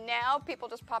 And now people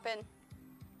just pop in.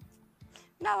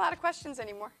 Not a lot of questions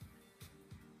anymore.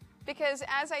 Because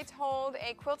as I told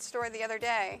a quilt store the other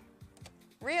day,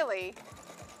 really,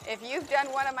 if you've done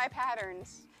one of my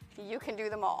patterns, you can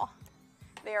do them all.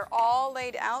 They are all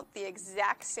laid out the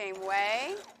exact same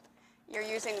way. You're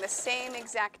using the same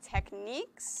exact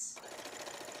techniques.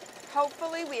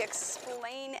 Hopefully we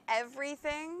explain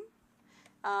everything.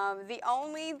 The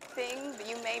only thing that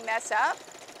you may mess up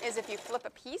is if you flip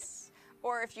a piece,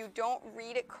 or if you don't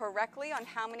read it correctly on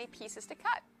how many pieces to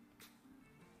cut.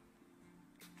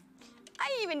 I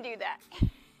even do that.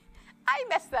 I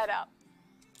mess that up.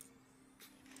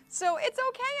 So it's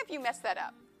okay if you mess that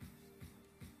up.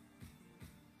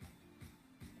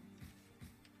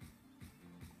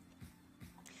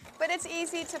 But it's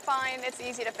easy to find, it's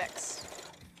easy to fix.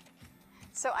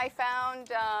 So I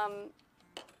found,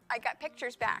 I got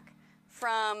pictures back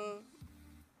from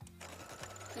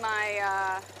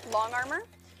my long armor,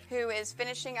 who is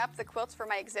finishing up the quilts for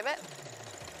my exhibit.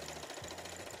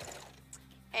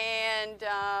 And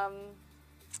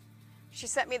she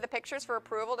sent me the pictures for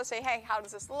approval to say, hey, how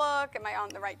does this look? Am I on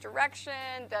the right direction?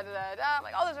 Da, da, da, da. I'm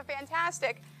like, oh, those are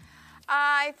fantastic.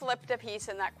 I flipped a piece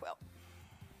in that quilt.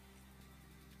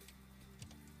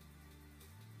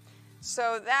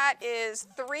 So that is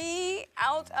 3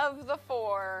 out of the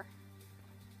 4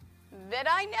 that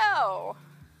I know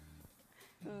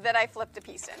that I flipped a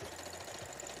piece in.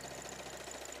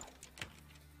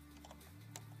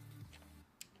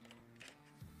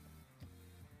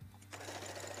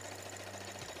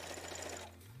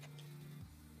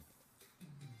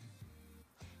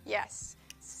 Yes,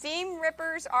 seam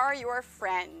rippers are your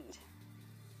friend.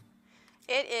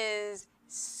 It is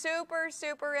super,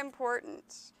 super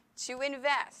important to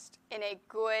invest in a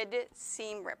good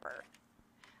seam ripper.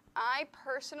 I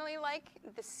personally like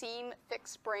the Seam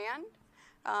Fix brand.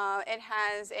 It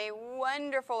has a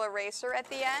wonderful eraser at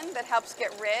the end that helps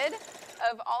get rid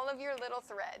of all of your little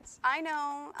threads. I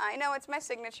know, it's my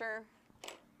signature.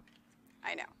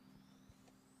 I know.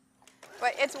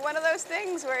 But it's one of those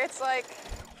things where it's like,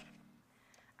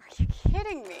 are you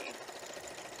kidding me?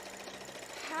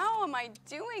 How am I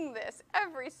doing this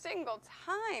every single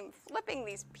time, flipping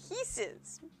these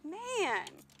pieces? Man.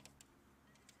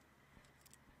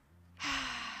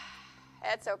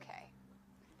 That's okay.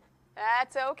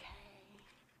 That's okay.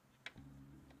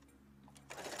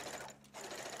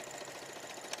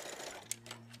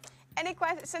 Any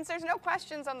questions? Since there's no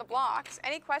questions on the blocks,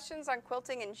 any questions on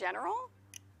quilting in general?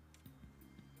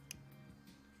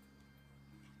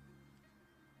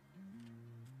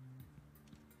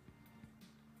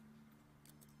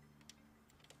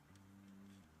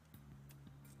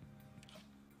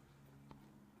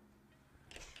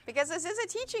 Because this is a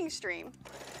teaching stream,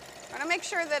 I want to make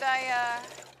sure that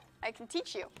I can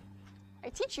teach you. I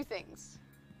teach you things.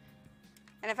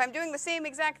 And if I'm doing the same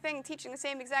exact thing, teaching the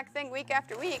same exact thing week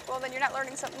after week, well, then you're not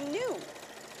learning something new.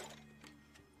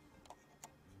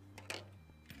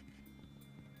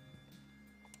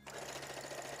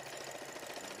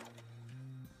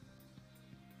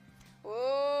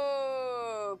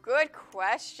 Ooh, good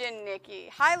question, Nikki.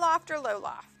 High loft or low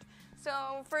loft?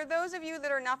 So for those of you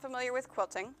that are not familiar with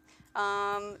quilting,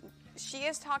 she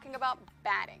is talking about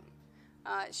batting.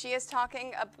 She is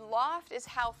talking, a loft is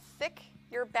how thick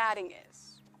your batting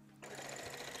is.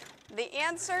 The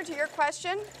answer to your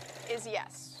question is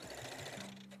yes.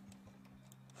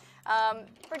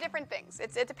 For different things.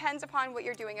 It depends upon what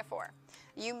you're doing it for.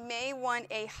 You may want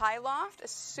a high loft, a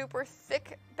super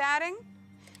thick batting,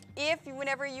 if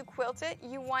whenever you quilt it,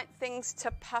 you want things to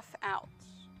puff out.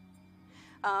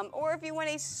 Or if you want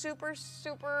a super,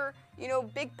 super,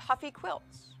 big puffy quilt.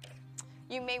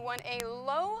 You may want a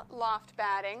low loft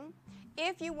batting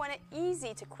if you want it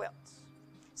easy to quilt.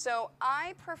 So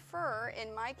I prefer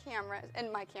in my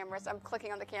cameras, I'm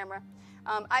clicking on the camera.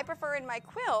 I prefer in my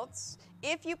quilts,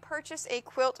 if you purchase a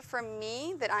quilt from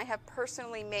me that I have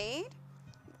personally made,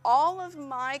 all of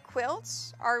my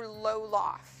quilts are low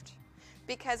loft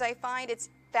because I find it's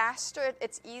faster,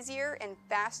 it's easier and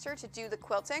faster to do the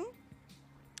quilting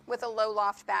with a low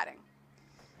loft batting.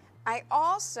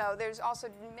 There's also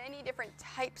many different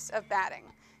types of batting.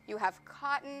 You have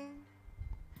cotton,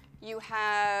 you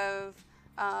have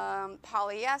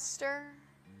polyester,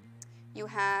 you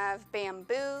have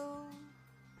bamboo,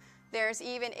 there's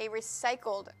even a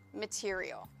recycled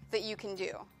material that you can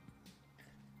do.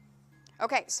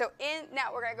 Okay, so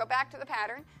now we're going to go back to the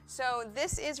pattern. So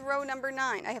this is row number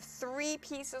 9. I have 3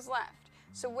 pieces left.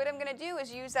 So what I'm going to do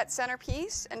is use that center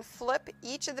piece and flip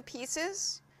each of the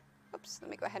pieces. Oops,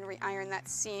 let me go ahead and re-iron that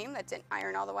seam. That didn't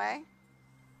iron all the way.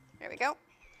 There we go.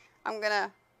 I'm going to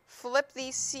flip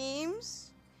these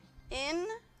seams in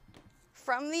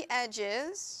from the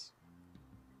edges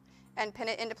and pin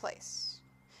it into place.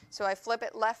 So I flip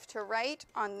it left to right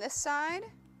on this side,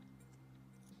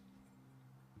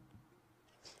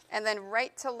 and then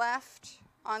right to left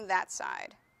on that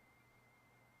side.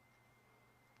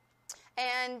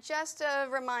 And just to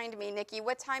remind me, Nikki,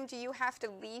 what time do you have to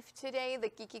leave today? The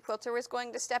Geeky Quilter is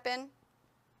going to step in.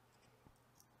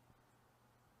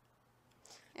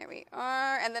 There we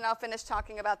are, and then I'll finish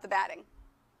talking about the batting.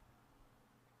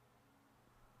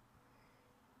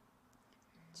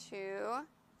 2,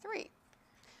 3.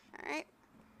 All right,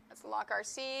 let's lock our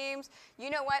seams. You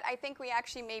know what? I think we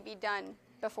actually may be done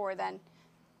before then,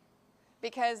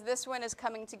 because this one is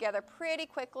coming together pretty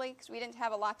quickly because we didn't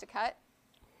have a lot to cut,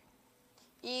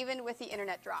 even with the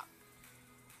internet drop.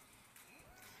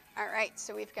 All right,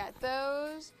 so we've got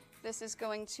those. This is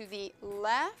going to the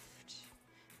left.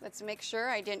 Let's make sure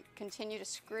I didn't continue to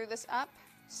screw this up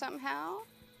somehow.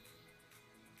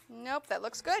 Nope, that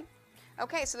looks good.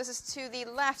 Okay, so this is to the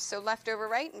left, so left over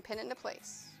right and pin it into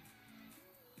place.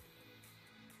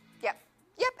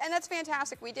 Yep, and that's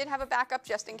fantastic. We did have a backup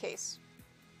just in case.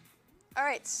 All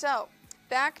right, so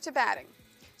back to batting.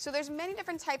 So there's many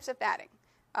different types of batting.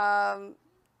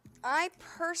 I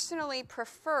personally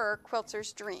prefer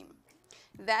Quilter's Dream.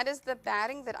 That is the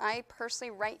batting that I personally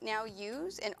right now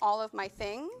use in all of my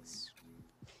things.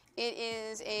 It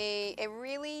is a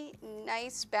really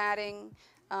nice batting.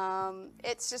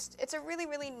 It's a really,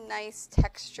 really nice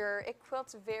texture. It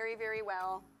quilts very, very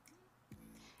well.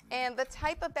 And the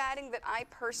type of batting that I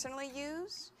personally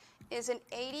use is an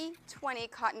 80-20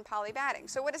 cotton poly batting.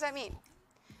 So what does that mean?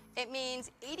 It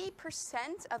means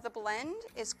 80% of the blend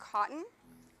is cotton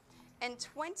and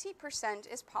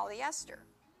 20% is polyester.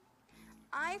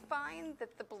 I find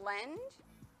that the blend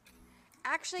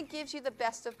actually gives you the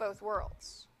best of both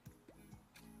worlds.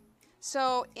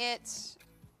 So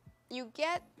you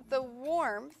get the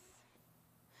warmth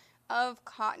of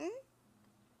cotton,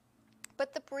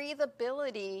 but the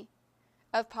breathability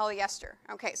of polyester.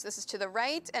 Okay, so this is to the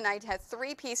right, and I had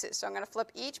 3 pieces, so I'm going to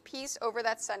flip each piece over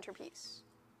that center piece.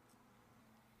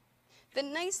 The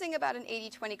nice thing about an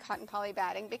 80-20 cotton poly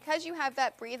batting, because you have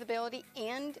that breathability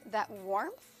and that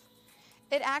warmth,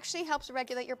 it actually helps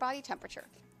regulate your body temperature.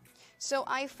 So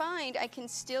I find I can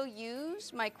still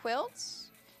use my quilts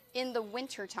in the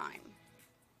winter time.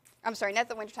 I'm sorry, not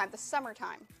the winter time, the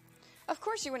summertime. Of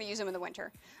course you want to use them in the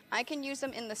winter. I can use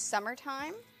them in the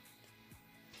summertime,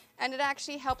 and it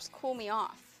actually helps cool me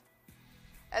off,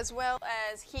 as well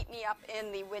as heat me up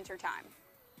in the winter time.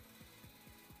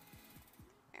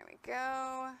 There we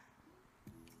go.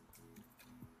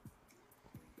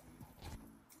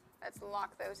 Let's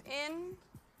lock those in.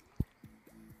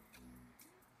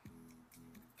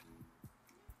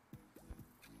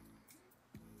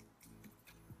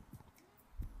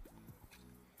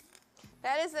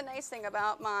 That is the nice thing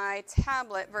about my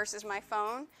tablet versus my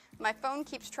phone. My phone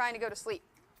keeps trying to go to sleep.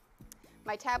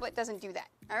 My tablet doesn't do that.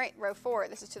 All right, row 4.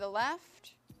 This is to the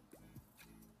left.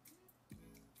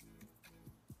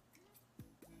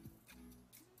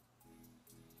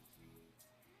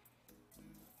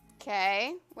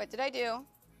 Okay, what did I do?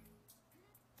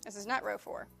 This is not row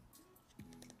 4.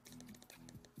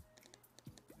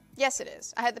 Yes, it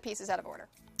is. I had the pieces out of order.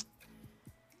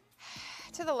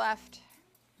 To the left.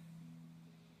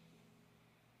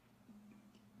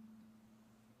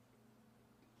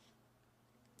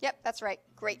 Yep, that's right.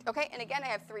 Great. Okay, and again, I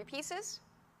have 3 pieces.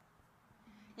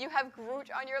 You have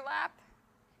Groot on your lap.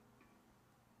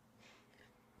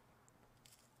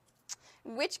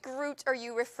 Which Groot are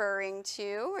you referring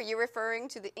to? Are you referring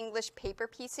to the English paper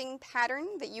piecing pattern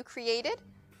that you created?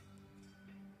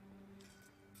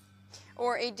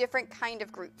 Or a different kind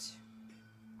of Groot?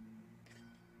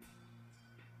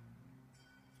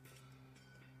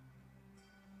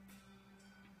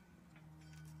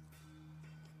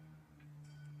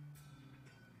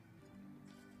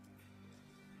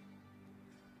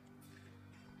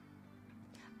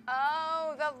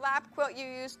 Oh, the lap quilt you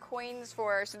used coins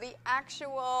for. So the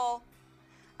actual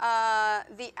panel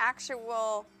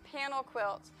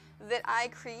quilt that I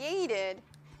created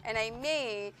and I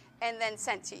made and then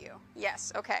sent to you.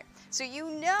 Yes, okay. So you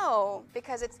know,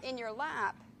 because it's in your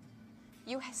lap,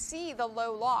 you see the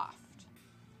low loft.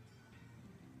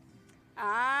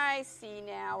 I see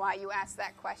now why you asked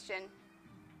that question.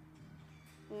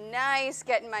 Nice,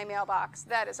 get in my mailbox.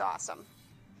 That is awesome.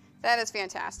 That is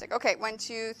fantastic. Okay, 1,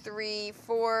 2, 3,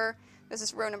 4. This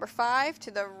is row number 5 to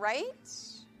the right.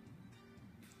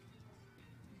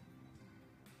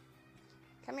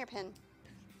 Come here, pin.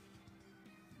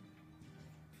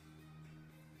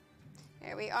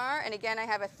 There we are. And again, I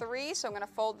have a 3, so I'm going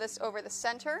to fold this over the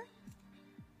center.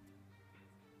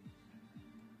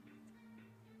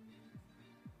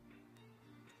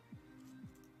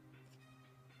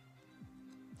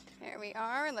 There we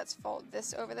are. And let's fold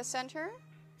this over the center.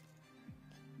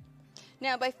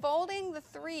 Now, by folding the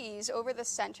 3s over the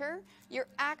center, you're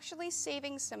actually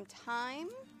saving some time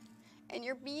and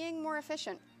you're being more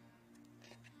efficient.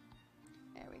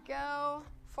 There we go.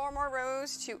 4 more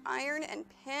rows to iron and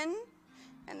pin,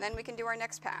 and then we can do our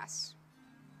next pass.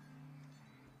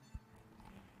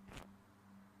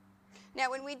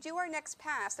 Now, when we do our next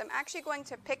pass, I'm actually going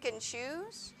to pick and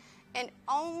choose and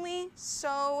only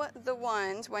sew the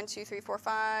ones, 1, 2, 3, 4,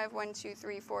 5, 1, 2,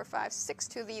 3, 4, 5, 6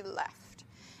 to the left.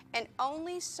 And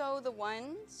only sew the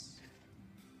ones.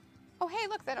 Oh, hey,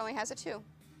 look, that only has a 2.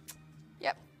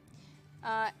 Yep.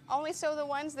 Only sew the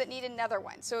ones that need another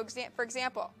one. So, for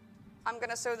example, I'm going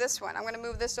to sew this one. I'm going to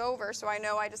move this over so I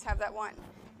know I just have that one.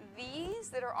 These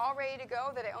that are all ready to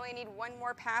go that I only need 1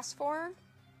 more pass for,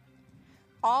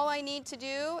 all I need to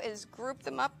do is group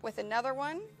them up with another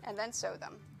one and then sew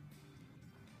them.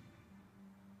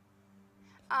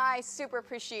 I super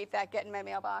appreciate that, get in my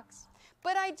mailbox.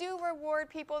 But I do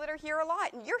reward people that are here a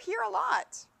lot, and you're here a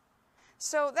lot.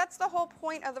 So that's the whole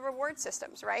point of the reward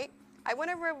systems, right? I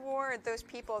want to reward those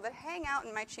people that hang out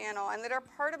in my channel and that are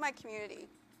part of my community.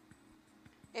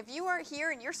 If you are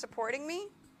here and you're supporting me,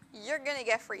 you're going to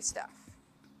get free stuff,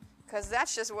 because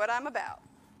that's just what I'm about.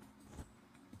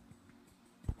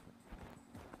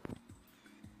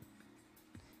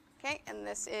 Okay, and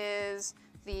this is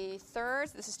the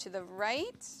 3rd. This is to the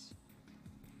right.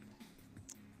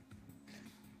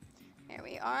 There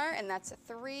we are, and that's a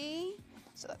 3.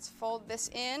 So let's fold this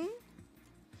in.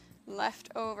 Left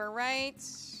over right.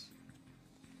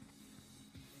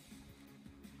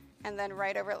 and then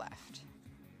right over left.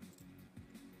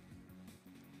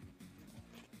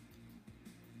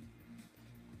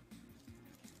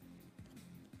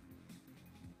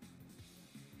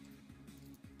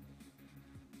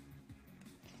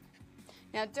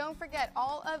 Now don't forget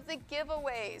all of the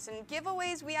giveaways. And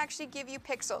giveaways, we actually give you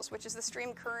pixels, which is the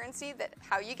stream currency, that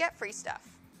how you get free stuff.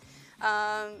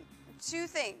 Two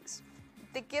things.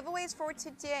 The giveaways for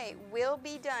today will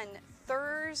be done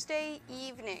Thursday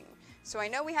evening. So I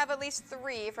know we have at least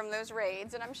 3 from those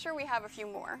raids, and I'm sure we have a few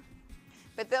more.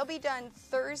 But they'll be done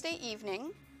Thursday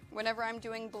evening, whenever I'm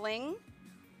doing bling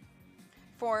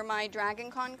for my Dragon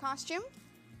Con costume.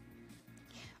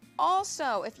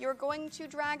 Also, if you're going to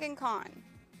Dragon Con,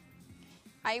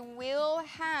 I will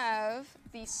have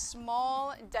the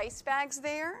small dice bags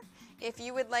there. If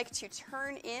you would like to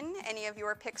turn in any of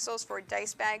your pixels for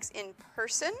dice bags in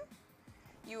person,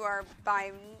 you are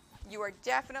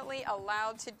definitely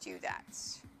allowed to do that.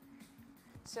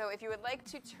 So if you would like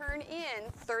to turn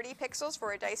in 30 pixels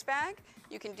for a dice bag,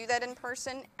 you can do that in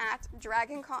person at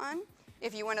Dragon Con.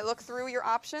 If you want to look through your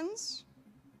options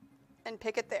and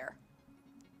pick it there.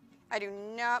 I do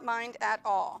not mind at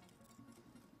all.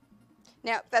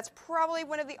 Now, that's probably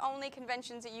one of the only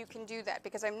conventions that you can do that,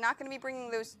 because I'm not going to be bringing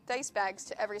those dice bags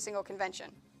to every single convention.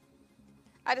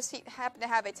 I just happen to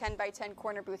have a 10 by 10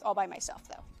 corner booth all by myself,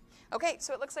 though. Okay,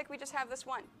 so it looks like we just have this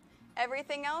one.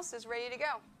 Everything else is ready to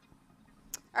go.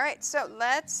 All right, so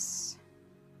let's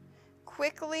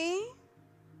quickly,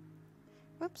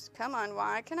 whoops, come on,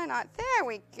 why can I not? There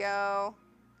we go.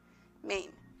 Main.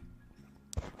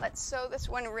 Let's sew this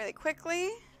one really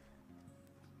quickly.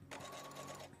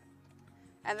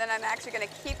 And then I'm actually going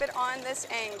to keep it on this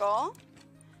angle,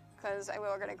 because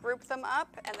we're going to group them up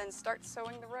and then start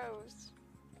sewing the rows.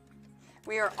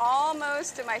 We are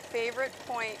almost to my favorite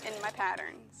point in my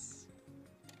patterns.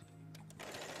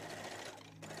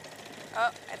 Oh,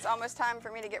 it's almost time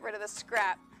for me to get rid of the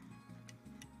scrap.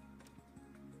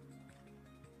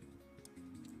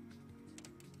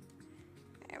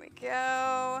 There we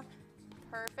go.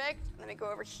 Perfect. Let me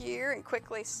go over here and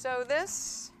quickly sew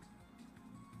this.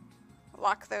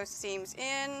 Lock those seams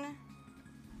in.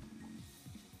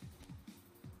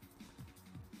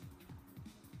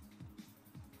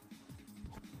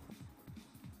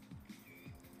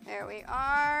 There we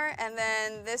are. And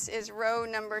then this is row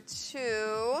number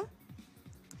 2.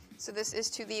 So this is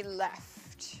to the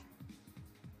left.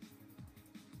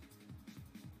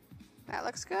 That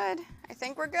looks good. I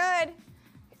think we're good. I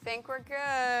think we're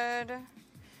good.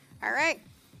 All right.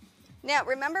 Now,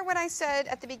 remember what I said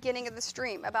at the beginning of the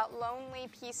stream about lonely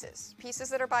pieces, pieces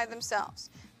that are by themselves.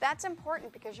 That's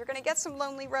important because you're going to get some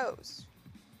lonely rows.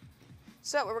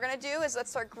 So what we're going to do is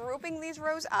let's start grouping these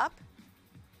rows up,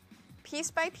 piece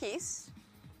by piece.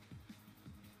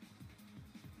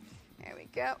 There we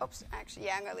go. Oops, actually,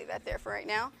 yeah, I'm going to leave that there for right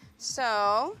now.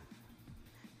 So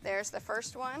there's the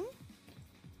first one.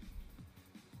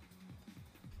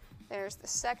 There's the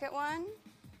second one.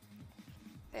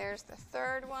 There's the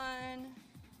third one.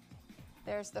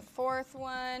 There's the fourth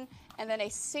one. And then a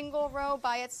single row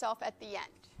by itself at the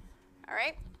end. All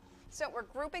right? So we're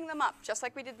grouping them up just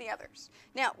like we did the others.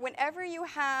 Now, whenever you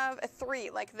have a 3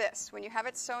 like this, when you have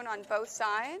it sewn on both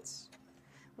sides,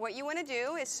 what you want to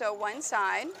do is sew one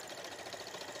side.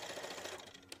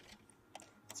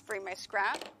 Let's free my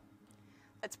scrap.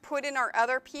 Let's put in our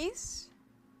other piece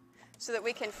so that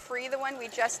we can free the one we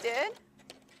just did.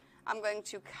 I'm going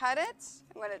to cut it,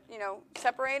 I'm going to,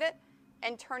 separate it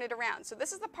and turn it around. So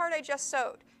this is the part I just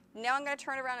sewed. Now I'm going to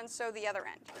turn around and sew the other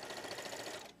end.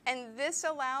 And this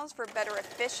allows for better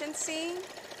efficiency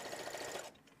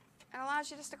and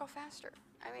allows you just to go faster.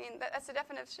 I mean, that's the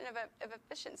definition of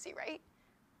efficiency, right?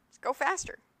 Just go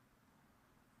faster.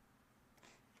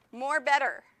 More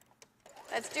better.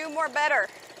 Let's do more better.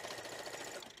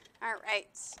 All right,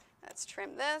 let's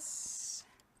trim this.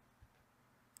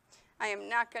 I am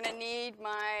not going to need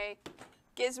my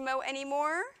gizmo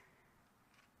anymore.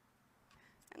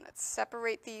 And let's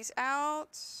separate these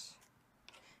out.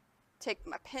 Take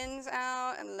my pins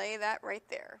out and lay that right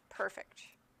there. Perfect.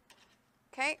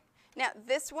 Okay, now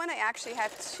this one I actually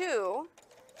have 2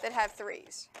 that have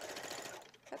 3s.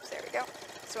 Oops, there we go.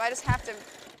 So I just have to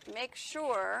make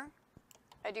sure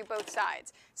I do both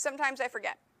sides. Sometimes I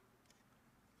forget.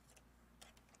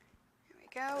 Here we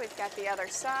go, we've got the other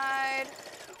side.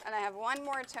 And I have one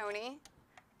more, Tony.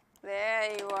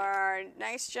 There you are.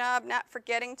 Nice job not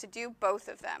forgetting to do both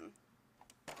of them.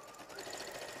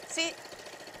 See,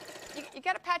 you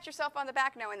got to pat yourself on the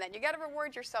back now and then. You got to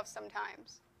reward yourself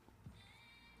sometimes.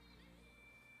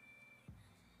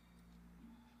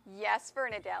 Yes,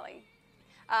 Vernadelli.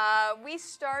 We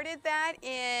started that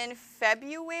in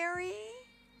February.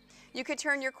 You could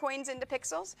turn your coins into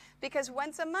pixels because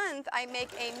once a month I make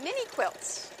a mini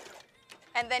quilt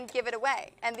and then give it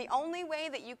away. And the only way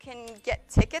that you can get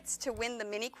tickets to win the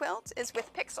mini quilt is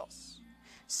with pixels.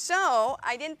 So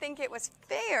I didn't think it was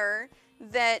fair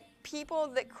that people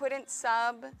that couldn't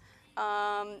sub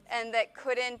and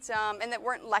that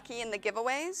weren't lucky in the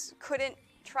giveaways couldn't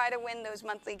try to win those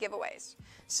monthly giveaways.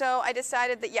 So I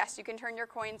decided that yes, you can turn your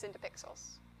coins into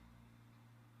pixels.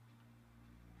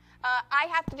 I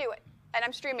have to do it, and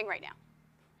I'm streaming right now.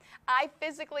 I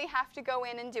physically have to go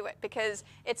in and do it because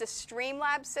it's a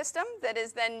Streamlabs system that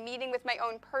is then meeting with my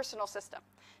own personal system.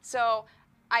 So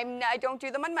I don't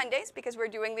do them on Mondays because we're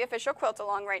doing the official quilt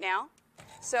along right now.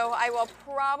 So I will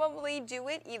probably do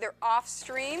it either off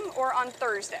stream or on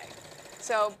Thursday.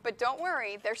 So, but don't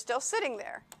worry, they're still sitting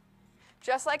there.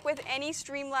 Just like with any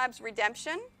Streamlabs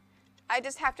redemption, I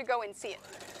just have to go and see it.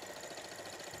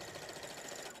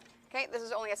 Okay, this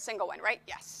is only a single one, right?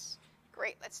 Yes.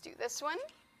 Great, let's do this one.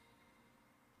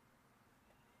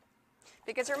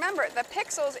 Because remember, the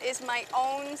pixels is my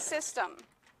own system.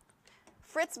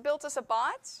 Fritz built us a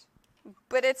bot,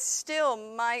 but it's still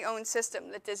my own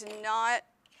system that does not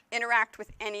interact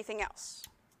with anything else.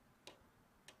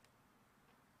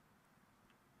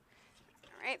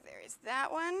 All right, there is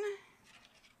that one.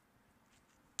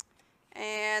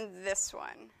 And this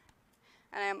one.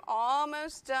 And I'm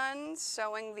almost done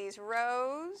sewing these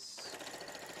rows.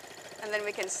 And then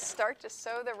we can start to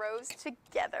sew the rows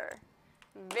together.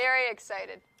 Very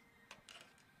excited.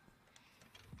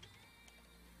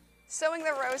 Sewing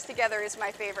the rows together is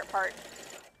my favorite part.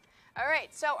 All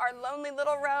right, so our lonely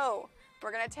little row.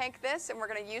 We're going to take this and we're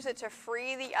going to use it to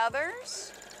free the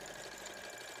others.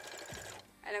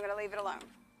 And I'm going to leave it alone.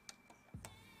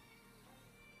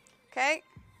 Okay.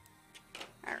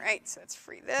 All right, so let's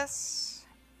free this.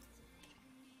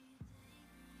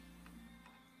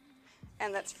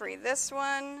 And let's free this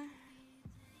one.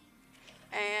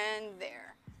 And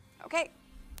there. Okay.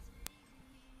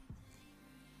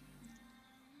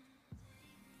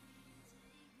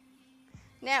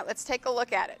 Now let's take a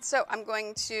look at it. So I'm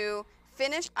going to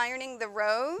finish ironing the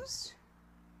rows.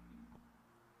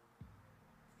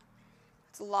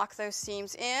 Let's lock those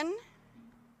seams in.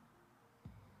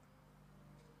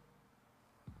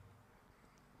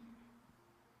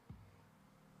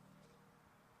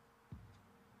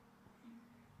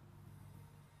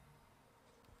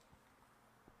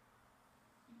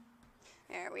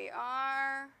 There we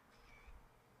are.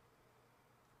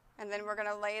 And then we're going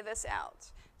to lay this out.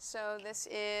 So this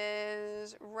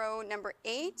is row number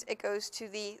 8. It goes to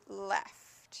the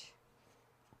left.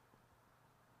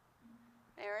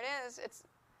 There it is.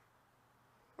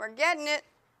 We're getting it.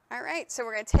 All right, so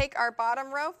we're going to take our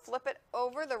bottom row, flip it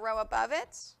over the row above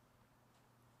it.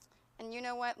 And you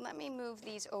know what? Let me move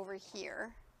these over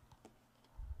here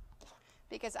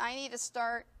because I need to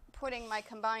start putting my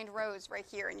combined rows right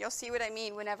here, and you'll see what I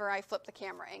mean whenever I flip the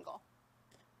camera angle.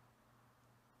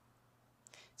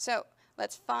 So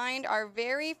let's find our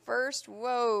very first,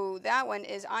 whoa, that one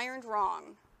is ironed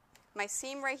wrong. My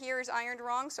seam right here is ironed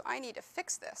wrong, so I need to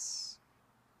fix this.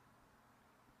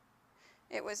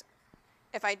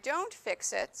 If I don't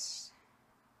fix it,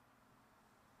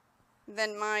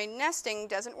 then my nesting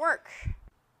doesn't work.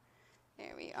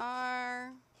 There we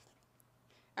are.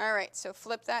 All right, so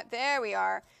flip that, there we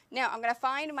are. Now I'm going to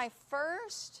find my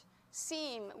first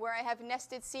seam where I have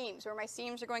nested seams, where my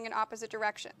seams are going in opposite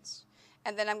directions.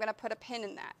 And then I'm going to put a pin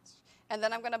in that. And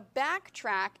then I'm going to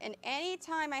backtrack, and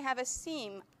anytime I have a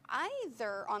seam,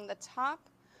 either on the top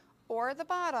or the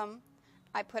bottom,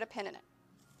 I put a pin in it.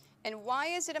 And why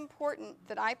is it important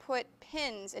that I put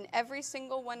pins in every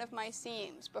single one of my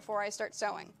seams before I start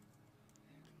sewing?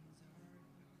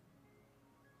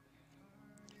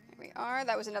 There we are.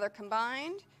 That was another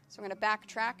combined. So I'm going to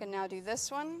backtrack and now do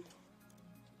this one.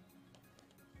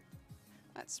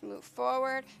 Let's move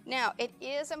forward. Now, it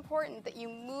is important that you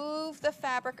move the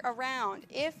fabric around.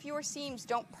 If your seams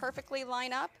don't perfectly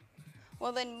line up,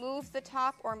 well then move the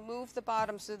top or move the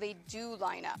bottom so they do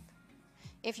line up.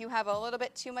 If you have a little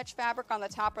bit too much fabric on the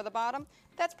top or the bottom,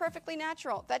 that's perfectly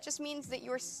natural. That just means that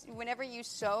whenever you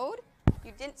sewed,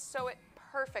 you didn't sew it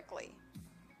perfectly.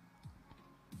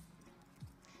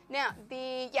 Now,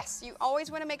 yes, you always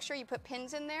want to make sure you put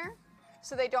pins in there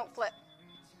so they don't flip.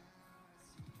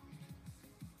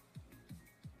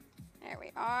 There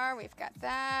we are, we've got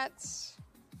that.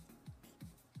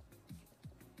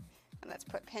 And let's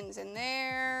put pins in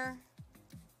there.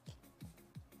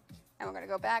 And we're going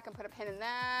to go back and put a pin in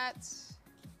that.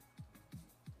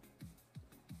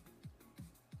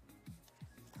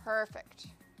 Perfect.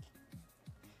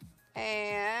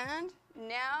 And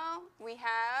now we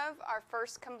have our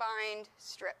first combined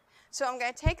strip. So I'm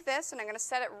going to take this and I'm going to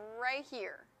set it right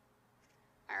here.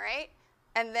 All right?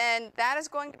 And then that is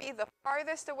going to be the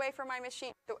farthest away from my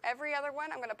machine. So every other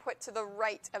one I'm going to put to the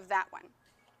right of that one.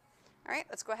 All right,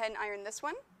 let's go ahead and iron this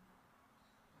one.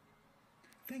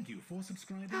 Thank you for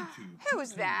subscribing to...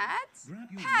 Who's that?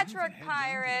 Patrick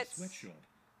Pirate. Sweatshop.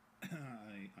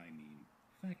 I mean,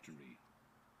 factory.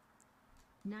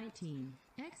 19.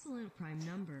 Excellent prime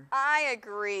number. I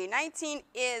agree. 19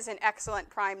 is an excellent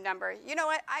prime number. You know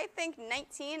what? I think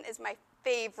 19 is my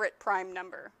favorite prime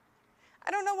number.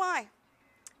 I don't know why.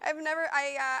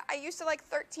 I used to like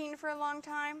 13 for a long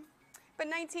time, but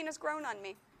 19 has grown on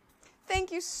me.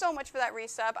 Thank you so much for that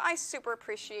resub. I super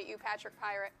appreciate you, Patrick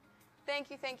Pirate. Thank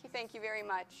you, thank you, thank you very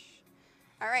much.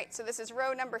 All right, so this is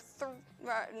row number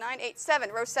 7,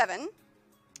 row 7.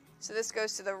 So this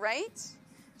goes to the right.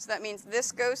 So that means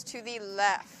this goes to the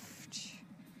left.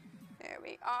 There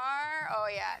we are. Oh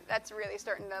yeah, that's really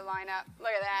starting to line up.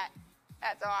 Look at that.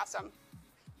 That's awesome.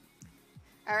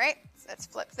 All right, so let's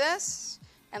flip this.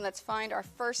 And let's find our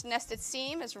first nested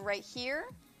seam is right here.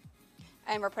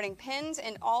 And we're putting pins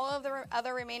in all of the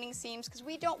other remaining seams because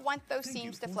we don't want those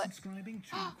seams to flip.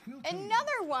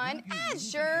 Another one,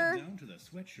 Azure. Down to the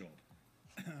sweatshop.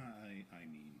 I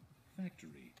mean,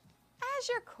 factory.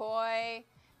 Azure Koi.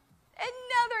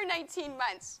 Another 19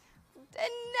 months.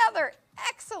 Another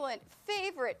excellent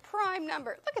favorite prime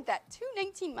number. Look at that, 2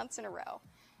 19 months in a row.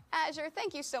 Azure,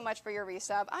 thank you so much for your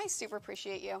resub. I super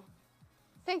appreciate you.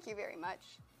 Thank you very much.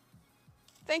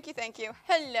 Thank you, thank you.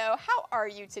 Hello, how are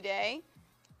you today?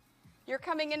 You're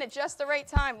coming in at just the right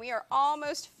time. We are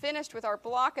almost finished with our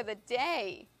block of the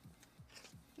day.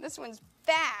 This one's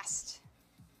fast.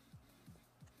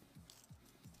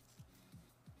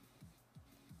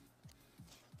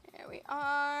 There we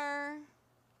are.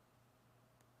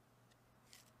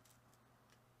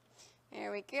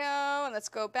 There we go. And let's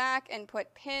go back and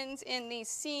put pins in these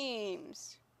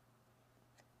seams.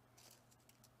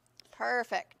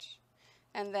 Perfect.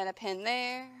 And then a pin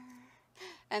there.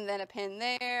 And then a pin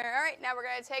there. All right, now we're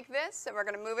going to take this and we're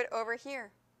going to move it over here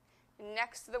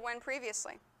next to the one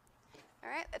previously. All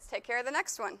right, let's take care of the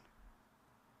next one.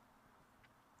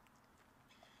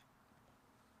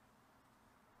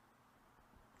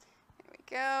 There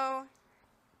we go.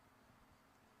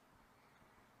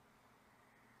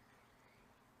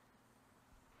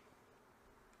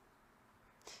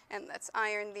 And let's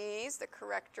iron these the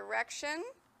correct direction.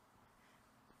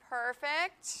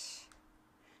 Perfect.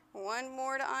 One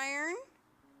more to iron.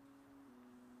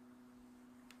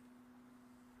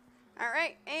 All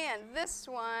right, and this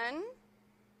one.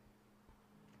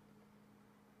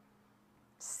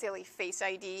 Silly face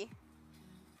ID.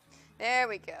 There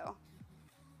we go.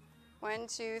 1,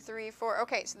 2, 3, 4.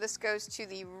 Okay, so this goes to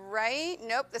the right.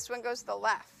 Nope, this one goes to the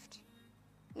left.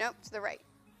 Nope, to the right.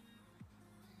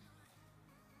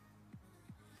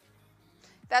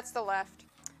 That's the left.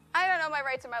 I don't know my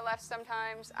rights and my lefts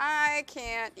sometimes. I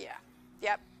can't, yeah.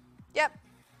 Yep.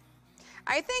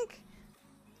 I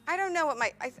don't know what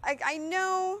I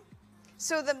know,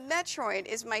 so the Metroid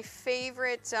is my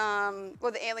favorite,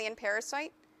 well, the Alien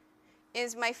Parasite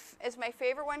is my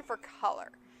favorite one for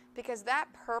color. Because that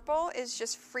purple is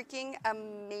just freaking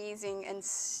amazing and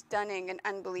stunning and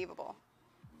unbelievable.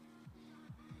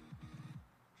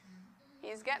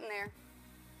 He's getting there.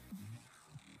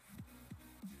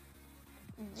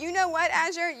 You know what,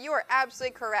 Azure? You are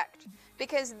absolutely correct.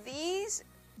 Because these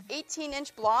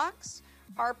 18-inch blocks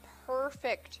are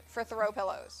perfect for throw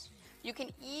pillows. You can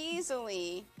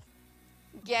easily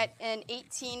get an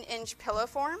 18-inch pillow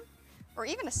form, or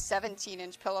even a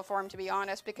 17-inch pillow form, to be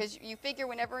honest, because you figure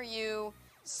whenever you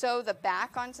sew the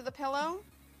back onto the pillow,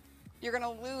 you're going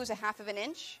to lose a half of an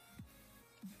inch.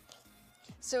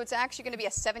 So it's actually going to be a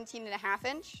 17.5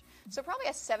 inch. So probably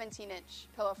a 17-inch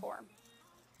pillow form.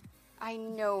 I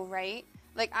know, right?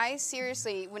 Like, I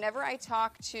seriously, whenever I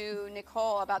talk to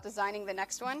Nicole about designing the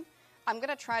next one, I'm going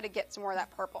to try to get some more of that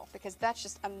purple, because that's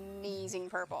just amazing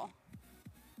purple.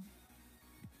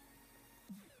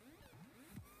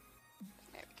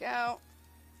 There we go.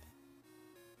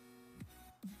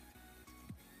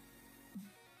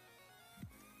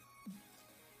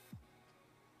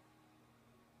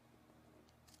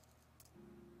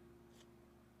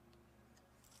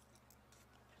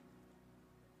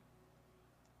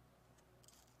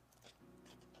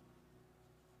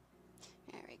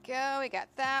 Go, we got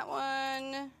that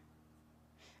one.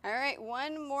 All right,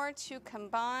 one more to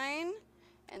combine,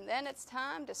 and then it's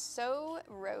time to sew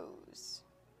rows.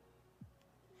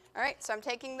 All right, so I'm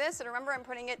taking this, and remember I'm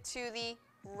putting it to the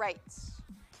right.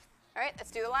 All right,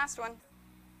 let's do the last one.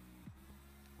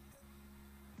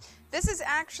 This is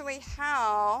actually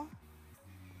how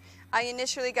I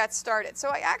initially got started. So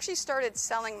I actually started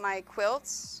selling my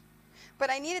quilts, but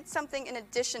I needed something in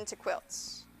addition to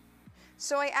quilts.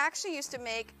 So I actually used to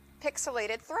make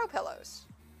pixelated throw pillows.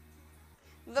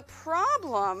 The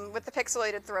problem with the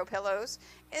pixelated throw pillows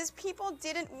is people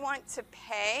didn't want to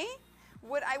pay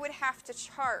what I would have to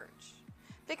charge.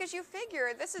 Because you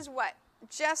figure this is what?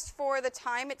 Just for the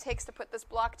time it takes to put this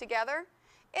block together,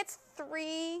 it's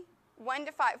 1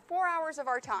 to 5, 4 hours of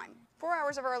our time, 4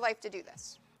 hours of our life to do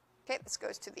this. Okay, this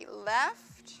goes to the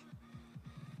left.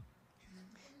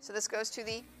 So this goes to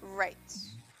the right.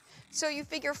 So you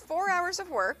figure 4 hours of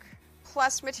work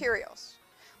plus materials.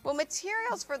 Well,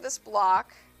 materials for this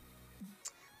block,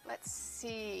 let's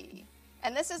see.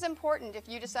 And this is important if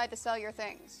you decide to sell your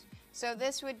things. So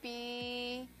this would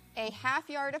be a 1/2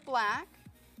 yard of black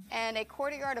and a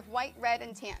 1/4 yard of white, red,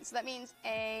 and tan. So that means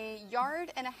a 1.5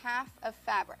 yards of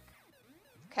fabric.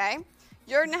 Okay?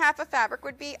 1.5 yards of fabric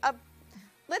would be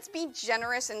let's be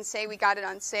generous and say we got it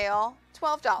on sale,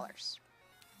 $12.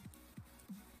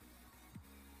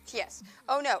 Yes.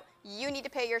 Oh no, you need to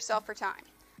pay yourself for time.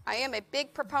 I am a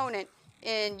big proponent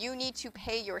in you need to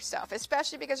pay yourself,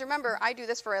 especially because remember, I do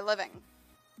this for a living.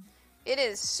 It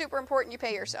is super important you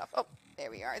pay yourself. Oh,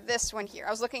 there we are. This one here. I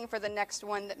was looking for the next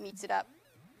one that meets it up.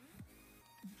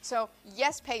 So,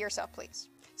 yes, pay yourself, please.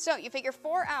 So, you figure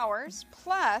 4 hours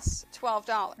plus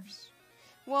 $12.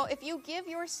 Well, if you give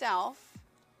yourself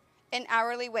an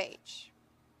hourly wage,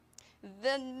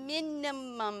 the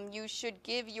minimum you should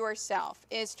give yourself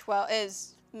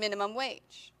is minimum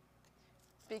wage.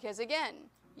 Because again,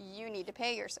 you need to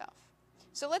pay yourself.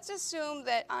 So let's assume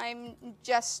that I'm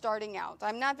just starting out.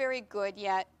 I'm not very good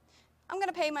yet. I'm going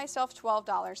to pay myself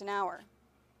 $12 an hour.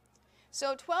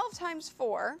 So 12 times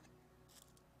 4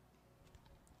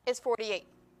 is 48.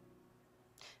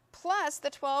 Plus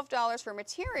the $12 for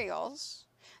materials,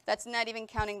 that's not even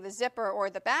counting the zipper or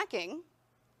the backing,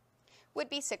 would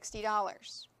be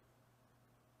 $60.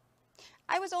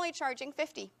 I was only charging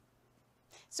 $50.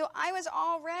 So I was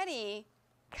already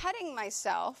cutting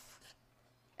myself,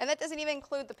 and that doesn't even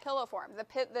include the pillow form,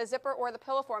 the zipper or the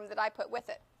pillow form that I put with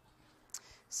it.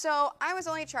 So I was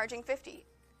only charging $50,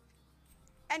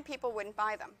 and people wouldn't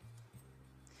buy them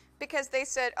because they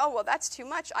said, oh, well, that's too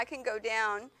much. I can go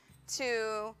down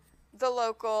to the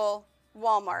local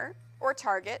Walmart or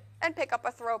Target and pick up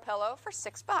a throw pillow for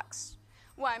 $6.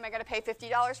 Why am I going to pay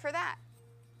 $50 for that?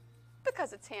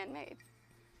 Because it's handmade.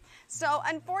 So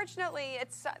unfortunately,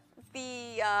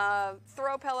 the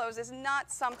throw pillows is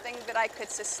not something that I could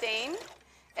sustain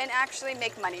and actually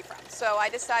make money from. So I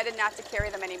decided not to carry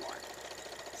them anymore.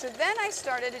 So then I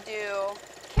started to do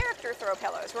character throw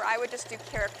pillows where I would just do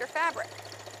character fabric.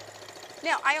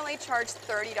 Now, I only charged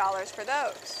 $30 for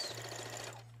those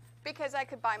because I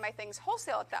could buy my things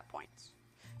wholesale at that point.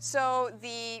 So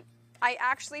I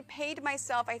actually paid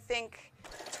myself, I think,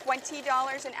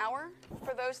 $20 an hour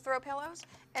for those throw pillows,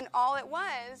 and all it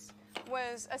was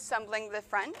assembling the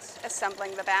front,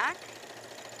 assembling the back,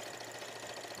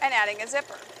 and adding a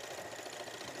zipper.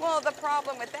 Well, the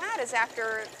problem with that is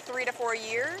after 3 to 4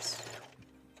 years,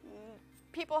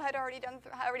 people had already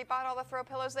bought all the throw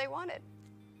pillows they wanted.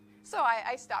 So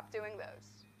I stopped doing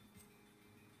those.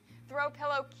 Throw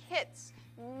pillow kits,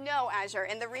 no, Azure.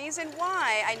 And the reason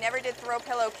why I never did throw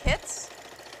pillow kits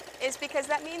is because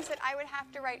that means that I would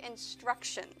have to write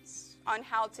instructions on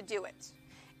how to do it.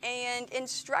 And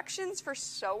instructions for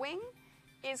sewing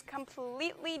is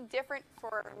completely different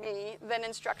for me than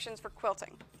instructions for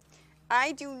quilting.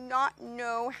 I do not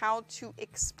know how to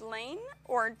explain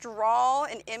or draw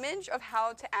an image of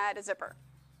how to add a zipper.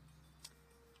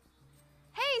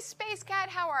 Hey, Space Cat,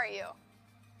 how are you?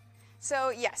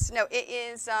 So yes, no, it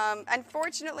is,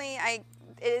 unfortunately, it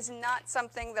is not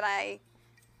something that I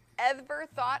ever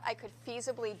thought I could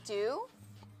feasibly do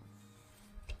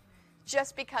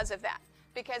just because of that.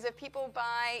 Because if people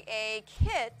buy a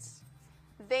kit,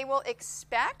 they will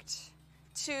expect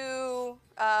to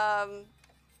have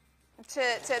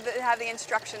the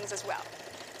instructions as well.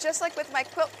 Just like with my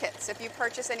quilt kits, if you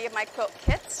purchase any of my quilt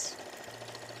kits,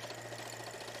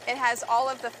 it has all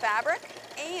of the fabric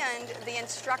and the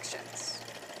instructions.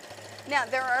 Now,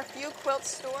 there are a few quilt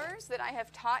stores that I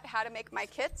have taught how to make my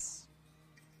kits,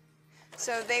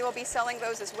 so they will be selling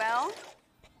those as well.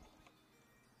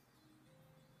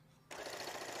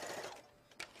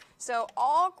 So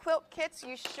all quilt kits,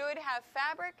 you should have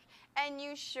fabric, and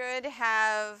you should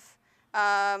have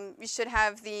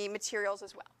the materials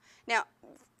as well. Now,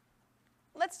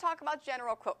 let's talk about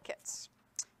general quilt kits.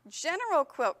 General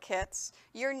quilt kits,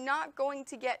 you're not going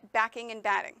to get backing and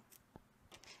batting.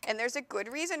 And there's a good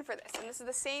reason for this, and this is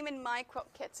the same in my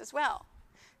quilt kits as well.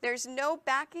 There's no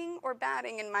backing or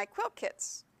batting in my quilt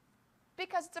kits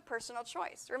because it's a personal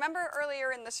choice. Remember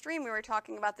earlier in the stream we were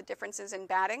talking about the differences in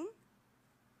batting?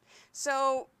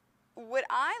 So what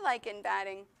I like in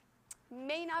batting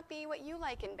may not be what you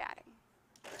like in batting.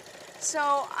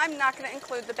 So I'm not going to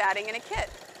include the batting in a kit.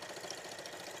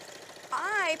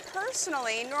 I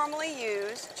personally normally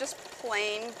use just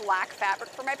plain black fabric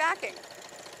for my backing.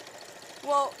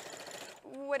 Well,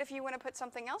 what if you want to put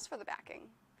something else for the backing?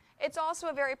 It's also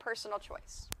a very personal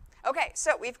choice. Okay,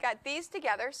 so we've got these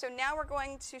together. So now we're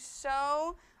going to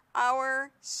sew our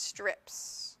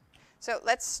strips. So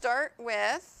let's start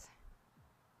with,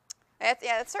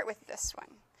 let's start with this one.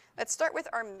 Let's start with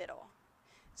our middle.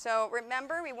 So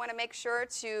remember, we want to make sure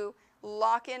to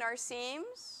lock in our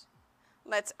seams.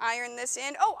 Let's iron this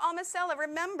in. Oh, Almacella,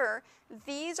 remember,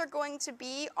 these are going to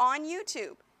be on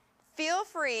YouTube. Feel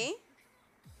free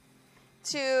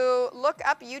to look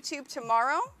up YouTube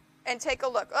tomorrow and take a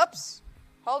look. Oops,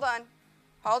 hold on,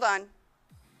 hold on.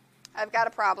 I've got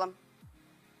a problem.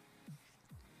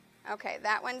 Okay,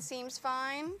 that one seems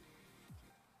fine.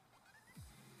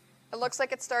 It looks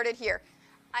like it started here.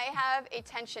 I have a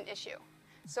tension issue,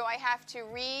 so I have to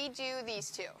redo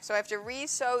these two. So I have to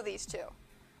re-sew these two,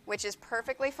 which is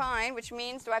perfectly fine, which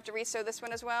means, do I have to re-sew this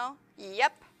one as well?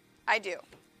 Yep, I do.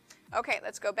 Okay,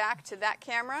 let's go back to that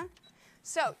camera.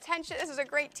 So tension, this is a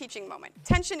great teaching moment.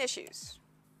 Tension issues.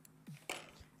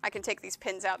 I can take these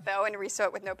pins out though and re-sew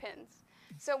it with no pins.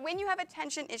 So when you have a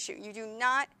tension issue, you do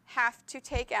not have to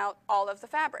take out all of the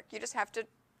fabric. You just have to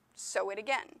sew it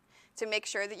again to make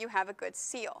sure that you have a good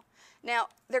seal. Now,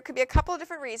 there could be a couple of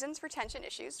different reasons for tension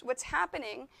issues. What's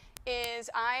happening is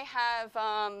I have,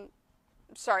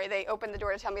 sorry, they opened the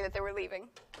door to tell me that they were leaving.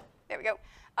 There we go.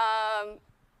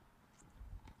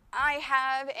 I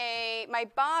have my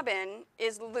bobbin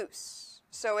is loose,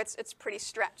 so it's pretty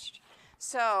stretched.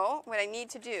 So what I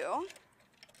need to do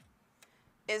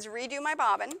is redo my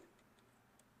bobbin.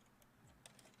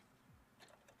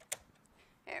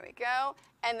 There we go.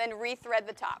 And then rethread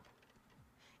the top.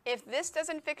 If this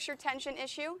doesn't fix your tension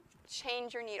issue,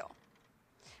 change your needle.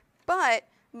 But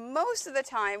most of the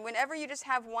time, whenever you just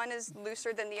have one is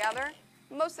looser than the other,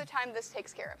 most of the time this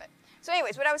takes care of it. So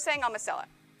anyways, what I was saying, Almacella.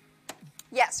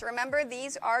 Yes, remember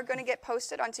these are going to get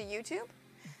posted onto YouTube.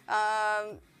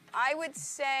 I would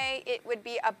say it would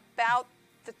be about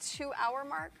the 2-hour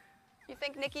mark. You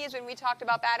think, Nikki, is when we talked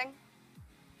about batting?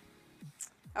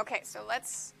 Okay, so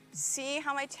let's see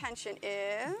how my tension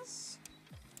is.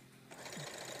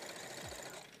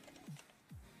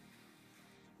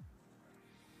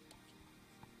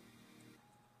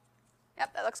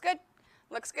 Yep, that looks good.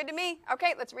 Looks good to me.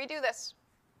 Okay, let's redo this.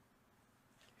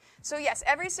 So yes,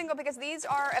 every single, because these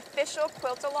are official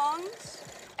quilt-alongs,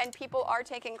 and people are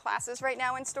taking classes right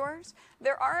now in stores,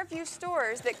 there are a few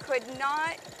stores that could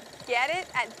not get it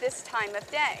at this time of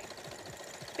day.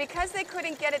 Because they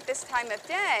couldn't get it this time of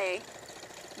day,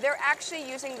 they're actually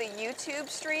using the YouTube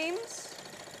streams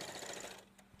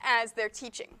as their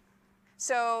teaching.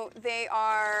 So they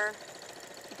are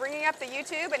bringing up the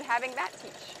YouTube and having that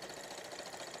teach.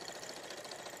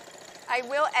 I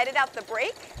will edit out the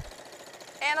break.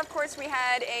 And of course, we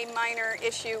had a minor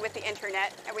issue with the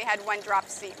internet, and we had one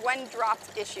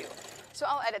dropped issue. So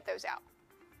I'll edit those out.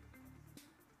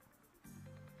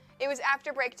 It was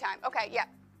after break time. Okay, yep.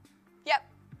 Yep.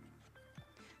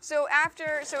 So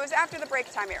it was after the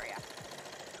break time area.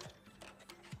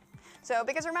 So,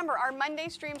 because remember, our Monday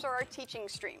streams are our teaching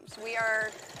streams. We are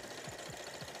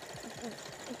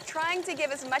trying to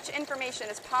give as much information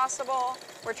as possible.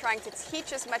 We're trying to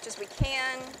teach as much as we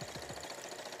can.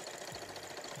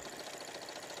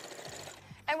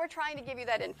 And we're trying to give you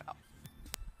that info.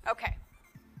 Okay.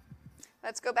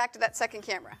 Let's go back to that second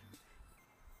camera.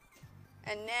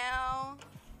 And now,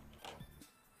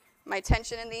 my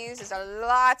tension in these is a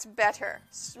lot better.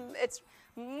 It's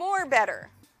more better.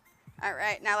 All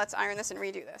right, now let's iron this and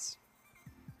redo this.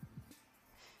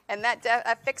 And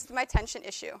that fixed my tension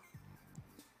issue.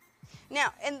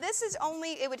 Now, and this is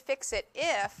only, it would fix it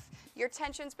if your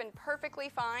tension's been perfectly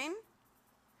fine.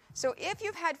 So if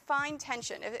you've had fine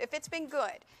tension, if it's been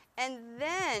good, and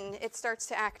then it starts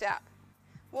to act up,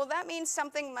 well, that means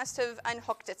something must have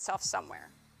unhooked itself somewhere.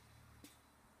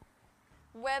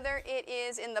 Whether it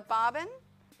is in the bobbin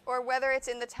or whether it's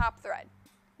in the top thread,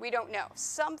 we don't know.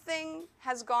 Something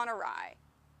has gone awry.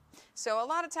 So a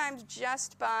lot of times,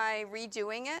 just by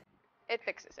redoing it, it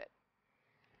fixes it.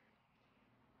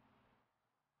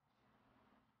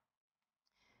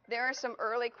 There are some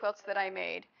early quilts that I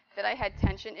made that I had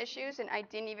tension issues and I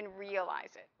didn't even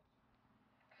realize it.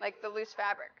 Like the loose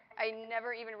fabric. I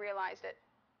never even realized it.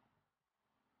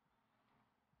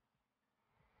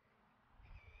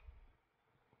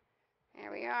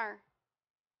 we are.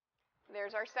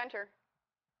 There's our center.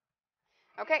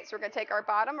 Okay, so we're going to take our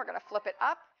bottom, we're going to flip it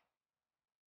up.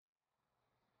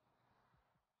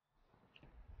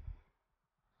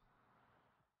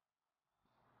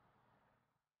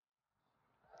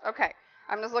 Okay,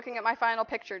 I'm just looking at my final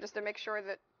picture just to make sure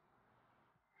that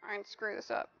I didn't screw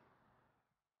this up.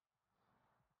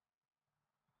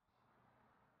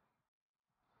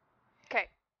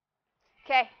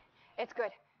 Okay, it's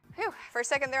good. Whew. For a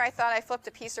second there, I thought I flipped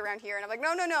a piece around here, and I'm like,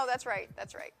 no, that's right.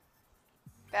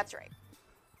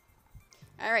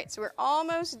 All right, so we're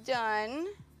almost done.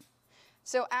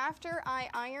 So after I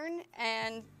iron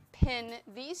and pin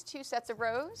these 2 sets of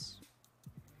rows,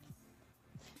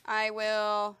 I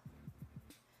will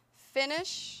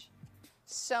finish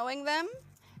sewing them,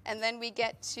 and then we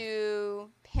get to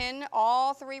pin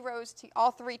all 3 rows,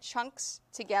 all 3 chunks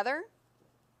together.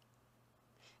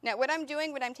 Now, what I'm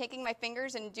doing when I'm taking my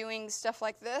fingers and doing stuff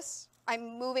like this,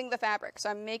 I'm moving the fabric.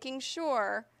 So I'm making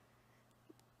sure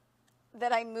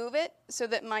that I move it so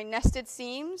that my nested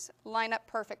seams line up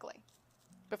perfectly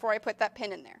before I put that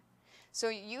pin in there. So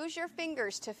use your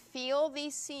fingers to feel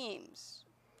these seams.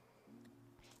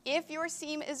 If your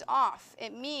seam is off,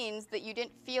 it means that you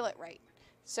didn't feel it right.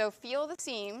 So feel the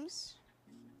seams.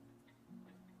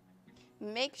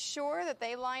 Make sure that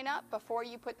they line up before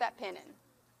you put that pin in.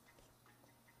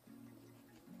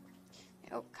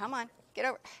 Oh, come on, get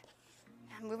over.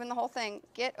 I'm moving the whole thing.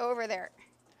 Get over there.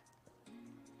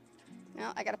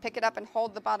 No, I got to pick it up and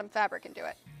hold the bottom fabric and do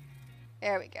it.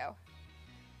 There we go.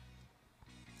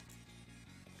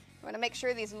 I want to make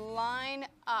sure these line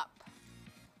up.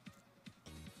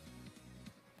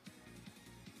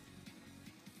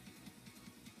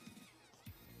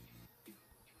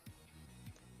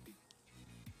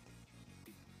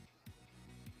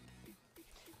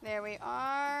 There we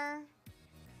are.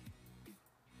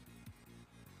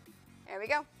 There we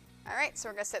go. All right, so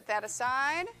we're going to set that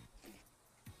aside.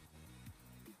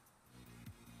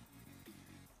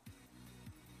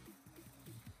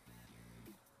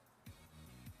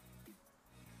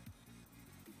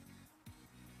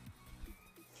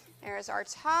 There's our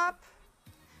top.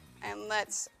 And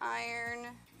let's iron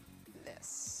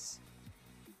this.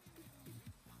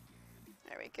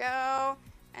 There we go.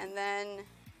 And then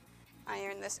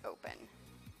iron this open.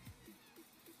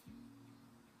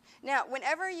 Now,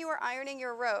 whenever you are ironing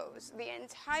your rows, the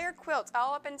entire quilt,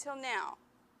 all up until now,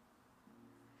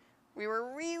 we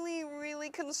were really,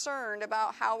 really concerned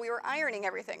about how we were ironing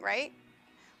everything, right?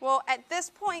 Well, at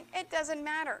this point, it doesn't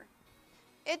matter.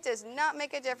 It does not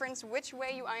make a difference which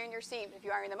way you iron your seams. If you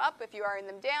iron them up, if you iron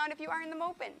them down, if you iron them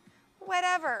open,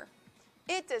 whatever.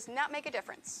 It does not make a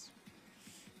difference.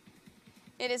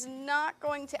 It is not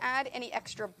going to add any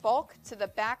extra bulk to the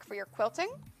back for your quilting.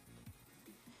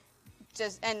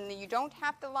 And you don't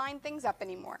have to line things up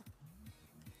anymore.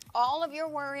 All of your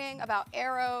worrying about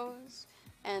arrows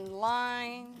and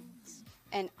lines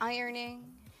and ironing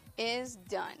is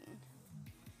done.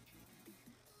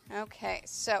 Okay,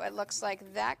 so it looks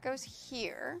like that goes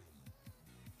here.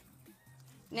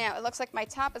 Now, it looks like my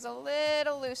top is a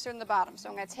little looser than the bottom, so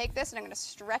I'm going to take this and I'm going to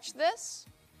stretch this,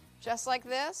 just like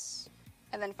this,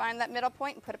 and then find that middle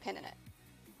point and put a pin in it.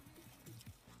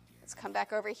 Let's come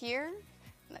back over here.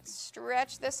 Let's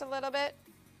stretch this a little bit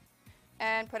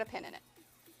and put a pin in it.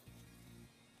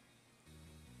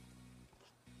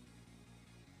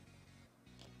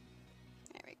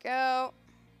 There we go.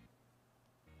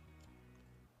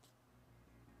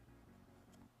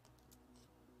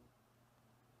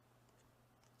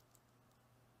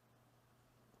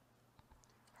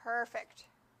 Perfect.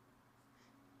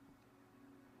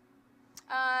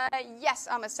 Yes,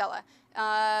 Amacella.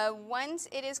 Once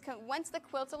the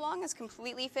quilt along is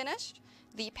completely finished,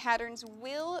 the patterns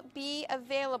will be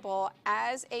available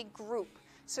as a group.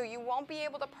 So you won't be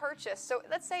able to purchase. So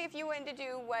let's say if you wanted to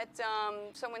do what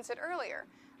someone said earlier,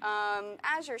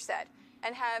 Azure said,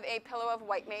 and have a pillow of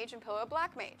white mage and pillow of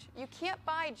black mage. You can't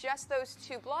buy just those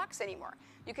 2 blocks anymore.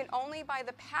 You can only buy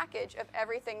the package of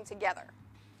everything together.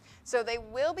 So they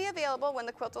will be available when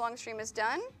the quilt along stream is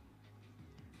done,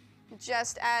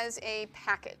 just as a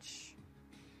package.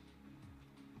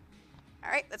 All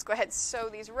right, let's go ahead and sew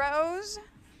these rows.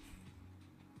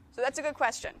 So that's a good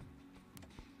question.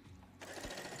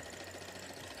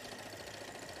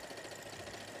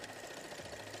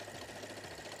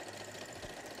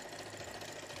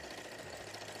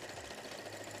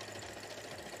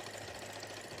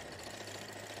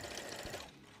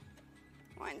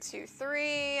 One, 2,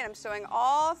 3, and I'm sewing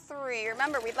all 3.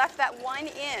 Remember, we left that one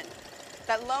in.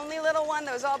 That lonely little one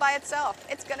that was all by itself.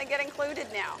 It's going to get included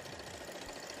now.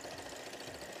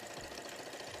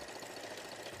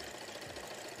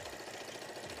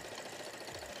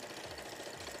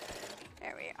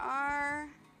 are.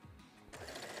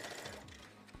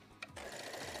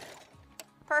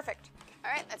 Perfect.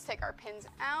 All right, let's take our pins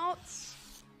out.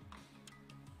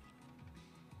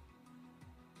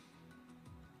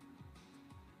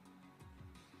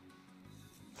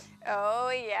 Oh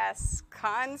yes,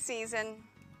 con season.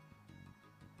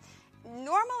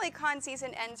 Normally con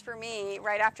season ends for me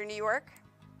right after New York.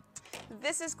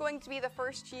 This is going to be the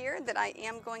first year that I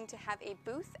am going to have a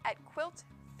booth at Quilt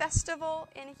Festival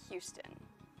in Houston.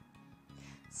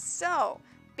 So,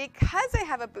 because I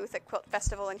have a booth at Quilt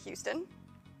Festival in Houston,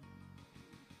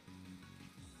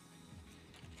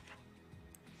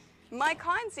 my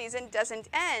con season doesn't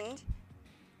end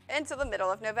until the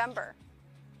middle of November.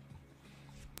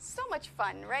 So much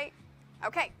fun, right?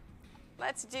 Okay,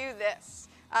 let's do this.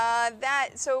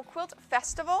 So Quilt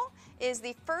Festival is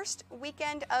the first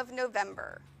weekend of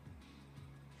November.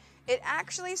 It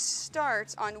actually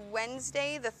starts on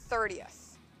Wednesday the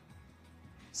 30th.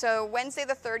 So Wednesday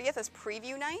the 30th is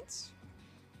preview night.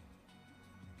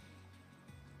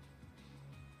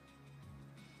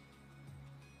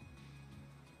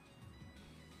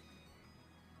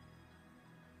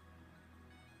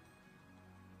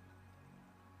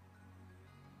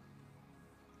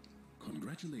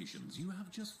 Congratulations, you have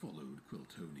just followed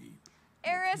Quiltoni.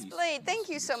 Eris Blade, thank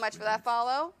you so much for that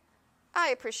follow. I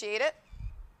appreciate it.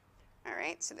 All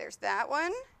right, so there's that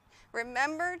one.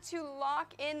 Remember to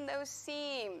lock in those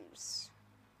seams.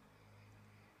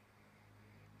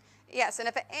 Yes, and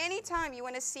if at any time you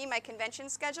want to see my convention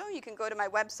schedule, you can go to my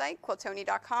website,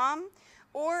 quiltoni.com,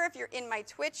 or if you're in my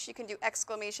Twitch, you can do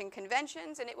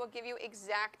 !conventions, and it will give you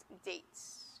exact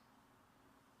dates.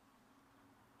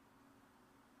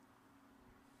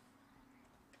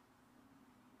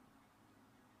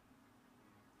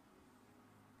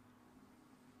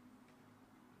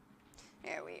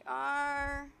 There we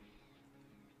are.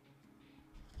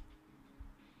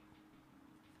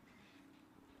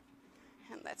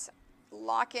 And let's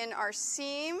lock in our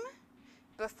seam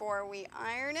before we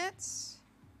iron it.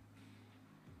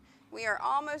 We are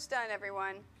almost done,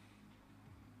 everyone.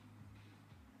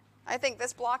 I think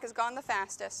this block has gone the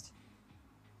fastest.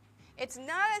 It's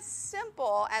not as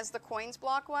simple as the coins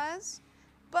block was,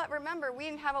 but remember, we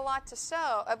didn't have a lot to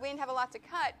sew. We didn't have a lot to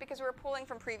cut because we were pulling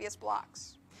from previous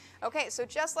blocks. Okay, so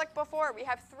just like before, we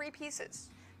have 3 pieces.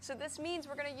 So this means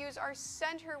we're going to use our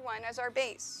center one as our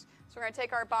base. So we're going to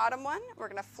take our bottom one, we're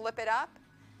going to flip it up,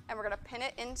 and we're going to pin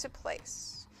it into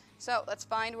place. So let's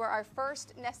find where our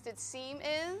first nested seam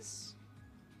is.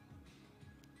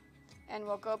 And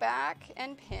we'll go back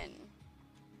and pin.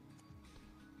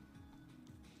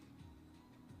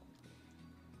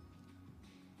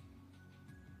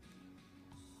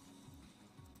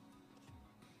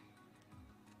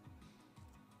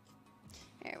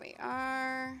 There we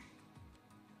are.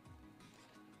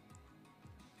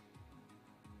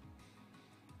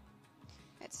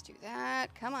 Let's do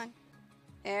that. Come on.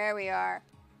 There we are.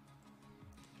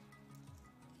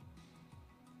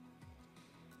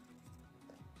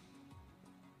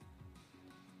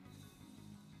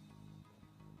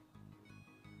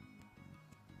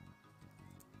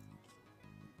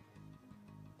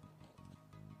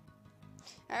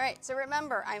 All right, so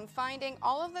remember, I'm finding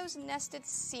all of those nested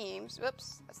seams.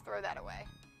 Whoops, let's throw that away.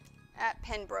 That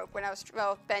pin broke when I was,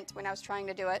 well, bent when I was trying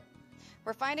to do it.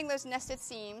 We're finding those nested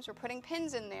seams, we're putting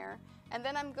pins in there, and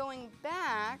then I'm going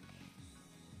back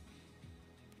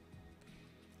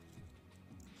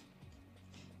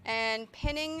and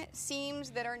pinning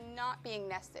seams that are not being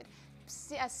nested,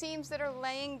 seams that are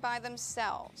laying by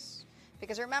themselves.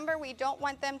 Because remember, we don't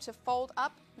want them to fold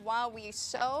up while we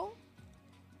sew.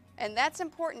 And that's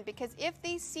important because if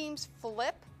these seams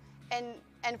flip and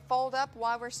fold up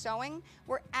while we're sewing,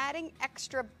 we're adding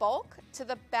extra bulk to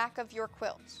the back of your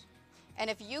quilt. And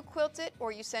if you quilt it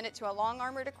or you send it to a long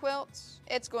armor to quilt,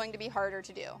 it's going to be harder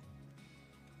to do.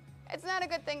 It's not a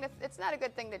good thing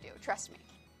to do, trust me.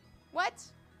 What?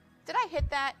 Did I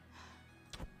hit that?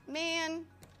 Man.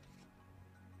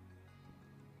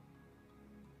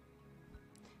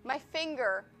 My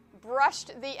finger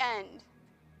brushed the end.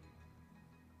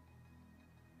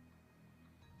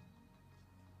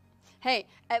 Hey,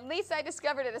 at least I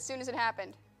discovered it as soon as it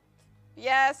happened.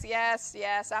 Yes, yes,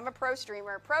 yes, I'm a pro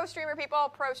streamer. Pro streamer,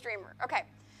 people, pro streamer. Okay,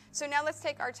 so now let's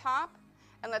take our top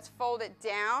and let's fold it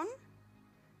down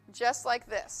just like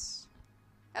this.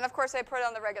 And of course I put it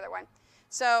on the regular one.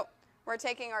 So we're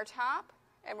taking our top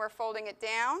and we're folding it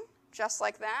down just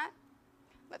like that.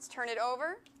 Let's turn it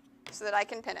over so that I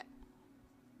can pin it.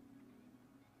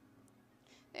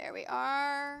 There we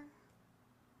are.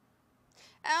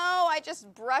 Oh, I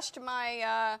just brushed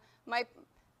my,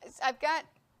 I've got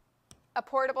a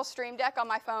portable stream deck on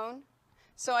my phone.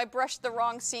 So I brushed the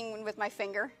wrong seam with my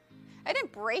finger. I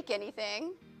didn't break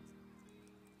anything.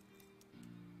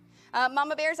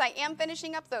 Mama Bears, I am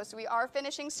finishing up though, so we are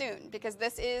finishing soon because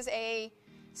this is a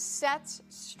set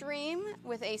stream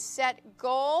with a set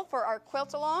goal for our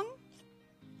quilt along.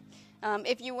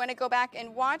 If you want to go back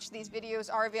and watch, these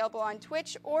videos are available on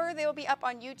Twitch or they will be up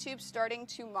on YouTube starting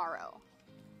tomorrow.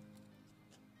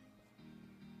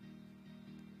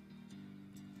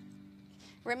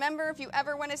 Remember, if you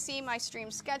ever want to see my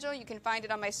stream schedule, you can find it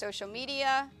on my social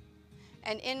media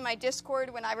and in my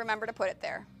Discord when I remember to put it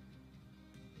there.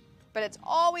 But it's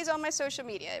always on my social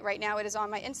media. Right now it is on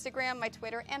my Instagram, my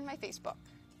Twitter, and my Facebook.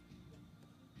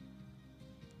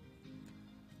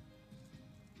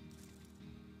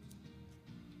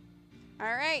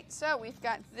 All right, so we've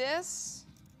got this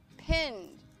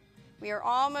pinned. We are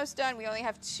almost done. We only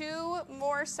have 2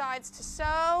 more sides to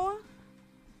sew.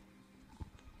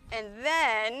 And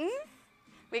then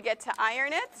we get to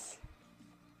iron it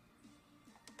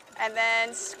and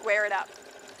then square it up.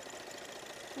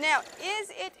 Now,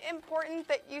 is it important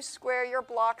that you square your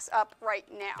blocks up right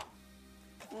now?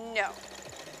 No.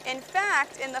 In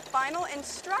fact, in the final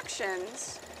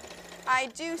instructions, I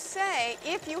do say,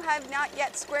 if you have not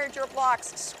yet squared your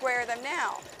blocks, square them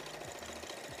now.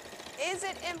 Is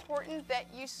it important that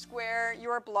you square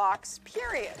your blocks,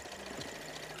 period?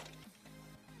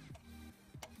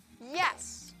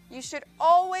 Yes, you should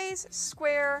always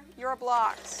square your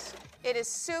blocks. It is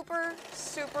super,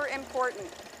 super important.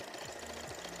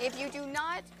 If you do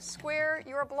not square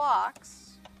your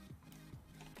blocks,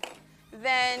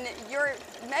 then your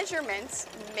measurements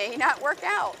may not work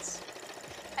out.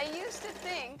 I used to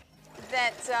think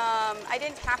that I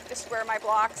didn't have to square my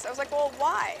blocks. I was like, well,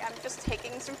 why? I'm just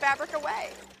taking some fabric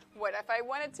away. What if I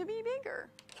want it to be bigger?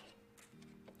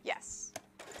 Yes.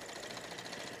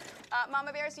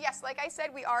 Mama Bears, yes, like I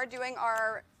said, we are doing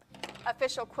our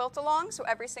official quilt along, so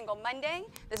every single Monday.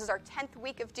 This is our 10th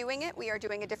week of doing it. We are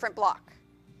doing a different block.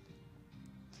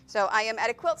 So I am at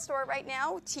a quilt store right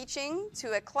now teaching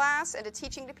to a class and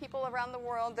teaching to people around the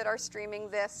world that are streaming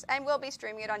this and will be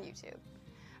streaming it on YouTube.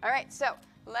 All right, so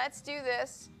let's do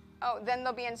this. Oh, then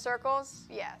they'll be in circles?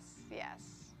 Yes,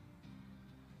 yes.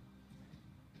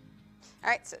 All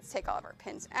right, so let's take all of our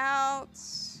pins out.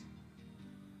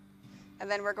 And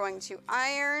then we're going to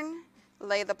iron,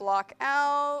 lay the block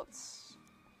out.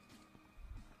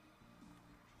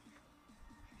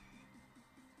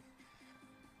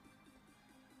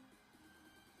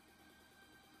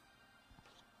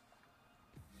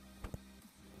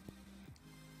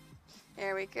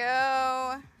 There we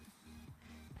go.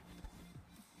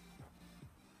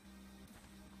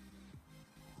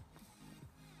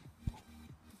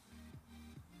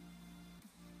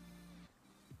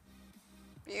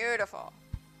 Beautiful.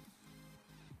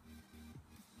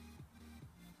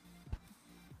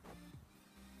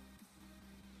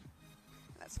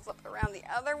 Let's flip it around the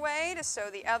other way to sew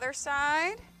the other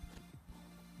side.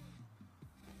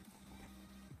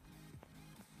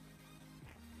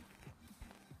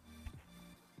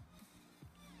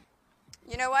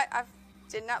 You know what? I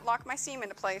did not lock my seam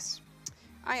into place.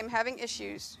 I am having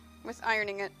issues with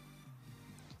ironing it.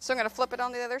 So I'm going to flip it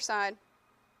on the other side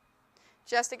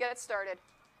just to get it started.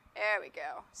 There we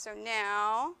go. So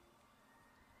now,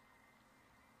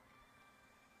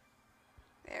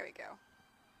 there we go.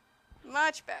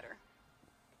 Much better.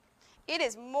 It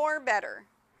is more better.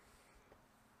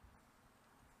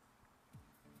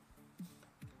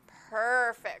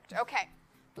 Perfect. Okay.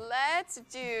 Let's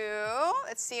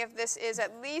see if this is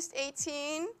at least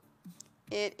 18.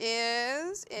 It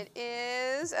is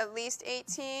at least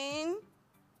 18.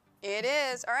 It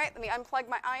is. All right, let me unplug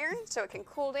my iron so it can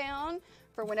cool down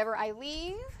for whenever I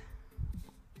leave.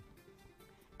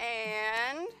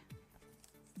 And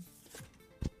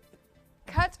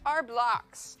cut our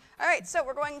blocks. All right, so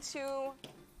we're going to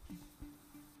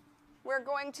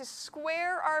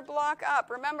square our block up.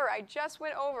 Remember, I just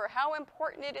went over how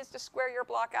important it is to square your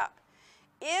block up.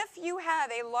 If you have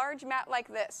a large mat like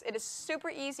this, it is super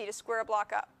easy to square a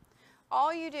block up.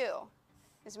 All you do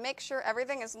is make sure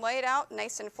everything is laid out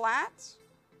nice and flat,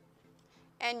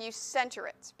 and you center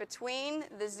it between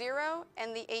the 0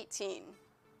 and the 18.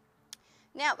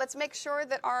 Now, let's make sure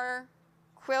that our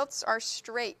quilts are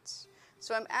straight.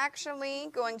 So I'm actually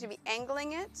going to be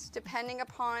angling it depending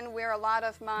upon where a lot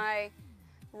of my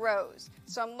rows.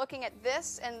 So I'm looking at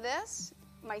this and this,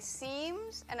 my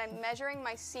seams, and I'm measuring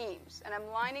my seams, and I'm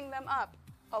lining them up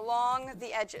along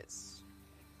the edges.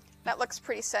 That looks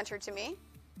pretty centered to me.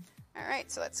 All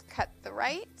right, so let's cut the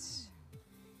right.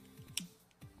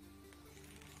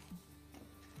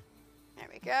 There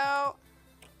we go.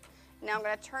 Now I'm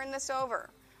going to turn this over.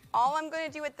 All I'm going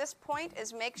to do at this point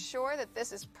is make sure that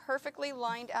this is perfectly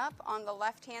lined up on the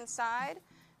left-hand side,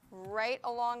 right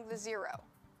along the 0.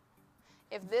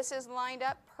 If this is lined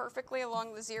up perfectly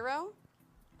along the 0,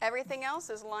 everything else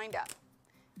is lined up.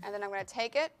 And then I'm going to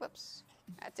take it, whoops,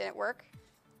 that didn't work.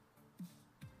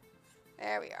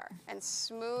 There we are, and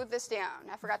smooth this down.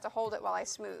 I forgot to hold it while I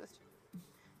smoothed,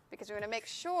 because we're going to make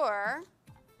sure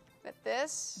that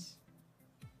this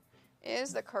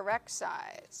is the correct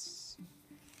size.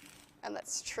 And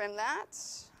let's trim that.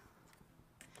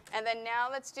 And then now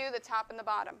let's do the top and the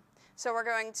bottom. So we're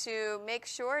going to make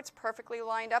sure it's perfectly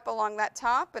lined up along that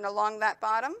top and along that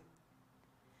bottom.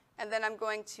 And then I'm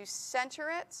going to center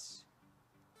it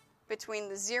between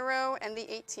the 0 and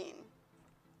the 18.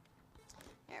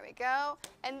 There we go.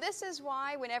 And this is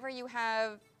why whenever you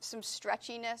have some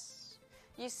stretchiness,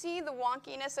 you see the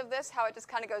wonkiness of this, how it just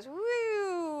kind of goes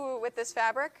woo with this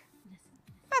fabric?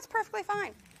 That's perfectly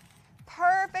fine.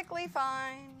 Perfectly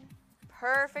fine.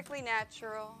 Perfectly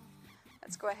natural.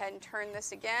 Let's go ahead and turn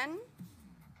this again.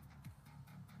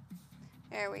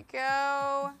 There we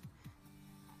go.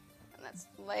 And let's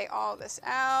lay all this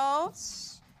out.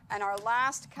 And our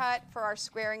last cut for our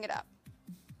squaring it up.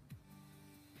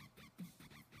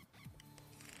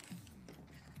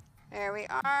 There we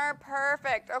are.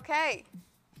 Perfect. Okay.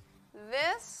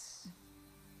 This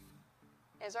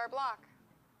is our block.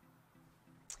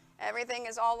 Everything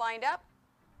is all lined up,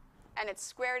 and it's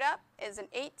squared up. It's an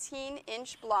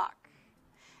 18-inch block.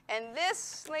 And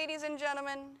this, ladies and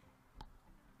gentlemen,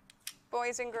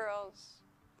 boys and girls,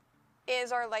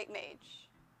 is our light mage,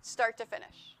 start to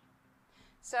finish.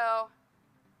 So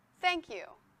thank you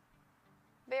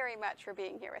very much for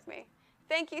being here with me.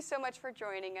 Thank you so much for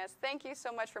joining us. Thank you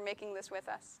so much for making this with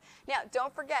us. Now,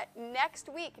 don't forget, next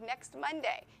week, next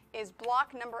Monday, is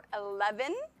block number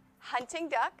 11, Hunting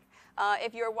Duck.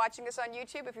 If you're watching this on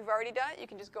YouTube, if you've already done it, you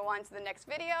can just go on to the next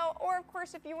video. Or, of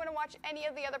course, if you want to watch any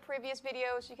of the other previous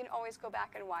videos, you can always go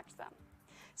back and watch them.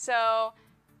 So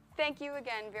thank you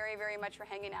again very, very much for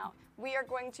hanging out. We are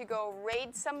going to go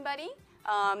raid somebody.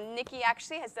 Nikki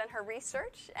actually has done her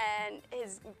research and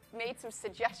has made some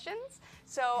suggestions.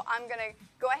 So I'm going to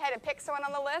go ahead and pick someone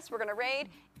on the list. We're going to raid.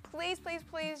 Please, please,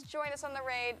 please join us on the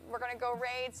raid. We're going to go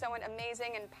raid someone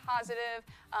amazing and positive.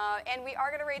 And we are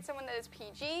going to raid someone that is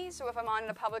PG. So if I'm on in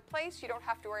a public place, you don't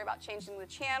have to worry about changing the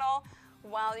channel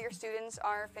while your students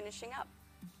are finishing up.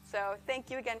 So thank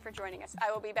you again for joining us.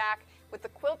 I will be back with the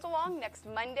Quilt Along next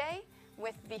Monday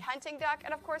with the Hunting Duck,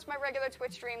 and of course my regular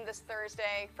Twitch stream this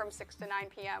Thursday from 6 to 9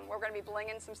 p.m. We're going to be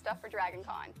blinging some stuff for Dragon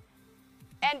Con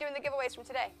and doing the giveaways from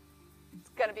today. It's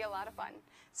going to be a lot of fun.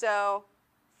 So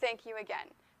thank you again.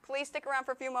 Please stick around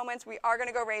for a few moments. We are going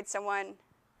to go raid someone.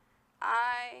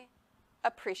 I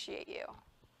appreciate you.